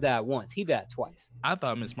 everybody else died once. He died twice. I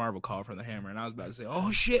thought Miss Marvel called for the hammer, and I was about to say,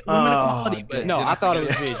 oh shit, women equality. But no, I thought it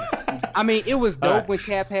was Vision. I mean, it was dope when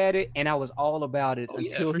Cap had it, and I was all about it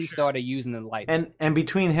until he started using the light. And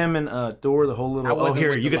between him and Thor, the whole little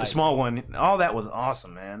here you get the small one. All that was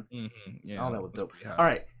awesome, man. Yeah, all that was dope. All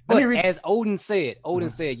right. But as Odin said,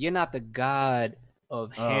 you're not the god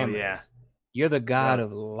of hammers. You're the god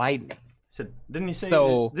of lightning. Didn't he say?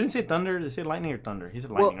 Didn't he say thunder? Did he say lightning or thunder? He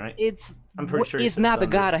said lightning, right? I'm pretty sure it's not the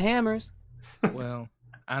god of hammers. Well,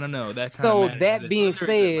 I don't know. That's so. That being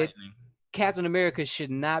said, Captain America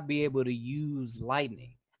should not be able to use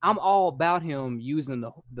lightning. I'm all about him using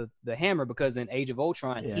the hammer because in Age of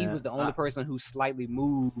Ultron, he was the only person who slightly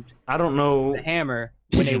moved. I don't know the hammer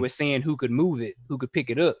when they were saying who could move it, who could pick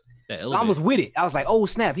it up. So I was with it. I was like, oh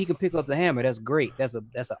snap, he can pick up the hammer. That's great. That's an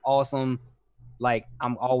awesome. Like,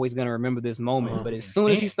 I'm always gonna remember this moment. But as soon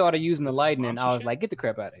as he started using the lightning, I was like, get the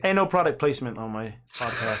crap out of here. Hey, no product placement on my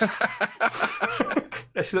podcast.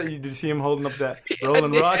 That's what you did. See him holding up that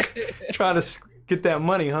Rolling Rock, trying to get that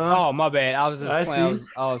money, huh? Oh, my bad. I was just playing.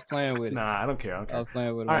 I was playing with it. Nah, I don't care. I was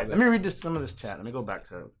playing with it. All right, let me read some of this chat. Let me go back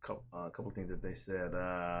to a couple things that they said.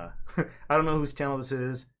 I don't know whose channel this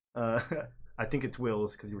is. I think it's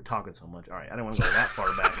Will's because you were talking so much. All right, I don't want to go that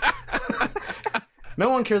far back. No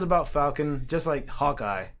one cares about Falcon, just like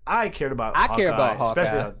Hawkeye. I cared about Hawkeye. I care about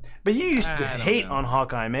Hawkeye. But you used to hate on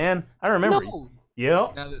Hawkeye, man. I remember. No.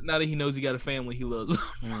 Yep. Now that he knows he got a family, he loves him.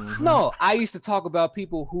 Mm-hmm. No, I used to talk about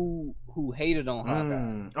people who hated on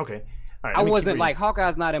Hawkeye. Okay. All right, I wasn't like,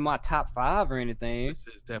 Hawkeye's not in my top 5 or anything,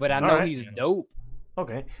 but I know he's dope.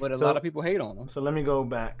 Okay. But a lot of people hate on him. So let me go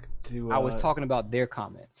back to... I was talking about their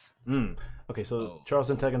comments. Okay, so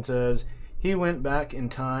Charleston Tekken says, he went back in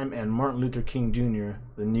time and Martin Luther King Jr.,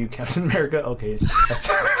 the new Captain America. Okay.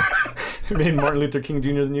 He made Martin Luther King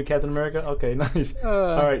Jr. the new Captain America? Okay, nice.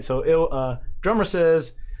 All right, so Drummer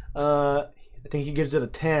says, I think he gives it a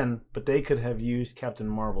 10, but they could have used Captain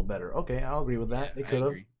Marvel better. Okay, I'll agree with that. They could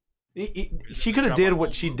have. She could have did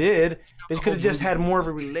what she did. They could have just had more of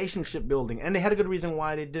a relationship building, and they had a good reason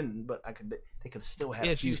why they didn't. But they could have still had.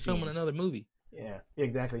 Yeah, she was filming another movie. Yeah,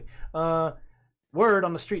 exactly. Word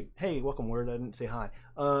on the street. Hey, welcome, Word. I didn't say hi.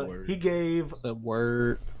 He gave the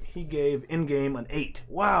Word. He gave Endgame an 8.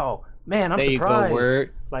 Wow, man, I'm surprised. There you go,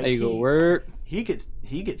 Word. Like, there you go, Word. He gets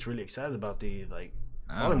really excited about the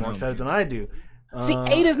probably more excited than I do. See,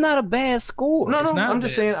 8 is not a bad score. No, I'm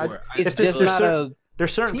just saying. It's just not a.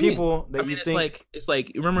 There's certain people that it's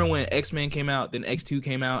like remember when X-Men came out, then X2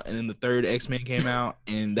 came out, and then the third X-Men came out,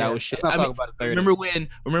 and that was shit. Remember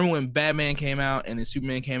when Batman came out, and then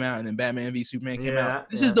Superman came out, and then Batman v Superman came out.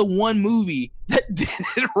 This is the one movie that did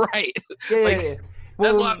it right. Yeah.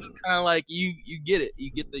 That's why I'm just kind of like you get it. You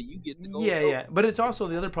get the gold. Yeah. But it's also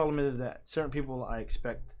the other problem is that certain people I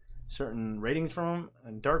expect certain ratings from him,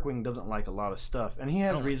 and Darkwing doesn't like a lot of stuff, and he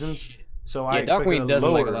has reasons. Shit. So I expect Darkwing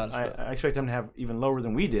doesn't like a lot of stuff. I expect him to have even lower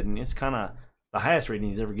than we did, and it's kind of the highest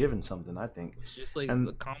rating he's ever given something, I think. It's just like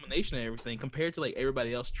the combination of everything compared to like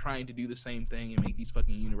everybody else trying to do the same thing and make these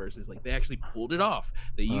fucking universes. Like they actually pulled it off.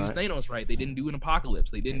 They used Thanos right. They didn't do an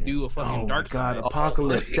Apocalypse. They didn't do a fucking Dark Side.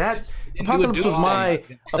 Apocalypse. Apocalypse was my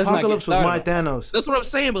Thanos. That's what I'm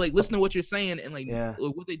saying. But like, listen to what you're saying and like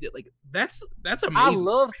what they did. Like that's amazing. I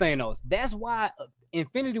love Thanos. That's why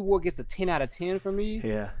Infinity War gets a 10 out of 10 for me.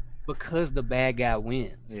 Yeah. Because the bad guy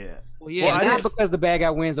wins. Yeah. Well, not because the bad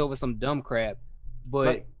guy wins over some dumb crap,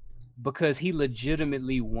 but because he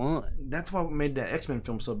legitimately won. That's what made that X-Men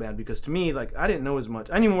film so bad. Because to me, like, I didn't know as much.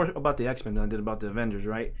 I knew more about the X-Men than I did about the Avengers,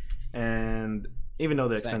 right? And even though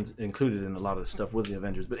the X-Men's included in a lot of the stuff with the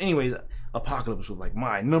Avengers, but anyways, Apocalypse was like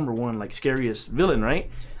my number one, like, scariest villain,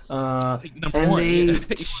 right?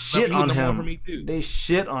 They shit on him. They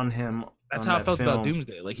shit on him. That's how I felt about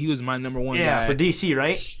Doomsday. Like he was my number one. Yeah, guy. For DC,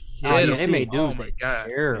 right? Yeah, they made Doomsday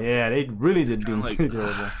terrible. Yeah, they really did Doomsday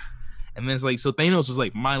terrible. And then it's like, so Thanos was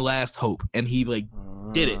like my last hope, and he like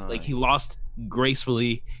did it. Like he lost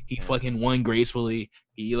gracefully. He fucking won gracefully.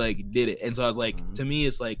 He like did it. And so I was like, to me,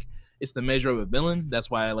 it's like it's the measure of a villain.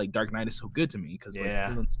 That's why I like Dark Knight is so good to me because like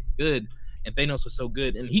villain's so good, and Thanos was so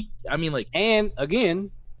good. And and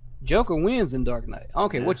again, Joker wins in Dark Knight. I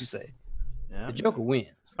don't care what you say. Yeah. The Joker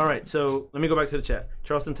wins. All right, so let me go back to the chat.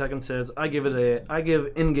 Charleston Tekken says, I give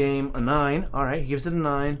Endgame a 9. All right, he gives it a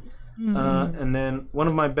 9. And then one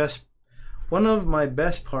of my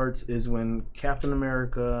best parts is when Captain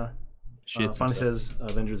America finally says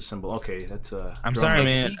Avengers Assemble. Okay, that's I'm sorry,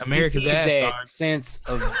 man. America's ass star. Since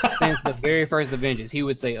the very first Avengers, he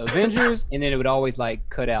would say Avengers, and then it would always like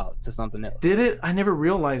cut out to something else. Did it? I never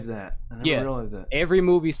realized that. Every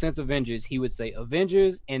movie since Avengers, he would say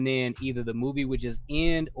Avengers, and then either the movie would just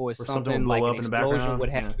end, or something like an explosion would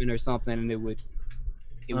happen, or something, and it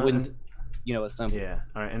wouldn't, assemble. Yeah.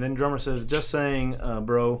 All right. And then Drummer says, just saying,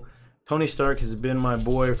 bro. Tony Stark has been my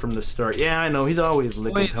boy from the start. Yeah, I know. He's always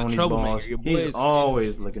licking Tony's balls. He's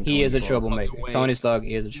always licking Tony's balls. He is a troublemaker. Tony Stark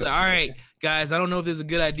is a troublemaker. All right, guys, I don't know if this is a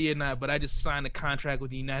good idea or not, but I just signed a contract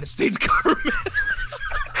with the United States government.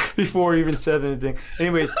 Before he even said anything.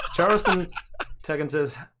 Anyways, Charleston Tekken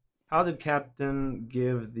says, how did Captain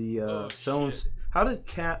give the stones? How did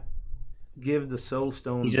Cap give the Soul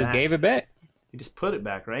Stone back? He just gave it back. He just put it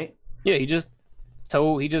back, right? Yeah, he just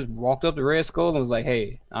he just walked up to Red Skull and was like,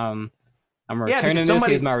 "Hey, I'm returning this.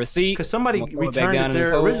 Here's my receipt." Because somebody returned it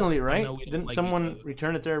there originally, right? Didn't like someone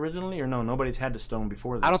return it there originally, or no? Nobody's had the stone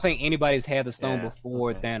before this. I don't think anybody's had the stone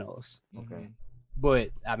before Thanos. Okay. But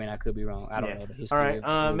I mean, I could be wrong. I don't know the history.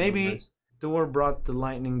 All right. Maybe Thor brought the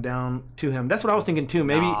lightning down to him. That's what I was thinking too.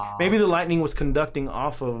 Maybe the lightning was conducting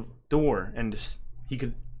off of Thor, and he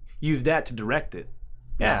could use that to direct it.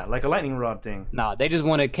 Yeah, like a lightning rod thing. Nah, they just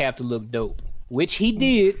wanted Cap to look dope, which he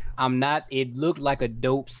did. It looked like a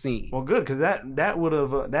dope scene. Well, good, because that would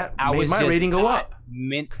have made my rating go up.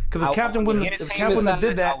 Because if Captain wouldn't have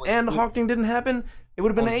did that and the Hawk thing didn't happen, it would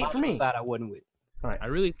have been an 8 for me. Side I wasn't with. All right. I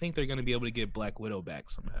really think they're gonna be able to get Black Widow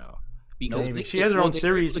back somehow. Because she has her own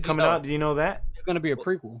series coming out. Did you know that? It's gonna be a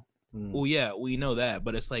prequel. Well, yeah, we know that,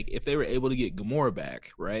 but it's like if they were able to get Gamora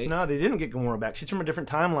back, right? No, they didn't get Gamora back. She's from a different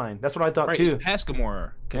timeline. That's what I thought too. It's past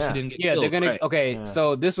Gamora because she didn't get killed. They're gonna. Right. Okay, Yeah.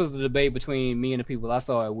 so this was the debate between me and the people I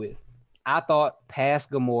saw it with. I thought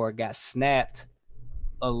past Gamora got snapped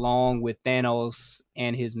along with Thanos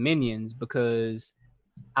and his minions because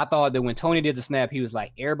I thought that when Tony did the snap, he was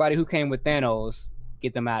like, "Everybody who came with Thanos,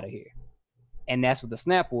 get them out of here," and that's what the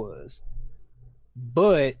snap was.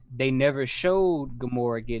 But they never showed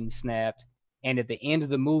Gamora getting snapped, and at the end of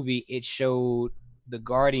the movie, it showed the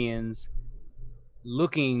Guardians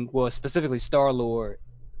looking, well, specifically Star-Lord,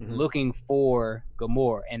 looking for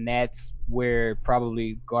Gamora, and that's where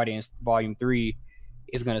probably Guardians Volume 3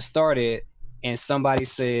 is going to start it. And somebody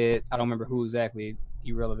said, I don't remember who exactly,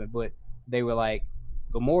 irrelevant, but they were like,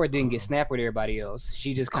 Gamora didn't get snapped with everybody else.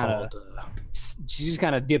 She just kind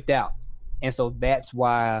of dipped out, and so that's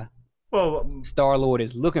why. Well, Star-Lord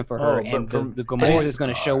is looking for her, and the Gamora that's going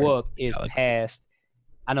to show up is past.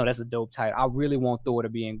 I know that's a dope title. I really want Thor to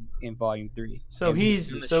be in Volume 3. So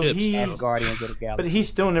he's as Guardians of the Galaxy. But he's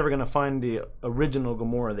still never going to find the original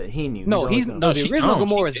Gamora that he knew. No, the original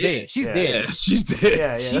Gamora is dead. She's dead. Yeah, she's dead.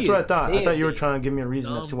 Yeah, that's what I thought. I thought you were trying to give me a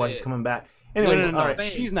reason as to why she's coming back. Anyway, no, all right.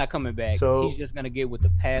 She's not coming back. So he's just going to get with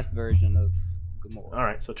the past version of Gamora. All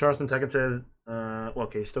right. So Charleston Tekken says,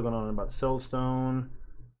 okay, he's still going on about the Soul Stone.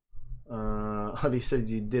 He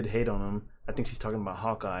says you did hate on him. I think she's talking about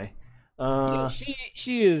Hawkeye.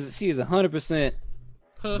 She is 100%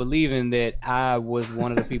 believing that I was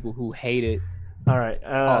one of the people who hated. All right.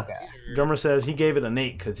 Hawkeye. Drummer says he gave it an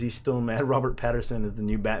 8 because he's still mad Robert Pattinson is the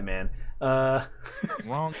new Batman.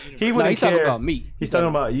 Wrong. He's talking about me. He's talking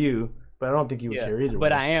about you, but I don't think he would care either.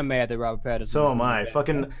 But I am mad that Robert Pattinson. So am I.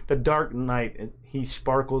 Fucking The Dark Knight. He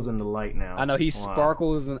sparkles in the light now. I know he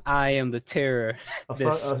sparkles, and I am the terror. A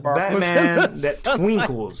Batman that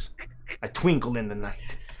twinkles. I twinkle in the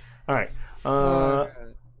night. All right.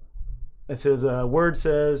 It says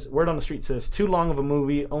word on the street says too long of a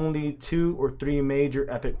movie, only 2 or 3 major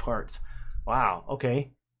epic parts. Wow.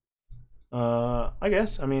 Okay. I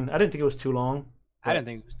guess. I mean, I didn't think it was too long. I didn't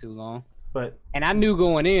think it was too long. And I knew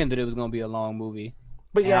going in that it was going to be a long movie.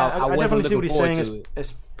 But yeah, I definitely see what he's saying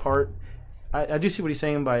as part. I do see what he's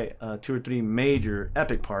saying by 2 or 3 major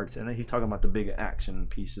epic parts, and he's talking about the big action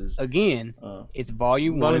pieces. Again, it's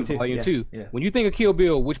Volume 1 and Volume 2. Yeah. When you think of Kill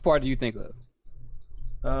Bill, which part do you think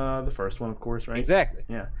of? The first one, of course, right? Exactly.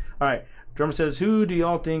 Yeah. All right. Drummer says, who do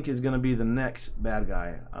y'all think is going to be the next bad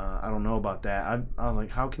guy? I don't know about that. I was like,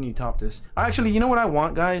 how can you top this? Actually, you know what I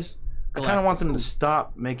want, guys? I kind of want them to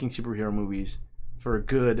stop making superhero movies for a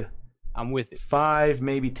good... I'm with it. 5,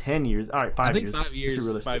 maybe 10 years. All right, 5 years. 5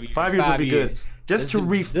 years. 5 years would be good. Just to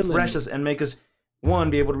refresh us and make us, one,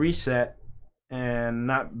 be able to reset and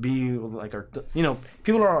not be like our...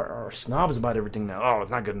 people are snobs about everything now. Oh,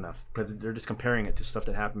 it's not good enough. Because they're just comparing it to stuff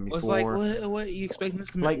that happened before. Well, it's like, what are you expecting this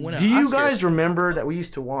to win? Do you guys remember that we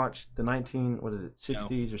used to watch the 60s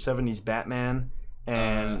or 70s Batman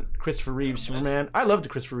and Christopher Reeve's Superman? I loved the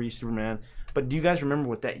Christopher Reeve Superman. But do you guys remember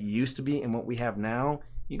what that used to be and what we have now?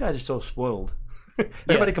 You guys are so spoiled.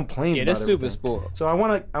 Everybody complains about it. Yeah, they're super spoiled. So I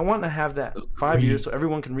want to have that 5 years so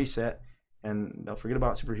everyone can reset and they'll forget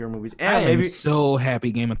about superhero movies. And I am so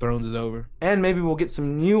happy Game of Thrones is over. And maybe we'll get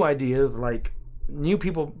some new ideas, like new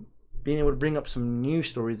people being able to bring up some new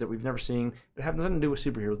stories that we've never seen that have nothing to do with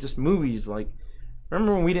superheroes. Just movies. Like,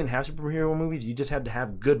 remember when we didn't have superhero movies? You just had to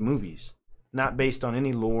have good movies. Not based on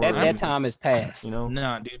any lore. That time has passed.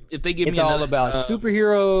 Nah, dude. If they give it's all about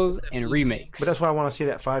superheroes and remakes. But that's why I want to see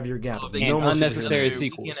that 5-year gap. And unnecessary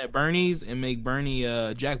sequels. Get at Bernie's and make Bernie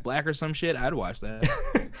Jack Black or some shit. I'd watch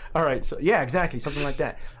that. All right. So yeah, exactly, something like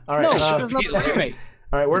that. All right. There's no remake.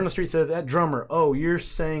 All right. Word on the street said that Drummer. Oh, you're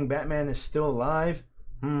saying Batman is still alive?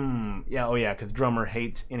 Yeah. Oh yeah, because Drummer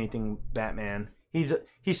hates anything Batman. He's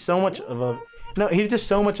so much of a he's just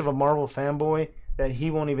so much of a Marvel fanboy that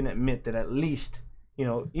he won't even admit that at least, you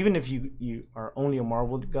know, even if you are only a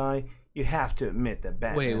Marvel guy, you have to admit that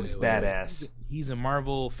Batman is badass. He's a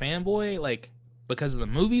Marvel fanboy, like because of the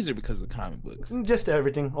movies or because of the comic books? Just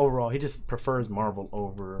everything overall. He just prefers Marvel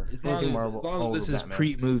over anything Marvel. As long as this is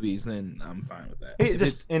pre-movies, then I'm fine with that.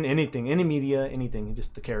 Just in anything, any media, anything,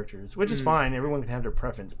 just the characters, which is fine. Everyone can have their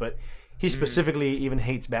preference, but he specifically even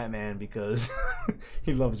hates Batman because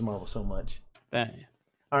he loves Marvel so much. Dang.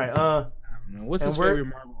 All right. I don't know. What's his favorite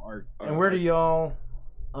Marvel arc? And where do y'all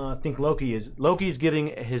think Loki is? Loki's getting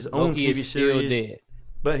his own Loki TV is still series, dead.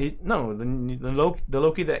 but the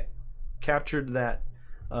Loki that captured that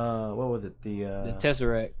what was it, the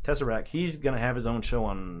Tesseract, he's gonna have his own show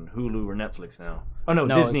on Hulu or Netflix now. No,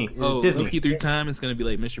 Disney. Disney. Loki 3 time it's gonna be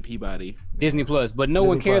like Mr. Peabody. Disney Plus, but no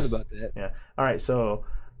one cares about that. Yeah. All right, so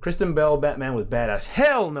Kristen Bell Batman was badass.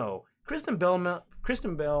 Hell no. Kristen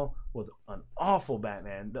Bell was an awful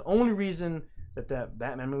Batman. The only reason that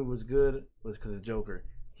Batman movie was good was because of Joker.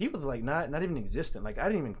 He was like not even existent. Like I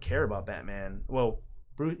didn't even care about Batman. Well,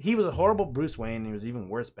 he was a horrible Bruce Wayne. And he was even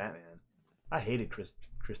worse Batman. I hated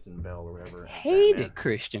Kristen Bell or whatever. Hated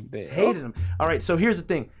Christian Bale. Hated him. All right, so here's the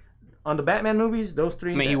thing. On the Batman movies, those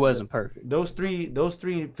three. I mean, he wasn't perfect. Those three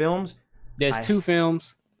films. There's 2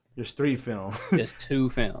 films. There's 3 films. There's 2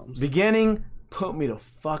 films. Beginning put me to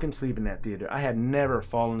fucking sleep in that theater. I had never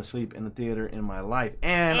fallen asleep in the theater in my life,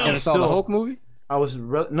 and you never saw the Hulk movie?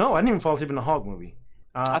 No, I didn't even fall asleep in the Hulk movie.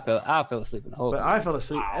 I fell asleep in the Hulk. But movie. I fell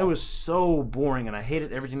asleep. Wow. It was so boring, and I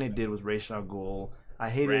hated everything they did with Ra's al Ghul. I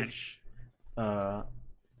hated. Who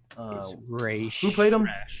played him?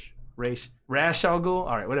 Ra's al Ghul.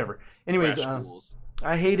 All right, whatever. Anyways,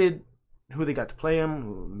 I hated who they got to play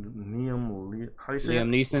him. Liam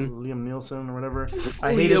Neeson or whatever.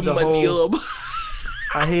 I hated the whole.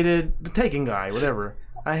 I hated the Taken guy. Whatever.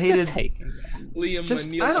 I hated Liam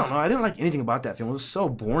Neeson. I don't know. I didn't like anything about that film. It was so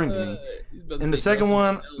boring to me. And the second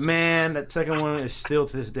one, man, that second one is still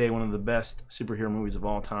to this day one of the best superhero movies of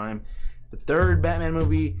all time. The third Batman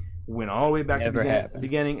movie went all the way back to the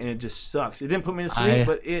beginning, and it just sucks. It didn't put me to sleep,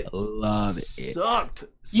 but it sucked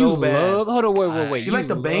so bad. Hold on, wait. You like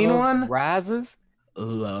the Bane one? Rises?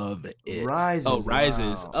 Love it. Rises. Oh,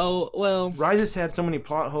 Rises. Wow. Oh, well. Rises had so many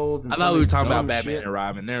plot holes. And I thought we were talking about Batman and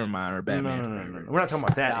Robin. Never mind. Or Batman. No. We're not talking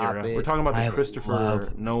about that era. We're talking about the Christopher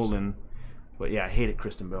Nolan. But yeah, I hated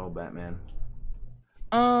Kristen Bell Batman.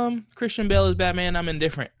 Christian Bale is Batman. I'm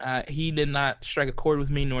indifferent. He did not strike a chord with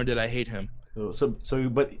me, nor did I hate him. So,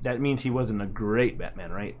 but that means he wasn't a great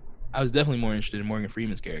Batman, right? I was definitely more interested in Morgan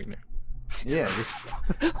Freeman's character. Yeah.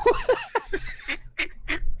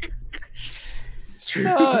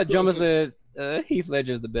 Drummer said Heath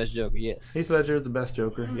Ledger is the best Joker. Yes. Heath Ledger is the best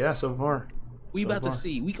Joker. Yeah, so far. We about to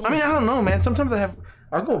see. I don't know, man. Sometimes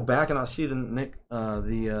I'll go back and I'll see Jack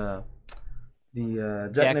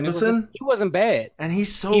Nicholson. He wasn't bad, and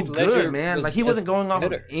he's so Heath good, Ledger man. Like he wasn't going off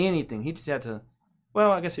of anything. He just had to.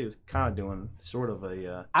 Well, I guess he was kind of doing sort of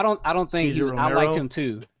a. I don't think I liked him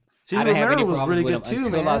too. Cesar Romero was really good too,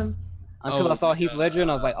 man. Until I saw Heath Ledger, and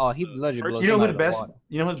I was like, "Oh, Heath Ledger." You know who the best?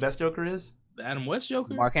 You know who the best Joker is? The Adam West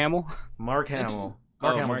Joker. Mark Hamill. Mark Hamill's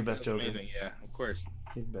the best Joker. Amazing. Yeah, of course.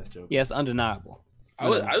 He's the best Joker. Yes, undeniable. I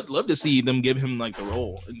would love to see them give him like the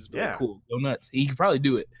role. And just be like, cool, go nuts. He could probably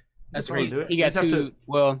do it. That's right. He got 2.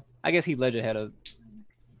 Well, I guess Heath Ledger had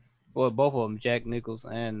both of them, Jack Nichols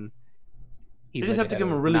and. You just have to give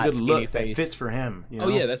him a really good look that fits for him. You know? Oh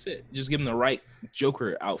yeah, that's it. Just give him the right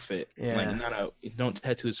Joker outfit. Yeah. Like don't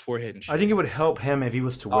tattoo his forehead and shit. I think it would help him if he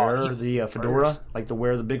was to wear the fedora, like to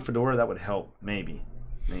wear the big fedora. That would help, maybe.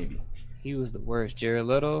 He was the worst. Jared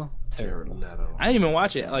Leto. Terrible. I didn't even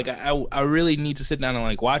watch it. Like I really need to sit down and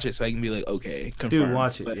like watch it so I can be like, okay, confirm. Dude,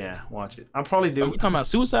 watch it. But, yeah, watch it. I'll probably do. Are we talking about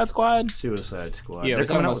Suicide Squad? Suicide Squad. Yeah, they're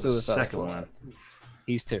talking about Suicide Suicide Squad.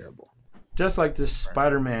 He's terrible. Just like this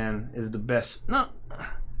Spider-Man is the best. No,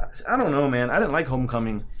 I don't know, man. I didn't like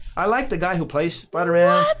Homecoming. I like the guy who plays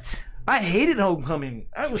Spider-Man. What? I hated Homecoming.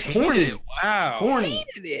 That was corny. Wow. Corny.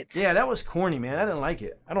 Hated it. Yeah, that was corny, man. I didn't like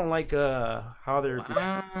it. I don't like how they're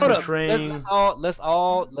portraying. Let's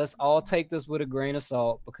all take this with a grain of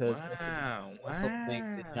salt because Russell thinks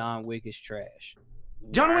that John Wick is trash.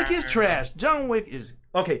 John Wick is trash. John Wick is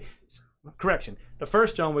okay. Correction. The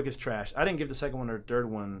first John Wick is trash. I didn't give the second one or third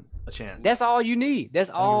one a chance. That's all you need.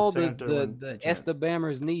 That's all the Esther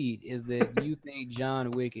Bammers need is that you think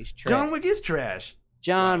John Wick is trash. John Wick is trash.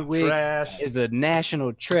 John Wick is a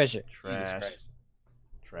national treasure. Trash.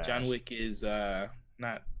 John Wick is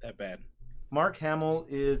not that bad. Mark Hamill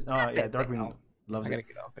is Darkwing loves it.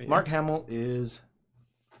 Mark Hamill is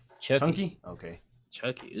Chunky. Okay.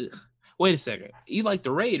 Chucky. Ugh. Wait a second. You like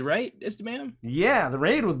The Raid, right? That's the man? Yeah, The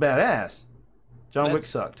Raid was badass. John Wick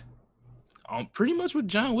sucked. Pretty much what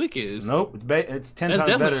John Wick is. Nope, it's 10 That's times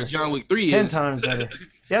definitely better. what John Wick 3 10 is. times better. Yeah,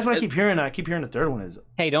 that's what I keep hearing. I keep hearing the third one is.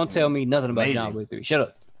 Hey, don't tell me nothing about amazing. John Wick 3. Shut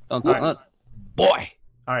up. Don't talk. Boy.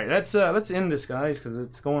 All right, let's end this, guys, because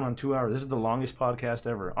it's going on 2 hours. This is the longest podcast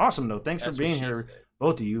ever. Awesome, though. Thanks for being here,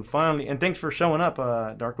 both of you, finally, and thanks for showing up,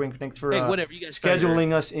 Darkwing. Thanks for whatever. You guys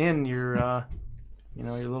scheduling us in your, your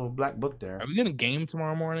little black book there. Are we gonna game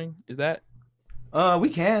tomorrow morning? Is that? We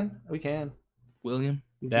can. William,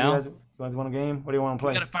 down. You guys want a game? What do you want to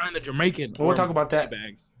play? We gotta find the Jamaican. Well, we'll talk about that.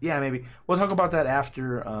 Bags. Yeah, maybe we'll talk about that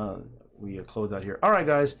after we close out here. All right,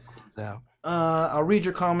 guys. I'll read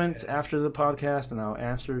your comments after the podcast, and I'll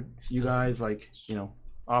answer you guys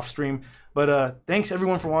off stream. But thanks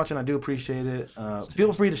everyone for watching. I do appreciate it.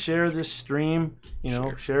 Feel free to share this stream.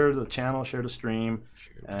 Share the channel, share the stream,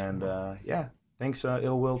 and thanks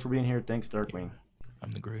Ill Will for being here. Thanks Darkwing. I'm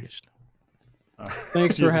the greatest.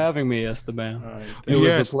 Thanks for having me, Esteban. Right. It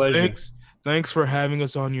was a pleasure. Thanks for having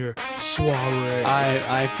us on your soiree.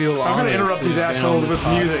 I feel I'm going to interrupt these assholes with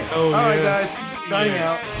music. Oh, all right, guys. Signing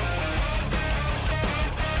out.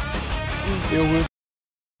 Deal with.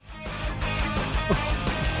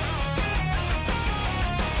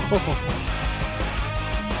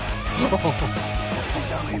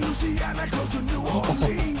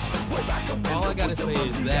 All I gotta say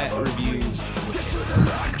is that review.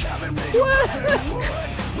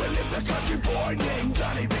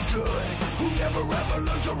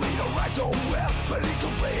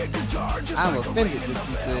 I'm offended that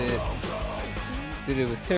you said that it was terrible.